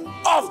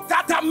of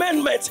that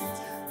amendment.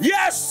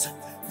 Yes,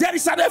 there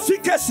is an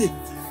efficacy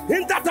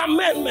in that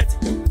amendment.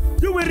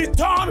 You will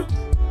return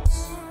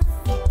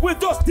with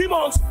those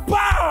demons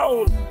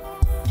bound,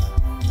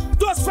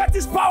 those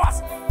fetish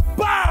powers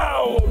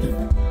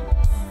bound,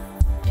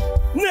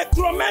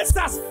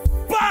 necromancers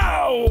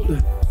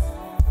bound,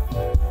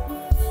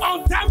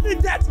 untimely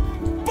death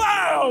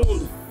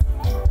bound,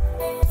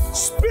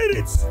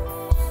 spirits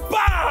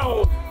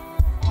bound.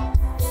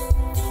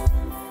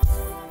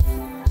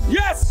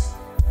 Yes,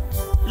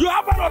 you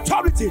have an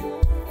authority.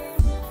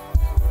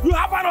 You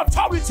have an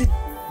authority.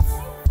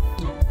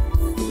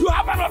 You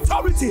have an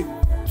authority.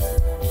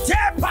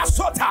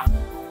 Tepasota.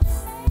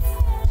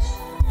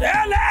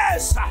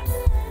 Elesa.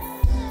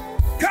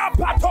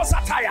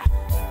 Kapatosataya.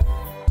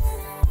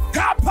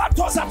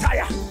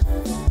 Kapatosataya.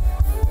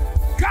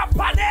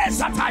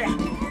 Kapanesataya.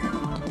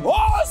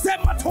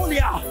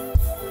 Ozematolia.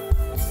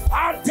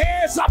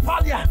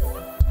 Antezapalia.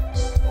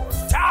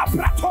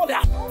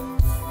 Tabratolia.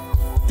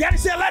 There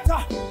is a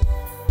letter.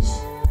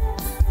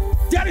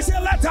 There is a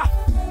letter.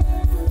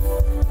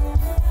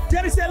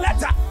 There is a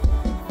letter.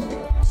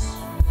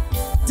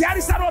 There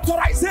is an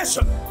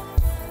authorization.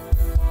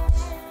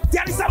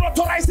 There is an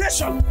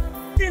authorization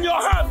in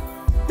your hand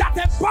that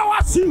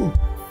empowers you.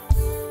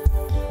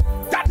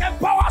 That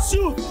empowers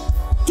you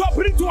to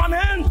bring to an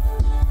end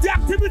the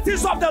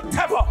activities of the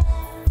devil.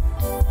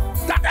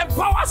 That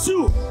empowers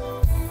you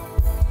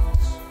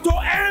to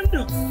end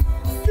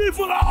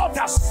evil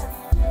altars.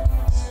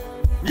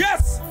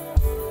 Yes.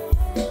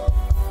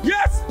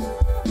 Yes.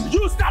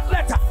 Use that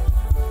letter.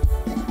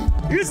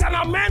 It's an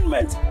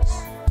amendment.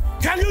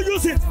 Can you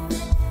use it?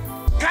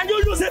 Can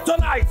you use it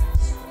tonight?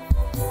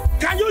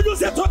 Can you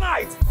use it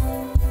tonight?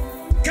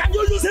 Can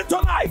you use it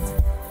tonight?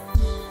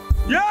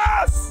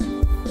 Yes.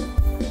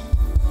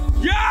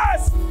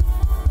 Yes.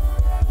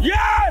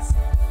 Yes.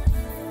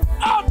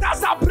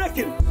 Altars are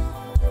breaking.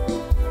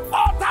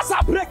 Altars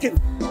are breaking.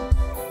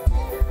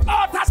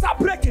 Altars are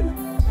breaking.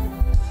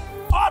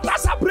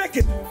 Altars are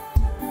breaking.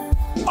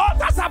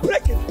 Altars are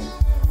breaking.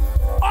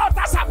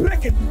 Altars are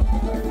breaking.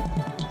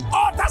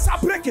 Altars are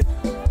breaking.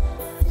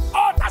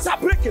 Altars are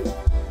breaking.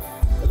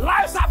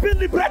 Lives are being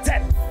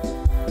liberated.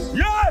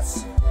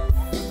 Yes.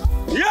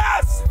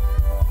 Yes.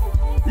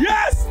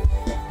 Yes.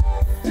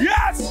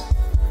 Yes.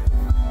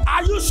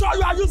 Are you sure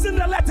you are using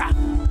the letter?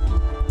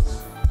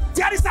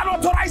 There is an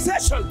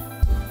authorization.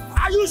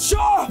 Are you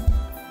sure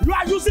you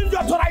are using the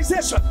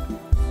authorization?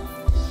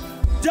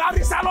 There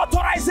is an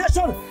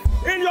authorization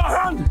in your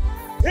hand.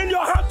 In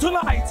your hand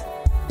tonight.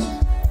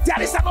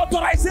 There is an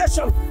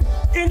authorization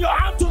in your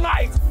hand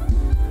tonight.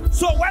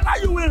 So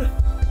whether you will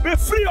be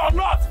free or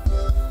not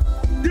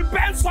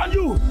depends on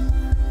you.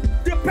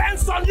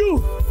 Depends on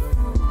you.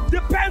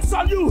 Depends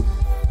on you.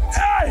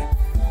 Hey,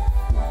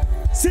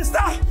 sister,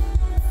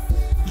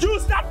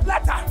 use that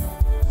letter.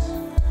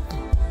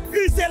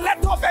 It's a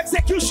letter of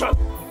execution.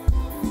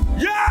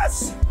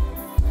 Yes.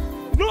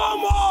 No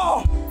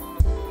more.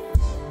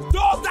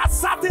 Those that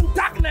sat in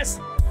darkness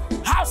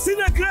I've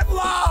seen a great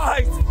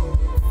light.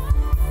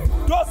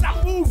 Those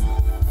that move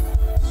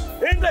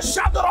in the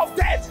shadow of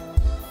death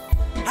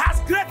has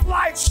great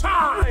light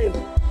shine.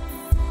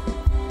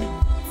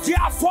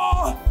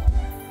 Therefore,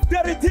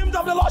 the redeemed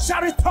of the Lord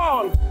shall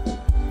return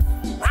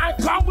and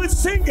come with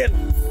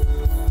singing.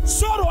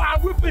 Sorrow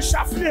and weeping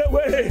shall flee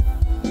away.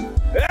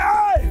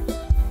 Hey!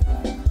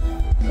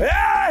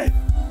 Hey!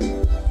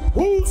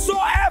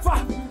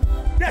 Whosoever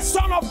the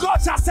Son of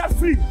God shall set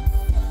free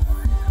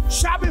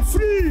shall be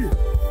free.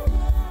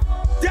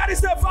 There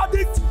is a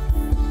verdict.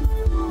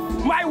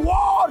 My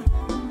word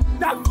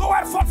that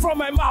goeth forth from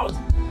my mouth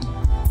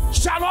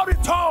shall not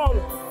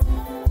return,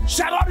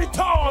 shall not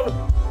return,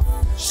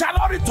 shall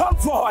not return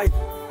void.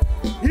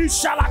 He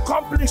shall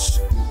accomplish.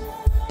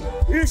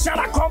 He shall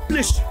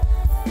accomplish.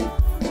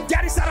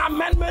 There is an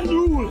amendment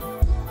rule.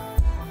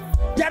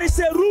 There is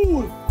a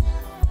rule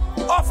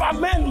of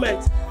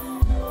amendment.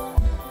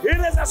 It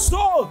is a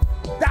soul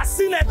that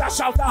sinneth that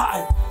shall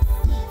die.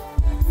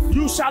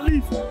 You shall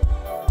live.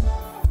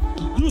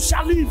 You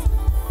shall live.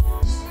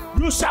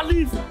 You shall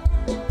live.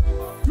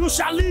 You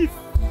shall live.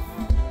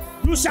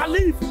 You shall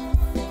live.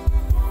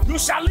 You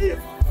shall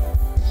live.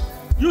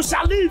 You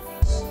shall live.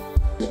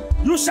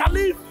 You shall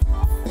live.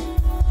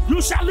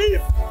 You shall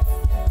live.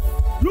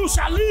 You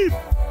shall live.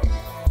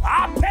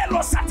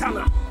 Apello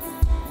Satana.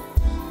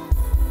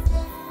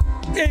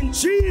 In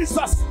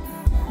Jesus'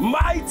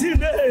 mighty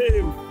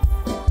name.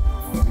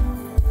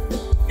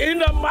 In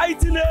the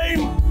mighty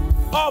name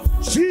of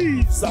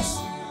Jesus.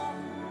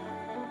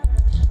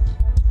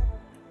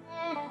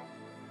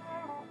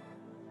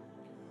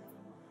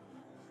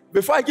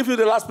 Before I give you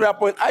the last prayer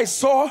point, I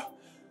saw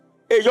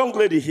a young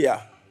lady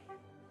here.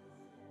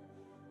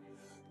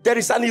 There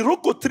is an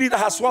Iroko tree that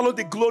has swallowed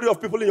the glory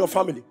of people in your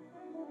family.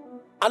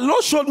 And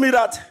Lord showed me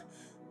that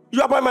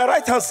you are by my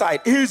right hand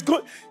side.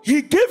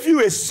 He gave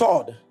you a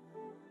sword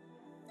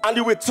and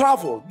you will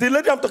travel. The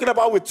lady I'm talking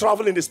about will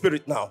travel in the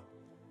spirit now.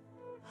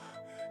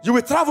 You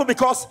will travel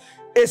because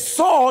a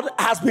sword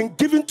has been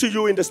given to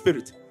you in the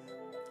spirit.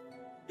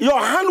 Your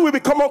hand will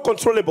become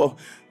uncontrollable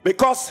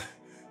because,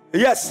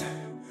 yes,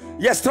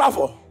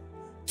 travel,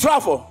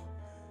 travel,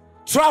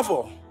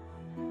 travel,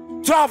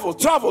 travel,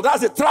 travel.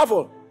 That's it,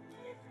 travel,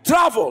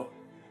 travel,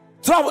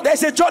 travel.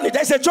 There's a journey,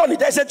 there's a journey,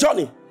 there's a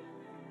journey.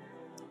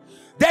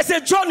 There's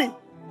a journey.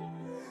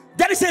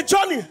 There is a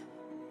journey.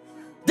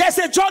 There's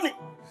a journey.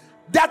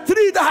 That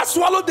tree that has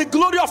swallowed the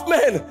glory of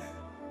men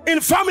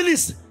in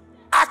families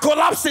are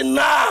collapsing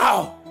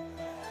now.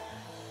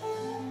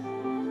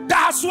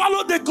 That has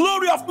swallowed the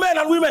glory of men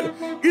and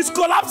women is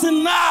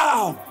collapsing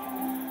now.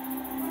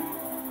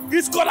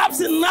 It's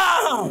collapsing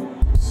now.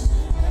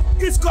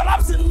 It's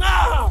collapsing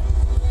now.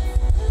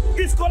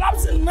 It's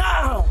collapsing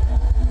now.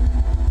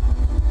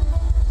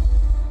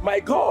 My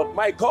God,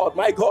 my God,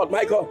 my God,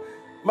 my God,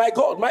 my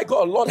God, my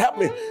God, Lord help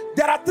me.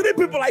 There are 3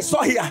 people I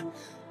saw here.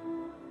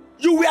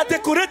 You were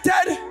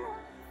decorated.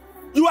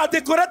 You are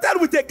decorated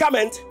with a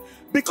garment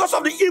because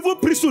of the evil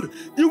priesthood.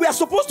 You were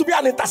supposed to be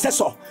an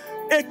intercessor,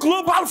 a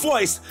global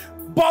voice,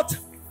 but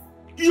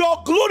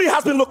your glory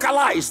has been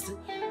localized.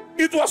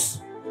 It was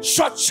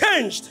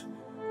shortchanged.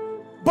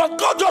 But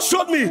God just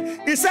showed me.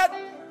 He said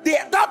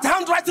that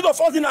handwriting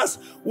of ordinance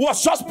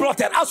was just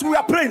blotted as we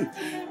were praying.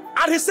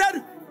 And he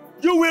said,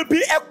 you will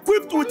be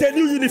equipped with a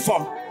new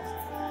uniform.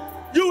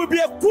 You will be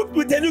equipped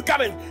with a new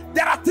garment.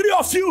 There are 3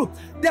 of you.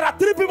 There are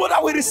 3 people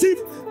that will receive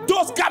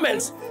those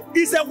garments.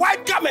 It's a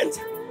white garment,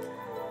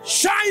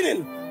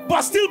 shining,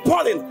 but still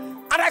burning.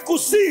 And I could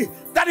see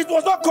that it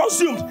was not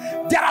consumed.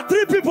 There are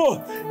 3 people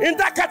in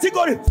that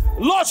category.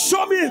 Lord,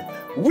 show me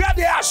where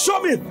they are.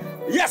 Show me.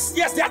 Yes,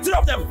 yes, there are 3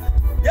 of them.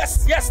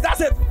 Yes, yes,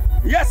 that's it.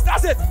 Yes,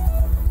 that's it.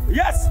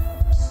 Yes,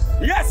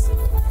 yes,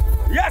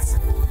 yes.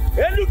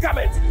 A new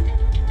garment.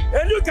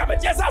 A new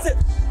garment. Yes, that's it.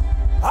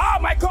 Oh,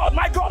 my God,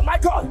 my God, my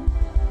God.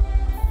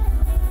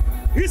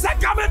 It's a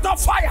garment of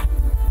fire.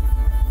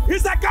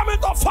 It's a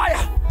garment of fire.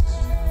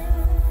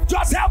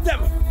 Just help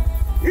them.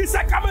 It's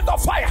a garment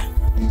of fire.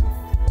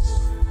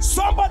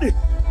 Somebody,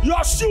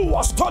 your shoe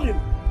was stolen.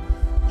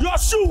 Your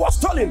shoe was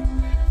stolen.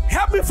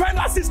 Help me find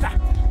that sister.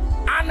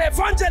 An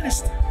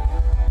evangelist.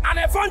 An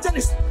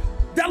evangelist.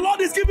 The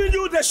Lord is giving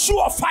you the shoe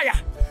of fire.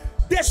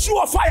 The shoe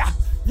of fire.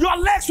 Your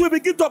legs will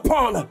begin to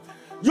burn.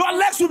 Your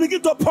legs will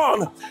begin to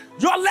burn.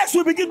 Your legs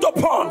will begin to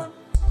burn.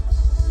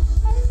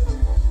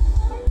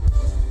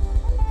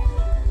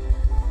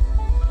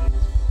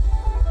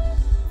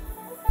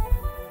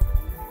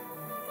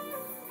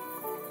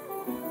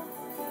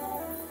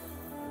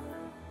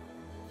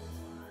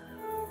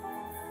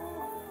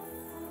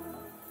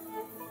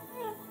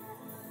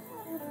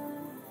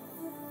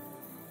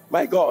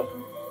 My God.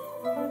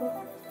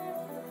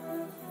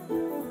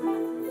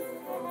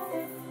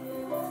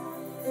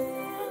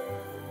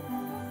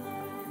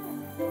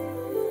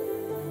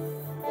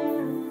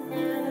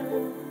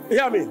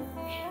 Hear me.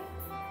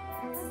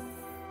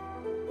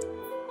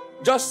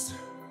 Just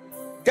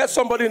get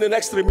somebody in the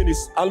next 3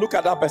 minutes and look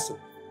at that person.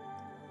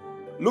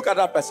 Look at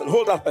that person.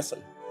 Hold that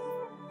person.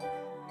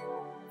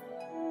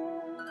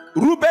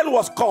 Reuben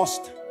was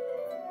cursed.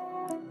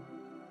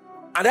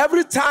 And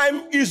every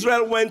time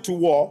Israel went to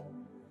war,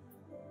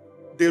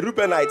 the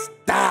Reubenites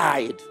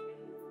died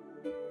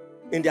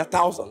in their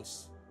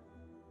thousands.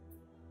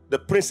 The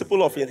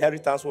principle of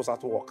inheritance was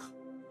at work.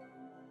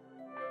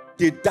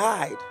 They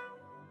died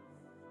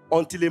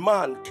until a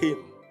man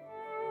came.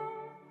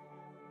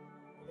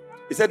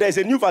 He said, there is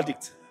a new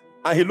verdict.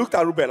 And he looked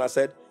at Reuben and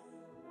said,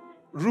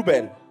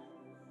 Reuben,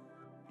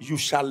 you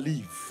shall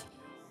live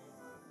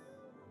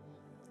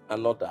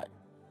and not die.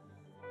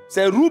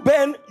 Say,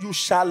 Reuben, you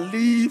shall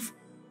live.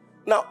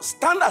 Now,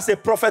 stand as a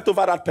prophet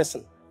over that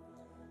person.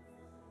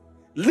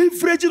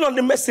 Leveraging on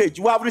the message,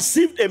 you have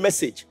received a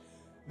message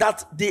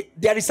that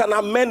there is an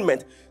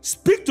amendment.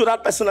 Speak to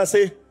that person and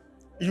say,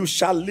 you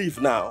shall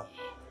live now.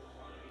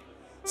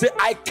 Say,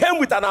 I came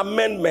with an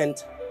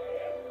amendment,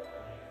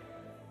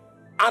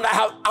 and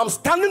I'm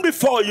standing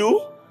before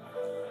you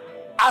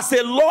as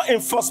a law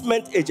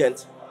enforcement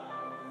agent.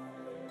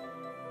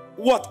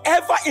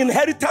 Whatever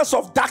inheritance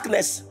of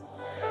darkness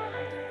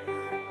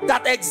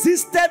that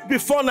existed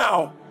before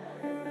now,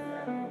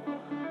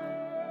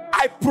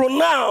 I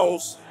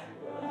pronounce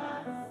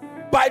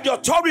by the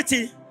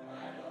authority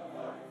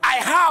I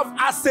have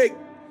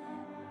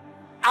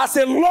as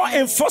a law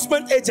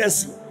enforcement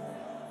agency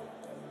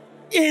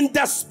in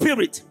the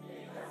spirit,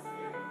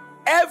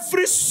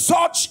 every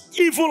such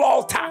evil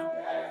altar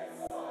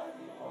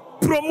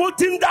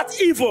promoting that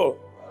evil,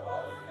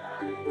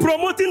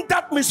 promoting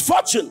that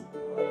misfortune,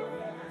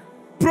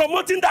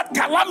 promoting that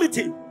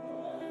calamity,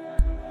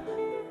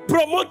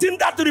 promoting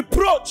that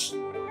reproach,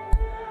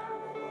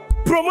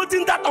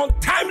 promoting that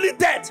untimely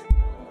death,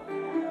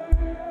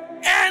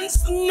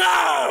 ends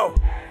now.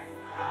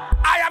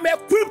 I am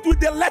equipped with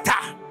the letter.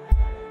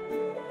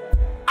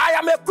 I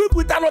am equipped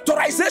with an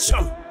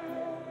authorization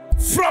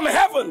from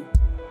heaven,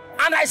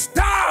 and I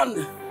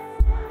stand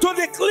to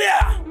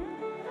declare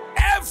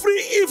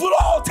every evil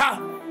altar,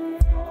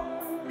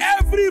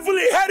 every evil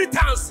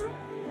inheritance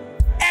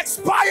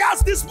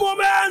expires this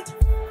moment.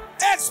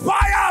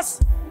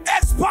 Expires,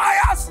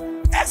 expires,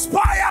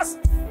 expires,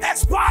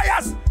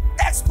 expires,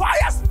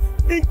 expires.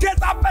 In case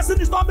that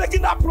person is not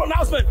making that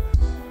pronouncement,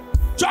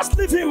 just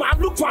leave him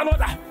and look for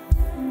another.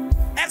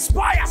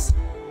 Expires.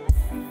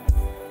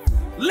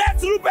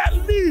 Let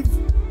Reuben live.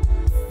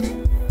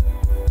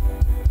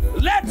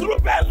 Let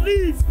Reuben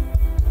live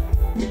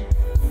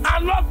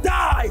and not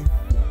die.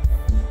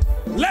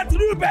 Let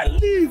Reuben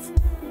live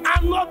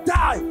and not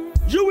die.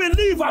 You will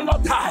live and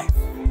not die.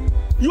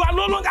 You are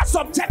no longer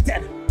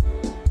subjected.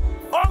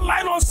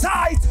 Online on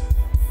site.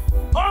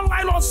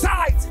 Online on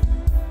site.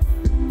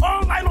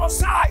 Online on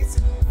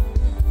site.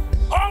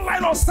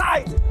 Online on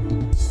site.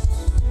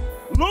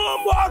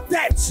 No more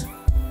debt.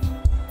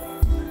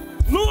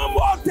 No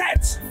more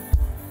debt.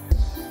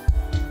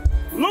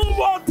 No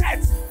more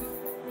debt.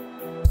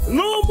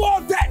 No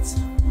more debt.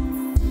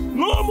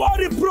 No more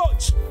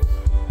reproach.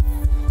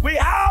 We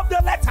have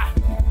the letter.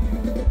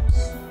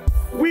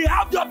 We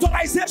have the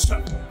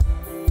authorization.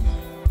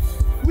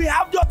 We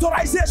have the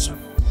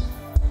authorization.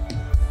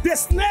 The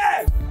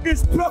snare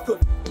is broken.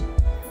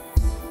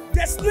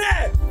 The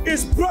snare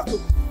is broken.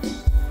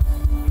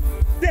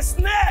 The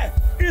snare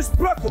is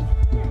broken.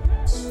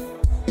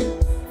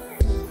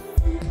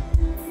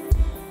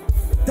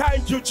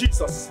 Thank you,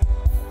 Jesus.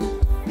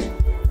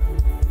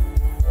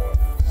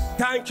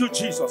 Thank you,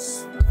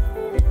 Jesus.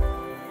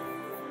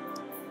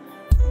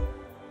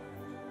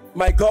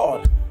 My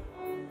God,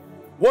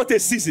 what a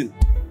season.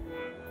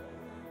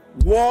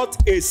 What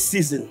a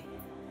season.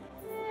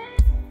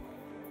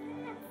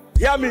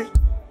 Hear me?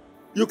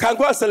 You can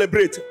go and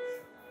celebrate.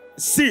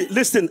 See,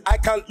 listen,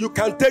 you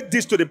can take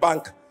this to the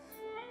bank.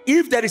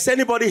 If there is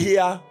anybody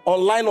here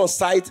online on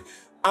site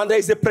and there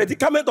is a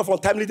predicament of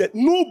untimely death,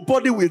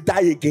 nobody will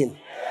die again.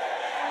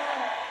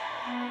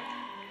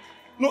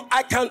 No,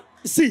 I can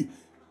see.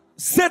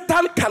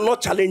 Satan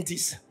cannot challenge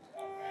this.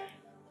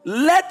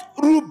 Let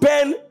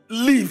Reuben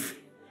live.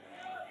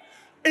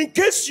 In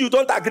case you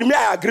don't agree, me,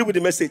 I agree with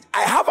the message.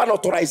 I have an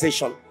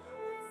authorization.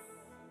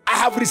 I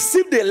have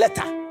received a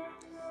letter.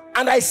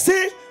 And I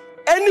say,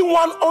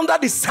 anyone under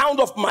the sound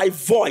of my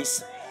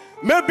voice,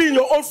 maybe in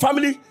your own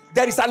family,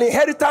 there is an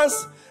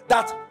inheritance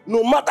that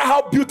no matter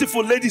how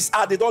beautiful ladies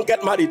are, they don't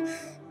get married.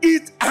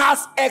 It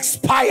has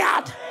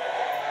expired.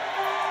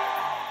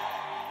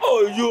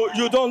 Oh,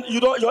 you don't,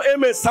 your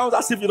amen sounds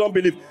as if you don't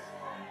believe.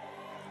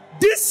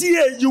 This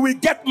year you will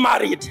get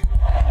married.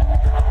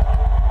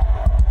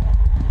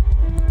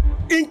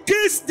 In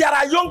case there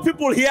are young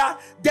people here,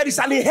 there is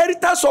an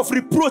inheritance of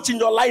reproach in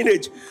your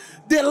lineage.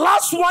 The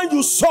last one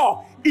you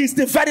saw is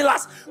the very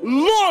last.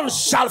 None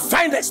shall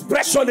find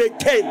expression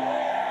again.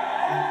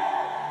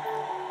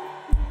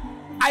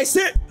 I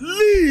say,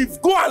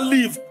 live, go and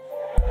live.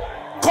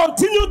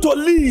 Continue to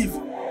live.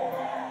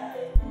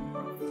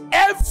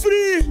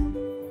 Every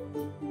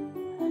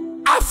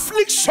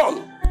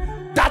affliction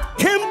that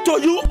came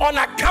to you on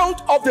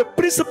account of the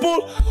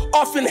principle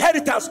of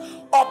inheritance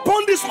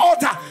upon this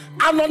altar,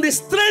 and on the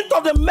strength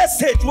of the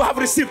message we have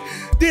received,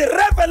 the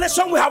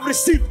revelation we have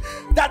received,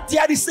 that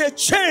there is a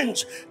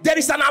change, there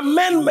is an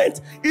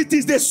amendment. It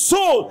is the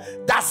soul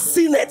that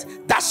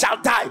sinneth that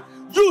shall die.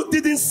 You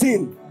didn't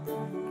sin.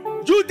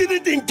 You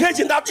didn't engage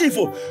in that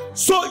evil,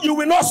 so you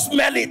will not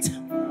smell it.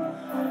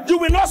 You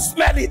will not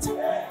smell it.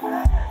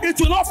 It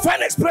will not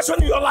find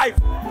expression in your life.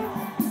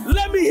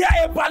 Let me hear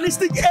a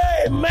ballistic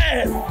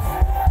amen.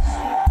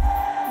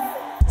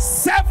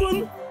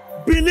 7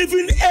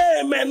 believing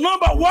amen.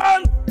 Number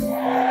 1.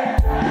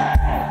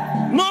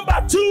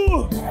 Number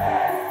 2.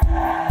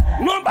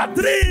 Number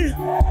 3.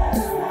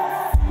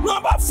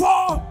 Number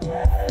 4.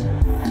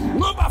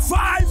 Number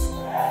 5.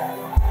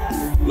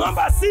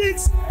 Number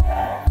 6.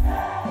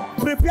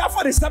 Prepare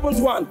for the 7th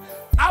one.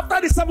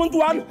 After the 7th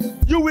one,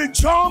 you will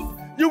jump,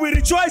 you will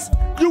rejoice,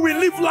 you will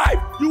live life,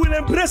 you will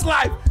embrace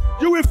life.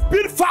 You will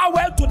bid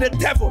farewell to the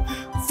devil,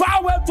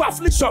 farewell to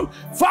affliction,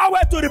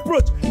 farewell to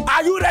reproach.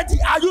 Are you ready?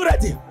 Are you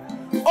ready?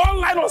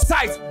 Online on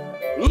site.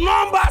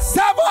 Number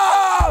 7.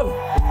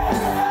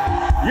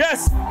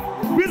 Yes.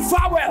 Bid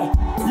farewell.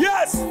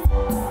 Yes.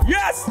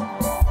 Yes.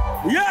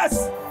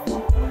 Yes.